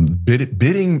 And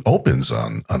bidding opens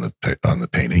on the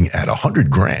painting at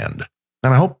 $100,000.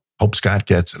 And I hope Scott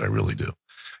gets it. I really do.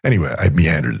 Anyway, I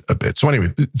meandered a bit. So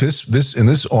anyway, this in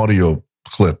this audio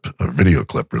clip, or video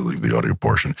clip, really the audio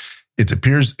portion, it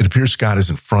appears Scott is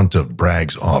in front of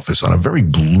Bragg's office on a very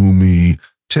gloomy,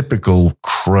 typical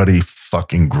cruddy,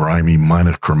 fucking grimy,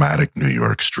 monochromatic New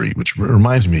York street, which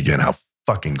reminds me again how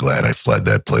fucking glad I fled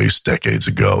that place decades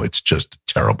ago. It's just a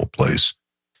terrible place.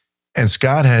 And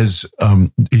Scott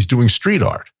he's doing street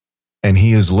art, and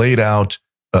he has laid out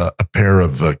a pair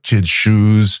of kids'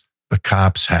 shoes, a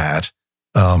cop's hat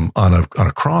on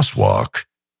a crosswalk,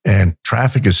 and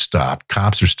traffic is stopped.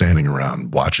 Cops are standing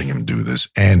around watching him do this,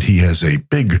 and he has a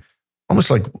big, almost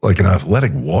like an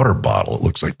athletic water bottle. It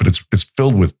looks like, but it's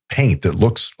filled with paint that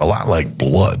looks a lot like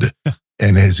blood.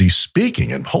 And as he's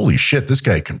speaking, and holy shit, this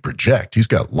guy can project. He's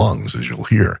got lungs, as you'll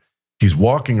hear. He's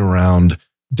walking around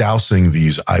dousing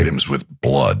these items with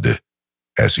blood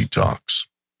as he talks.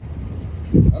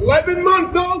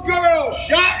 11-month-old girl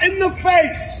shot in the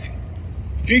face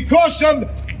because of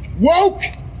woke,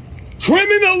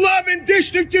 criminal-loving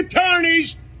district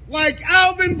attorneys like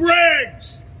Alvin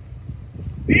Braggs.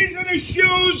 These are the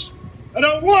shoes that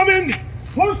a woman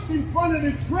pushed in front of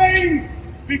the train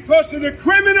because of the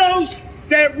criminals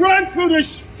that run through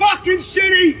this fucking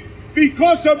city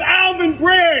because of Alvin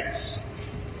Braggs.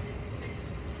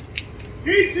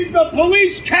 This is the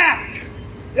police cap,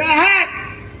 the hat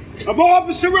of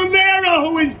Officer Romero,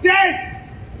 who is dead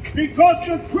because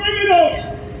the criminals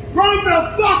run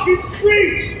the fucking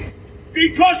streets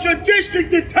because of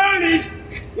district attorneys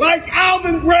like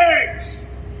Alvin Braggs.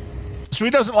 So he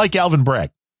doesn't like Alvin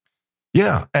Bragg.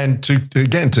 Yeah, and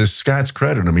to Scott's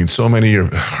credit, I mean, so many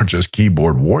are just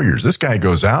keyboard warriors. This guy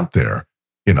goes out there,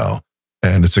 and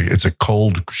it's a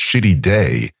cold, shitty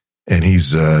day, and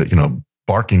he's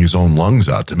barking his own lungs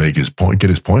out to make get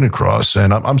his point across.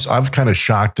 And I'm kind of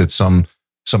shocked that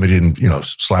somebody didn't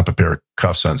slap a pair of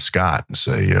cuffs on Scott and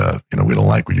say we don't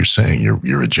like what you're saying.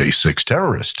 You're a J6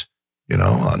 terrorist.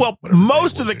 Well,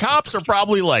 most of the cops are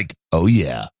probably like, oh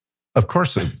yeah. Of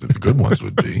course, the good ones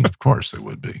would be. Of course, they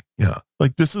would be. Yeah,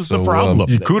 like this is the problem.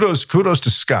 Kudos to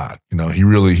Scott.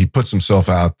 He puts himself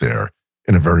out there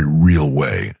in a very real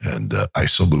way, and I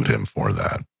salute him for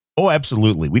that. Oh,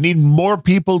 absolutely. We need more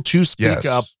people to speak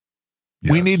up.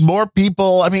 Yes. We need more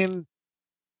people. I mean,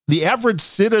 the average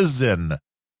citizen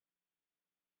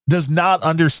does not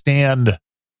understand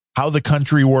how the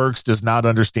country works, does not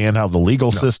understand how the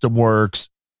legal system works.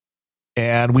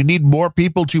 And we need more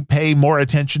people to pay more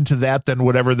attention to that than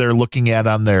whatever they're looking at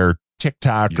on their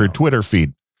TikTok or Twitter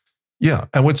feed. Yeah.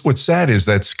 And what's sad is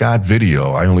that Scott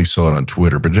video, I only saw it on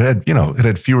Twitter, but it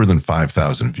had fewer than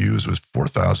 5,000 views. It was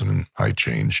 4,000 and high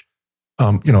change.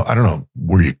 I don't know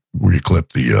where you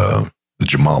clipped the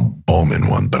Jamal Bowman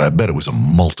one, but I bet it was a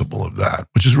multiple of that,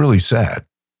 which is really sad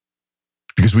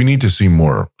because we need to see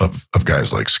more of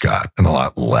guys like Scott and a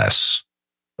lot less.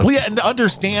 Well, yeah, and to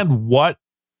understand what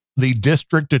the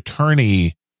district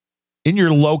attorney in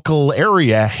your local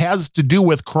area has to do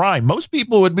with crime. Most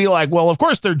people would be like, well, of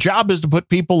course, their job is to put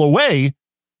people away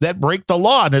that break the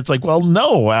law. And it's like, well,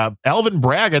 no, Alvin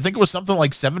Bragg, I think it was something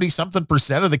like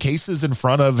 70-something% of the cases in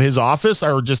front of his office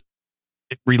are just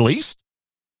released.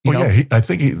 I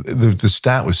think the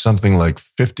stat was something like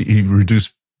 50. He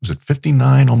reduced, was it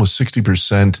 59, almost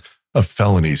 60% of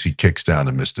felonies he kicks down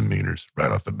to misdemeanors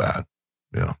right off the bat.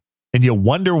 Yeah. And you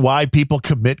wonder why people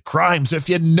commit crimes if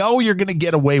you know you're going to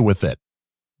get away with it.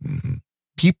 Mm-hmm.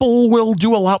 People will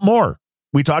do a lot more.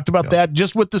 We talked about that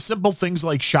just with the simple things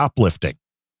like shoplifting.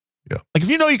 Yeah. Like if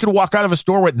you know you could walk out of a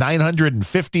store with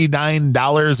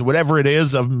 $959 or whatever it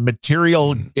is of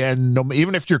material, and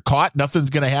even if you're caught, nothing's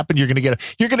going to happen. You're going to get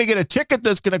a ticket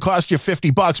that's going to cost you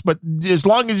 $50, but as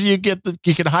long as you can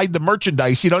hide the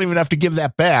merchandise, you don't even have to give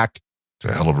that back.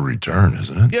 It's a hell of a return,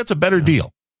 isn't it? Yeah, it's a better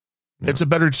deal. Yeah.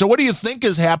 So what do you think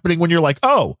is happening when you're like,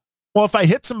 oh, well, if I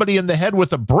hit somebody in the head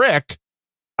with a brick,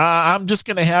 I'm just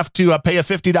going to have to pay a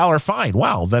 $50 fine.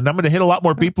 Wow. Then I'm going to hit a lot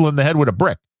more people in the head with a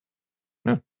brick.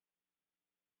 Yeah.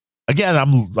 Again,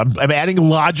 I'm adding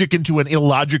logic into an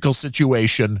illogical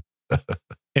situation,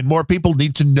 and more people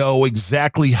need to know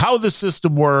exactly how the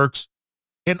system works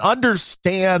and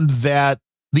understand that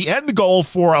the end goal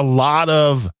for a lot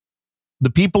of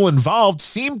the people involved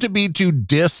seem to be to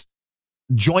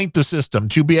disjoint the system,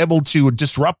 to be able to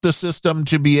disrupt the system,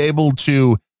 to be able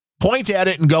to point at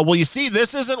it and go, well, you see,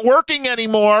 this isn't working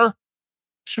anymore.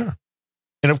 Sure.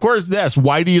 And of course,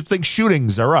 why do you think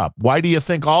shootings are up? Why do you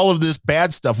think all of this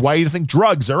bad stuff? Why do you think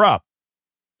drugs are up?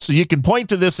 So you can point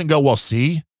to this and go, well,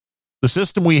 see, The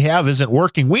system we have isn't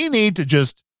working. We need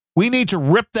to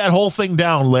rip that whole thing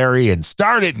down, Larry, and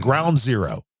start at ground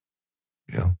zero.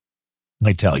 Yeah.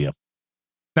 I tell you.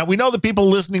 Now, we know that people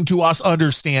listening to us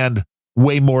understand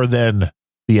way more than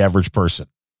the average person.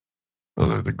 Well,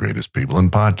 they're the greatest people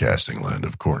in podcasting land,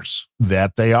 of course.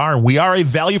 That they are. We are a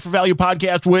value for value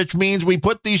podcast, which means we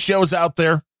put these shows out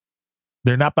there.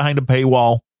 They're not behind a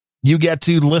paywall. You get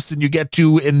to listen. You get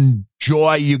to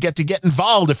enjoy. You get to get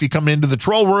involved if you come into the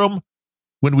troll room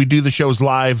when we do the shows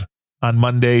live on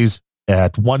Mondays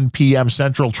at 1 p.m.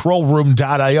 Central,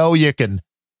 trollroom.io. You can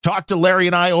talk to Larry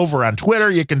and I over on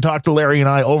Twitter. You can talk to Larry and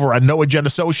I over on No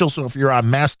Agenda Social. So if you're on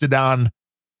Mastodon,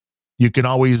 you can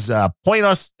always point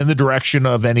us in the direction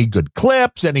of any good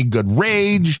clips, any good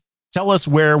rage. Tell us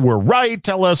where we're right.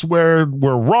 Tell us where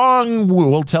we're wrong.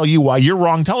 We'll tell you why you're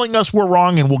wrong, telling us we're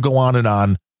wrong, and we'll go on and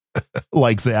on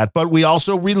like that. But we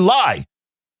also rely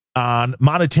on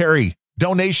monetary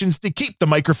donations to keep the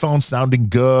microphone sounding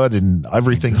good and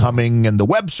everything humming and the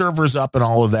web servers up and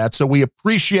all of that. So we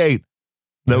appreciate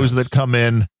those that come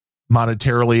in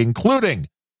monetarily, including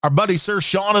our buddy Sir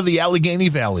Sean of the Allegheny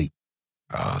Valley.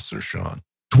 Sir Sean.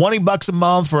 $20 a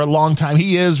month for a long time.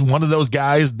 He is one of those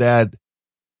guys that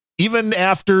even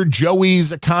after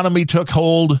Joey's economy took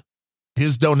hold,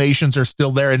 his donations are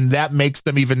still there, and that makes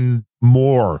them even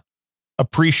more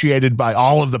appreciated by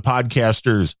all of the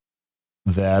podcasters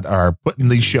that are putting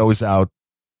these shows out,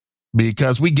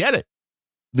 because we get it.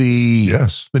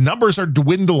 The numbers are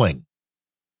dwindling.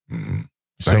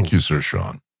 Thank you, Sir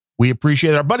Sean. We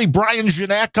appreciate our buddy Brian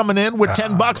Janak coming in with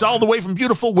 $10 all the way from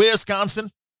beautiful Wisconsin.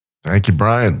 Thank you,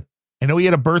 Brian. I know he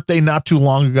had a birthday not too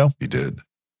long ago. He did.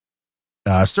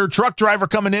 Sir Truck Driver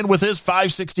coming in with his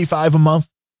 $5.65 a month.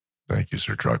 Thank you,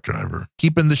 Sir Truck Driver.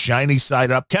 Keeping the shiny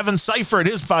side up. Kevin Seifert,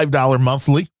 his $5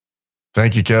 monthly.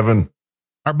 Thank you, Kevin.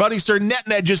 Our buddy Sir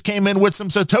NetNed just came in with some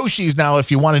Satoshis now, if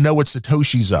you want to know what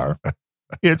Satoshis are.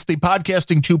 It's the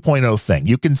podcasting 2.0 thing.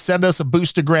 You can send us a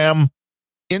boostagram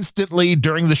instantly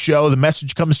during the show. The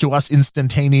message comes to us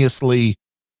instantaneously.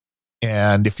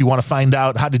 And if you want to find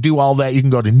out how to do all that, you can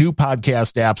go to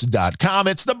newpodcastapps.com.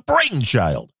 It's the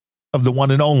brainchild of the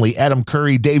one and only Adam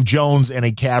Curry, Dave Jones, and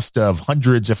a cast of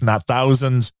hundreds, if not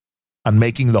thousands, on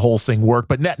making the whole thing work.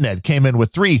 But NetNed came in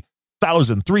with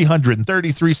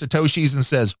 3,333 Satoshis and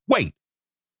says, wait,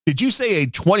 did you say a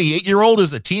 28-year-old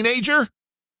is a teenager?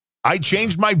 I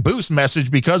changed my boost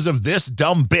message because of this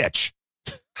dumb bitch.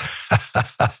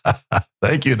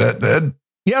 Thank you, NetNed.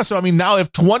 Yeah, so I mean, now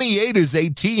if 28 is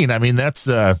 18, I mean, that's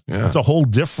a whole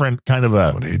different kind of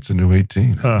a... 28's a new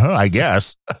 18. I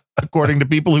guess, according to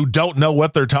people who don't know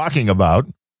what they're talking about.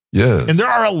 Yes. And there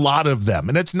are a lot of them.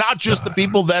 And it's not just the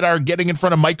people that are getting in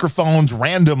front of microphones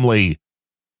randomly.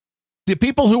 The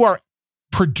people who are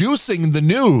producing the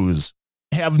news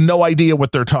have no idea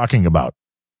what they're talking about.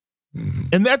 Mm-hmm.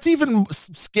 And that's even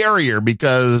scarier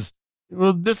because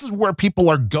this is where people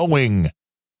are going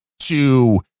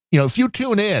to... You know, if you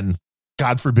tune in,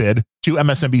 God forbid, to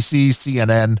MSNBC,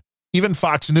 CNN, even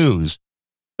Fox News,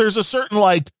 there's a certain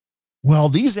well,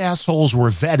 these assholes were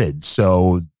vetted,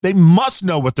 so they must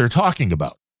know what they're talking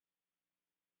about.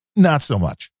 Not so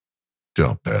much.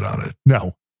 Don't bet on it.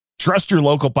 No. Trust your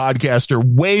local podcaster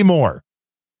way more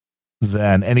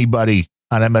than anybody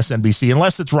on MSNBC,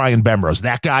 unless it's Ryan Bemrose.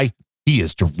 That guy, he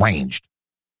is deranged.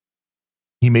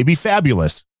 He may be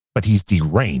fabulous, but he's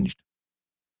deranged.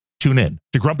 Tune in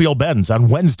to Grumpy Old Ben's on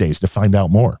Wednesdays to find out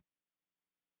more.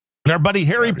 And our buddy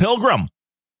Harry Pilgrim.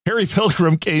 Harry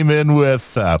Pilgrim came in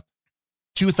with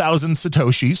 2,000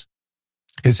 Satoshis.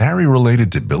 Is Harry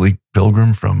related to Billy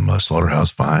Pilgrim from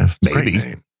Slaughterhouse-Five? Maybe. Great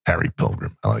name. Harry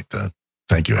Pilgrim. I like that.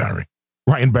 Thank you, Harry.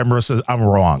 Ryan Bemrose says, I'm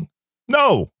wrong.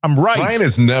 No, I'm right. Ryan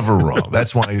is never wrong.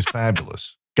 That's why he's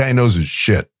fabulous. Guy knows his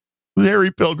shit.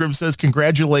 Harry Pilgrim says,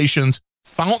 congratulations.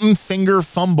 Fountain finger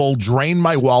fumble drained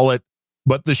my wallet,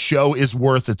 but the show is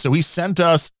worth it. So he sent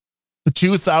us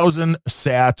 2,000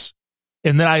 sats.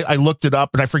 And then I looked it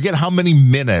up and I forget how many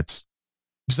minutes,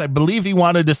 because I believe he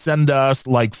wanted to send us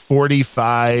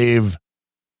 45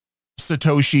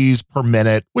 Satoshis per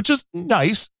minute, which is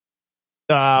nice.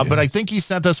 But I think he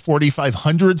sent us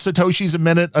 4,500 Satoshis a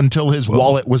minute until his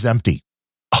wallet was empty.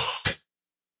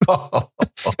 And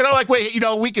I'm like, wait,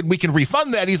 we can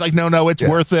refund that. He's like, no, it's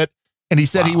worth it. And he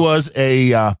said he was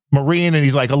a Marine, and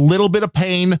he's like, a little bit of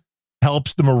pain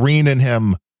helps the Marine in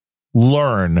him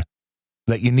learn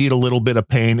that you need a little bit of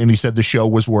pain. And he said the show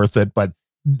was worth it. But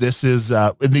this is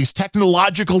in these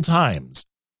technological times.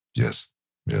 Yes.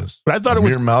 But I thought it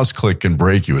was... Your mouse click can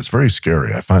break you. It's very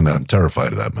scary. I find that I'm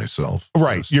terrified of that myself.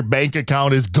 Right. Yes. Your bank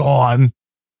account is gone.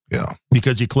 Yeah.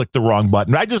 Because you clicked the wrong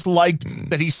button. I just liked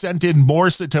that he sent in more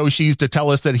Satoshis to tell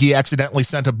us that he accidentally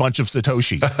sent a bunch of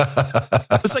Satoshis.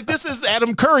 It's like, this is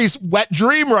Adam Curry's wet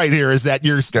dream right here. Is that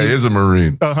your guy is a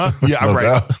Marine? Uh-huh. Yeah, No right.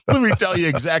 doubt. Let me tell you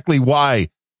exactly why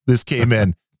this came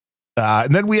in.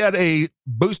 And then we had a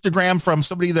boostergram from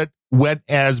somebody that went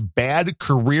as Bad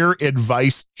Career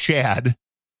Advice Chad,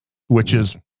 which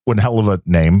is one hell of a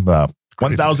name.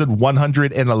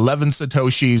 1,111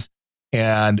 Satoshis.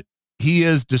 And he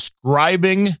is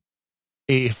describing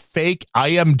a fake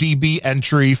IMDb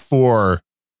entry for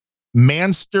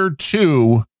Manster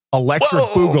 2 Electric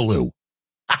Boogaloo.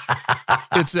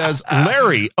 It says,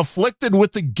 Larry, afflicted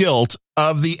with the guilt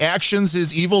of the actions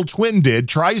his evil twin did,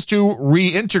 tries to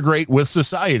reintegrate with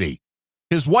society.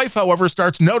 His wife, however,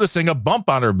 starts noticing a bump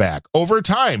on her back. Over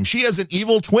time, she has an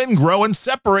evil twin grow and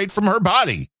separate from her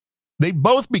body. They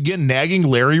both begin nagging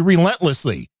Larry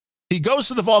relentlessly. He goes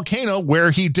to the volcano where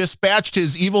he dispatched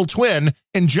his evil twin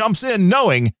and jumps in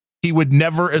knowing he would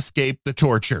never escape the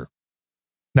torture.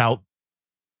 Now,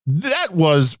 that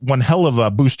was one hell of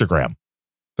a boostergram.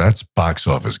 That's box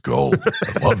office gold.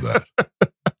 I love that.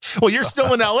 Well, you're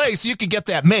still in LA, so you can get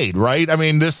that made, right? I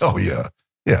mean, this. Oh, yeah.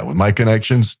 Yeah, with my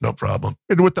connections, no problem.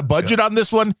 And with the budget on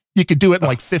this one, you could do it in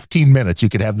like 15 minutes. You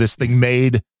could have this thing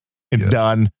made and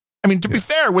done. I mean, to be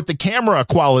fair, with the camera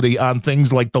quality on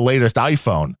things like the latest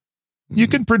iPhone, you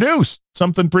can produce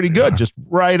something pretty good just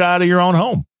right out of your own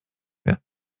home. Yeah.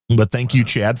 But thank you,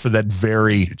 Chad, for that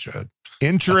very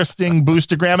interesting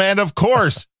boostergram. And of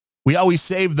course, we always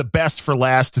save the best for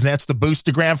last, and that's the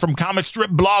boostergram from Comic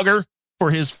Strip Blogger for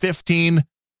his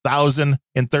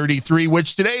 15,033,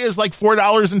 which today is like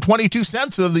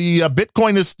 $4.22. So the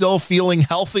Bitcoin is still feeling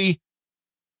healthy.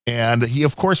 And he,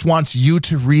 of course, wants you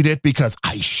to read it because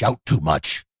I shout too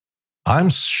much.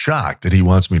 I'm shocked that he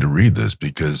wants me to read this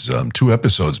because 2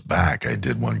 episodes back, I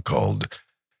did one called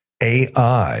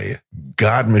AI,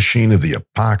 God Machine of the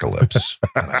Apocalypse.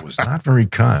 And I was not very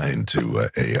kind to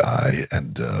AI,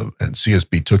 and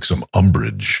CSB took some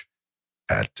umbrage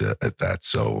at that.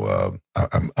 So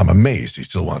I'm amazed he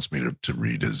still wants me to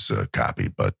read his copy.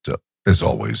 But as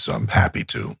always, I'm happy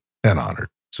to and honored.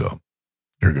 So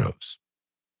here goes.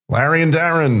 Larry and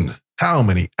Darren, how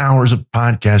many hours of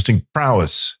podcasting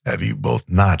prowess have you both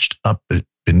notched up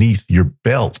beneath your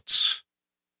belts?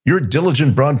 Your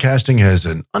diligent broadcasting has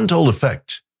an untold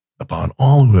effect upon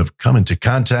all who have come into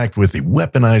contact with the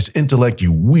weaponized intellect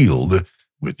you wield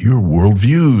with your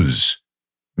worldviews.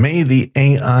 May the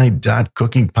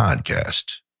AI.Cooking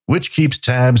podcast, which keeps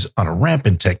tabs on a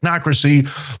rampant technocracy,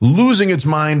 losing its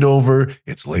mind over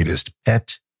its latest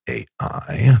pet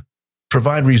AI,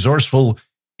 provide resourceful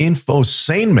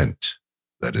infotainment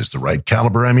that is the right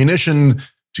caliber ammunition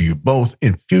to you both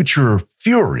in future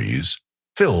furies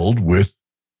filled with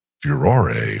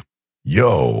furore.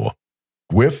 Yo,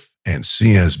 Gwiff and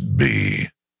CSB.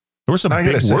 There were some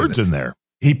big words in there.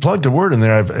 He plugged a word in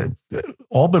there. I've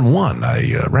all but one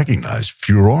I recognize.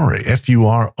 Furore,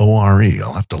 Furore.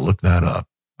 I'll have to look that up.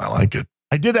 I like it.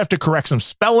 I did have to correct some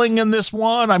spelling in this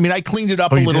one. I mean, I cleaned it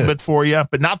up a little bit for you,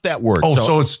 but not that word.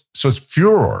 Oh, so it's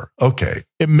furor. Okay.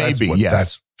 It may be, yes.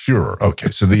 That's furor. Okay.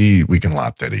 So we can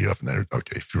lop that off in there.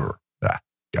 Okay. Furor.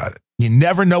 Got it. You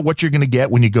never know what you're going to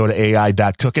get when you go to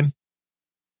AI.Cooking.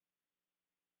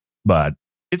 But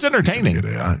it's entertaining. You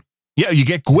get AI. Yeah, you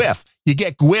get Gwiff. You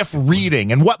get Gwiff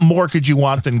reading. And what more could you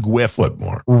want than Gwiff? What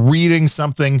more? Reading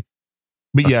something.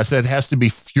 But yes, it has to be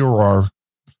furor.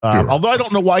 Although I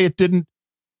don't know why it didn't.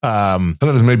 I thought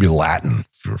it was maybe Latin.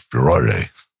 Furore.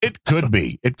 It could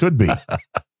be. It could be.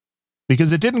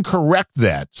 Because it didn't correct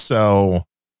that. So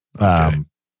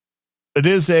it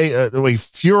is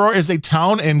Furor is a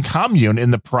town and commune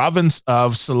in the province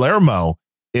of Salerno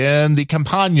in the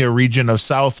Campania region of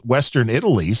southwestern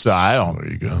Italy. So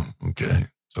there you go. Okay.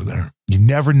 So there. You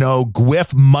never know.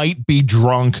 Gwiff might be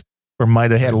drunk or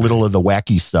might have had a little of the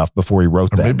wacky stuff before he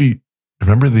wrote that. Maybe,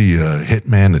 remember the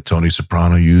hitman that Tony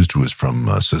Soprano used who was from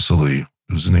Sicily?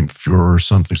 What was his name? Furio or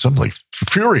something? Something like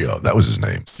Furio. That was his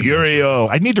name. Furio.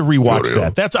 I need to rewatch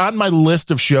that. That's on my list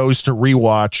of shows to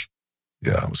rewatch.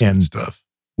 Yeah, it was good stuff.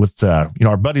 With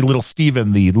our buddy Little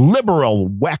Steven, the liberal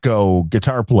wacko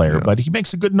guitar player, but he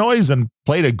makes a good noise and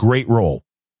played a great role.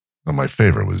 Well, my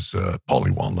favorite was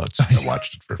Paulie Walnuts. I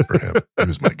watched it for him. He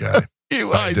was my guy.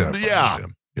 Yeah.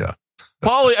 Yeah.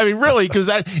 Paulie, I mean, really,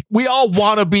 because we all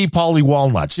want to be Paulie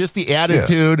Walnuts. Just the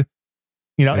attitude,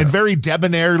 and very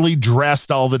debonairly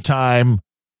dressed all the time.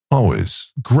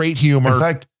 Always. Great humor. In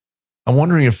fact, I'm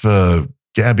wondering if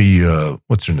Gabby,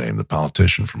 what's her name? The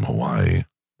politician from Hawaii.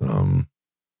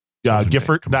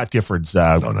 Gifford, not Gifford's.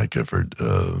 No, not Gifford.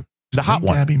 The hot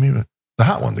one. Gabby, maybe. The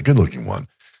hot one, the good looking one.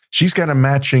 She's got a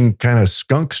matching kind of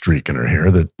skunk streak in her hair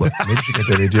that maybe she got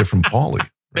that idea from Paulie. Right?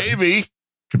 Maybe.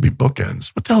 Could be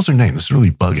bookends. What the hell's her name? This is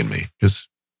really bugging me because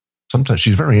sometimes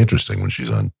she's very interesting when she's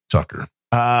on Tucker.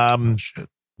 Shit.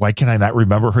 Why can I not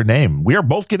remember her name? We are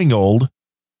both getting old.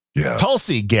 Yeah.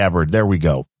 Tulsi Gabbard. There we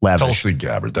go. Lavish. Tulsi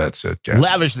Gabbard. That's it. Gabbard.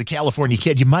 Lavish, the California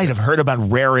kid. You might have heard him on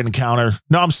Rare Encounter.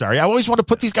 No, I'm sorry. I always want to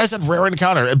put these guys on Rare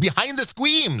Encounter. Behind the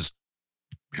Screams.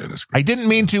 I didn't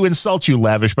mean to insult you,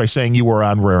 Lavish, by saying you were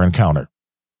on Rare Encounter.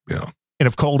 Yeah. And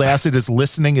if Cold Acid is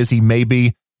listening, as he may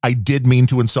be, I did mean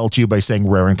to insult you by saying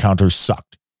Rare Encounters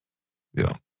sucked.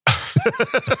 Yeah.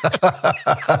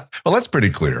 Well, that's pretty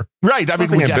clear. Right. I mean,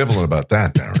 Nothing ambivalent about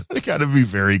that, Darren. We got to be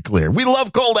very clear. We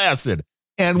love Cold Acid,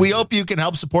 and we hope you can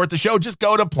help support the show. Just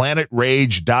go to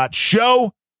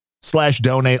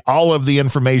planetrage.show/donate. All of the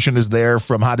information is there,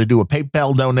 from how to do a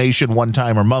PayPal donation one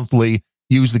time or monthly.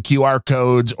 Use the QR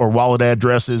codes or wallet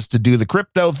addresses to do the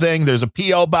crypto thing. There's a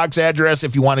P.O. box address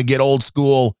if you want to get old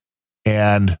school,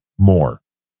 and more.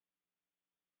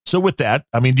 So with that,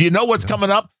 I mean, do you know what's coming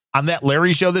up on that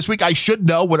Larry show this week? I should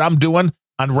know what I'm doing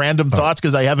on Random Thoughts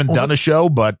because I haven't done a show,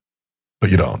 but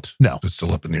you don't. No. It's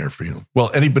still up in the air for you.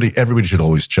 Well, everybody should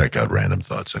always check out Random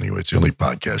Thoughts anyway. It's the only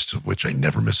podcast of which I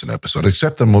never miss an episode,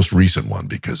 except the most recent one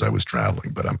because I was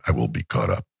traveling, but I will be caught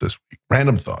up this week.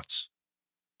 Random Thoughts.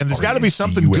 And there's got to be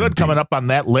something good coming up on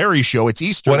that Larry show. It's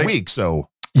Easter week, so.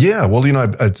 Yeah, well,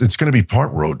 it's going to be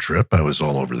part road trip. I was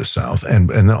all over the South. And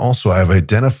then also I've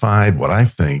identified what I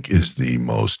think is the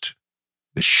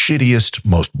shittiest,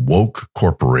 most woke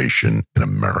corporation in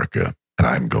America. And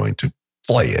I'm going to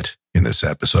play it in this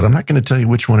episode. I'm not going to tell you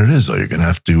which one it is, though. You're going to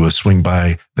have to swing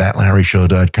by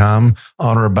thatlarryshow.com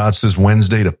on or about this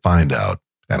Wednesday to find out.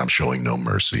 And I'm showing no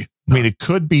mercy. No. I mean, it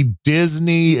could be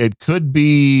Disney. It could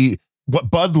be what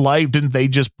Bud Light. Didn't they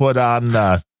just put on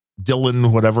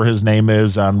Dylan, whatever his name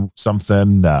is, on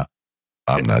something?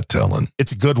 I'm not telling.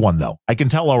 It's a good one, though. I can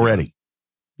tell already.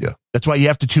 Yeah. That's why you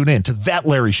have to tune in to That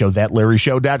Larry Show,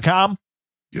 thatlarryshow.com.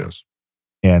 Yes.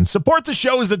 And support the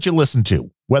shows that you listen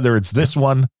to, whether it's this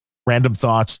one, Random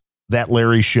Thoughts, That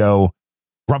Larry Show,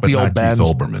 Grumpy Old Ben. Keith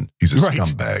Olbermann. He's a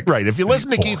scumbag. Right. If you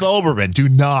listen to Keith Olbermann, do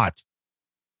not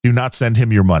send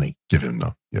him your money. Give him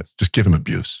no. Yes. Just give him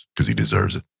abuse because he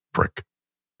deserves it. Prick.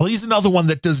 Well, he's another one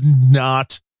that does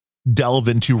not delve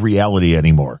into reality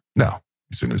anymore. No.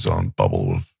 He's in his own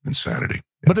bubble of insanity.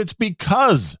 Yeah. But it's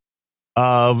because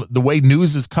of the way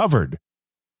news is covered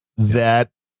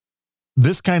that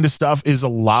this kind of stuff is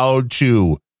allowed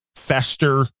to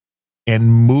fester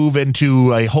and move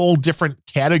into a whole different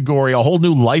category, a whole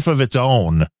new life of its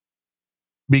own.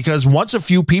 Because once a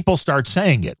few people start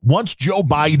saying it, once Joe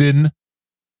Biden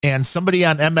and somebody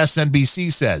on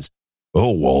MSNBC says,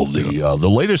 oh, well, the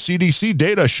latest CDC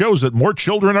data shows that more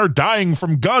children are dying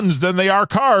from guns than they are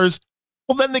cars.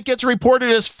 Well, then it gets reported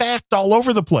as fact all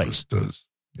over the place. It does.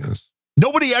 Yes.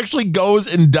 Nobody actually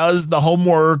goes and does the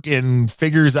homework and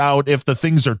figures out if the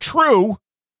things are true.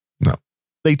 No.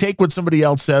 They take what somebody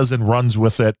else says and runs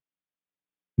with it,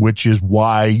 which is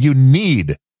why you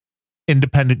need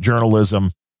independent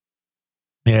journalism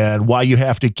and why you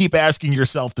have to keep asking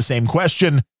yourself the same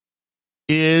question.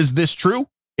 Is this true?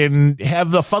 And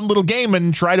have the fun little game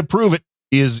and try to prove it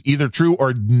is either true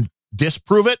or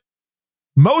disprove it.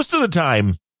 Most of the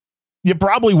time, you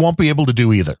probably won't be able to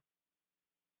do either.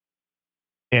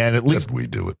 And at least we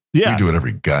do it. Yeah. We do it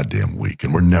every goddamn week,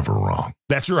 and we're never wrong.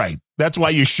 That's right. That's why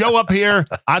you show up here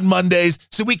on Mondays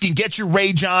so we can get your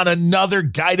rage on. Another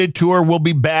guided tour. We'll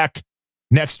be back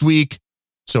next week.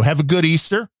 So have a good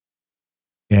Easter,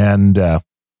 and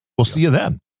we'll see you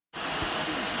then.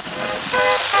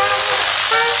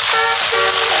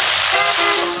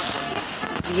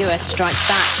 The U.S. strikes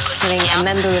back, killing a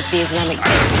member of the Islamic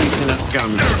State.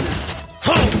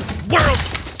 Whole world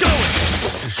going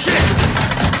to shit.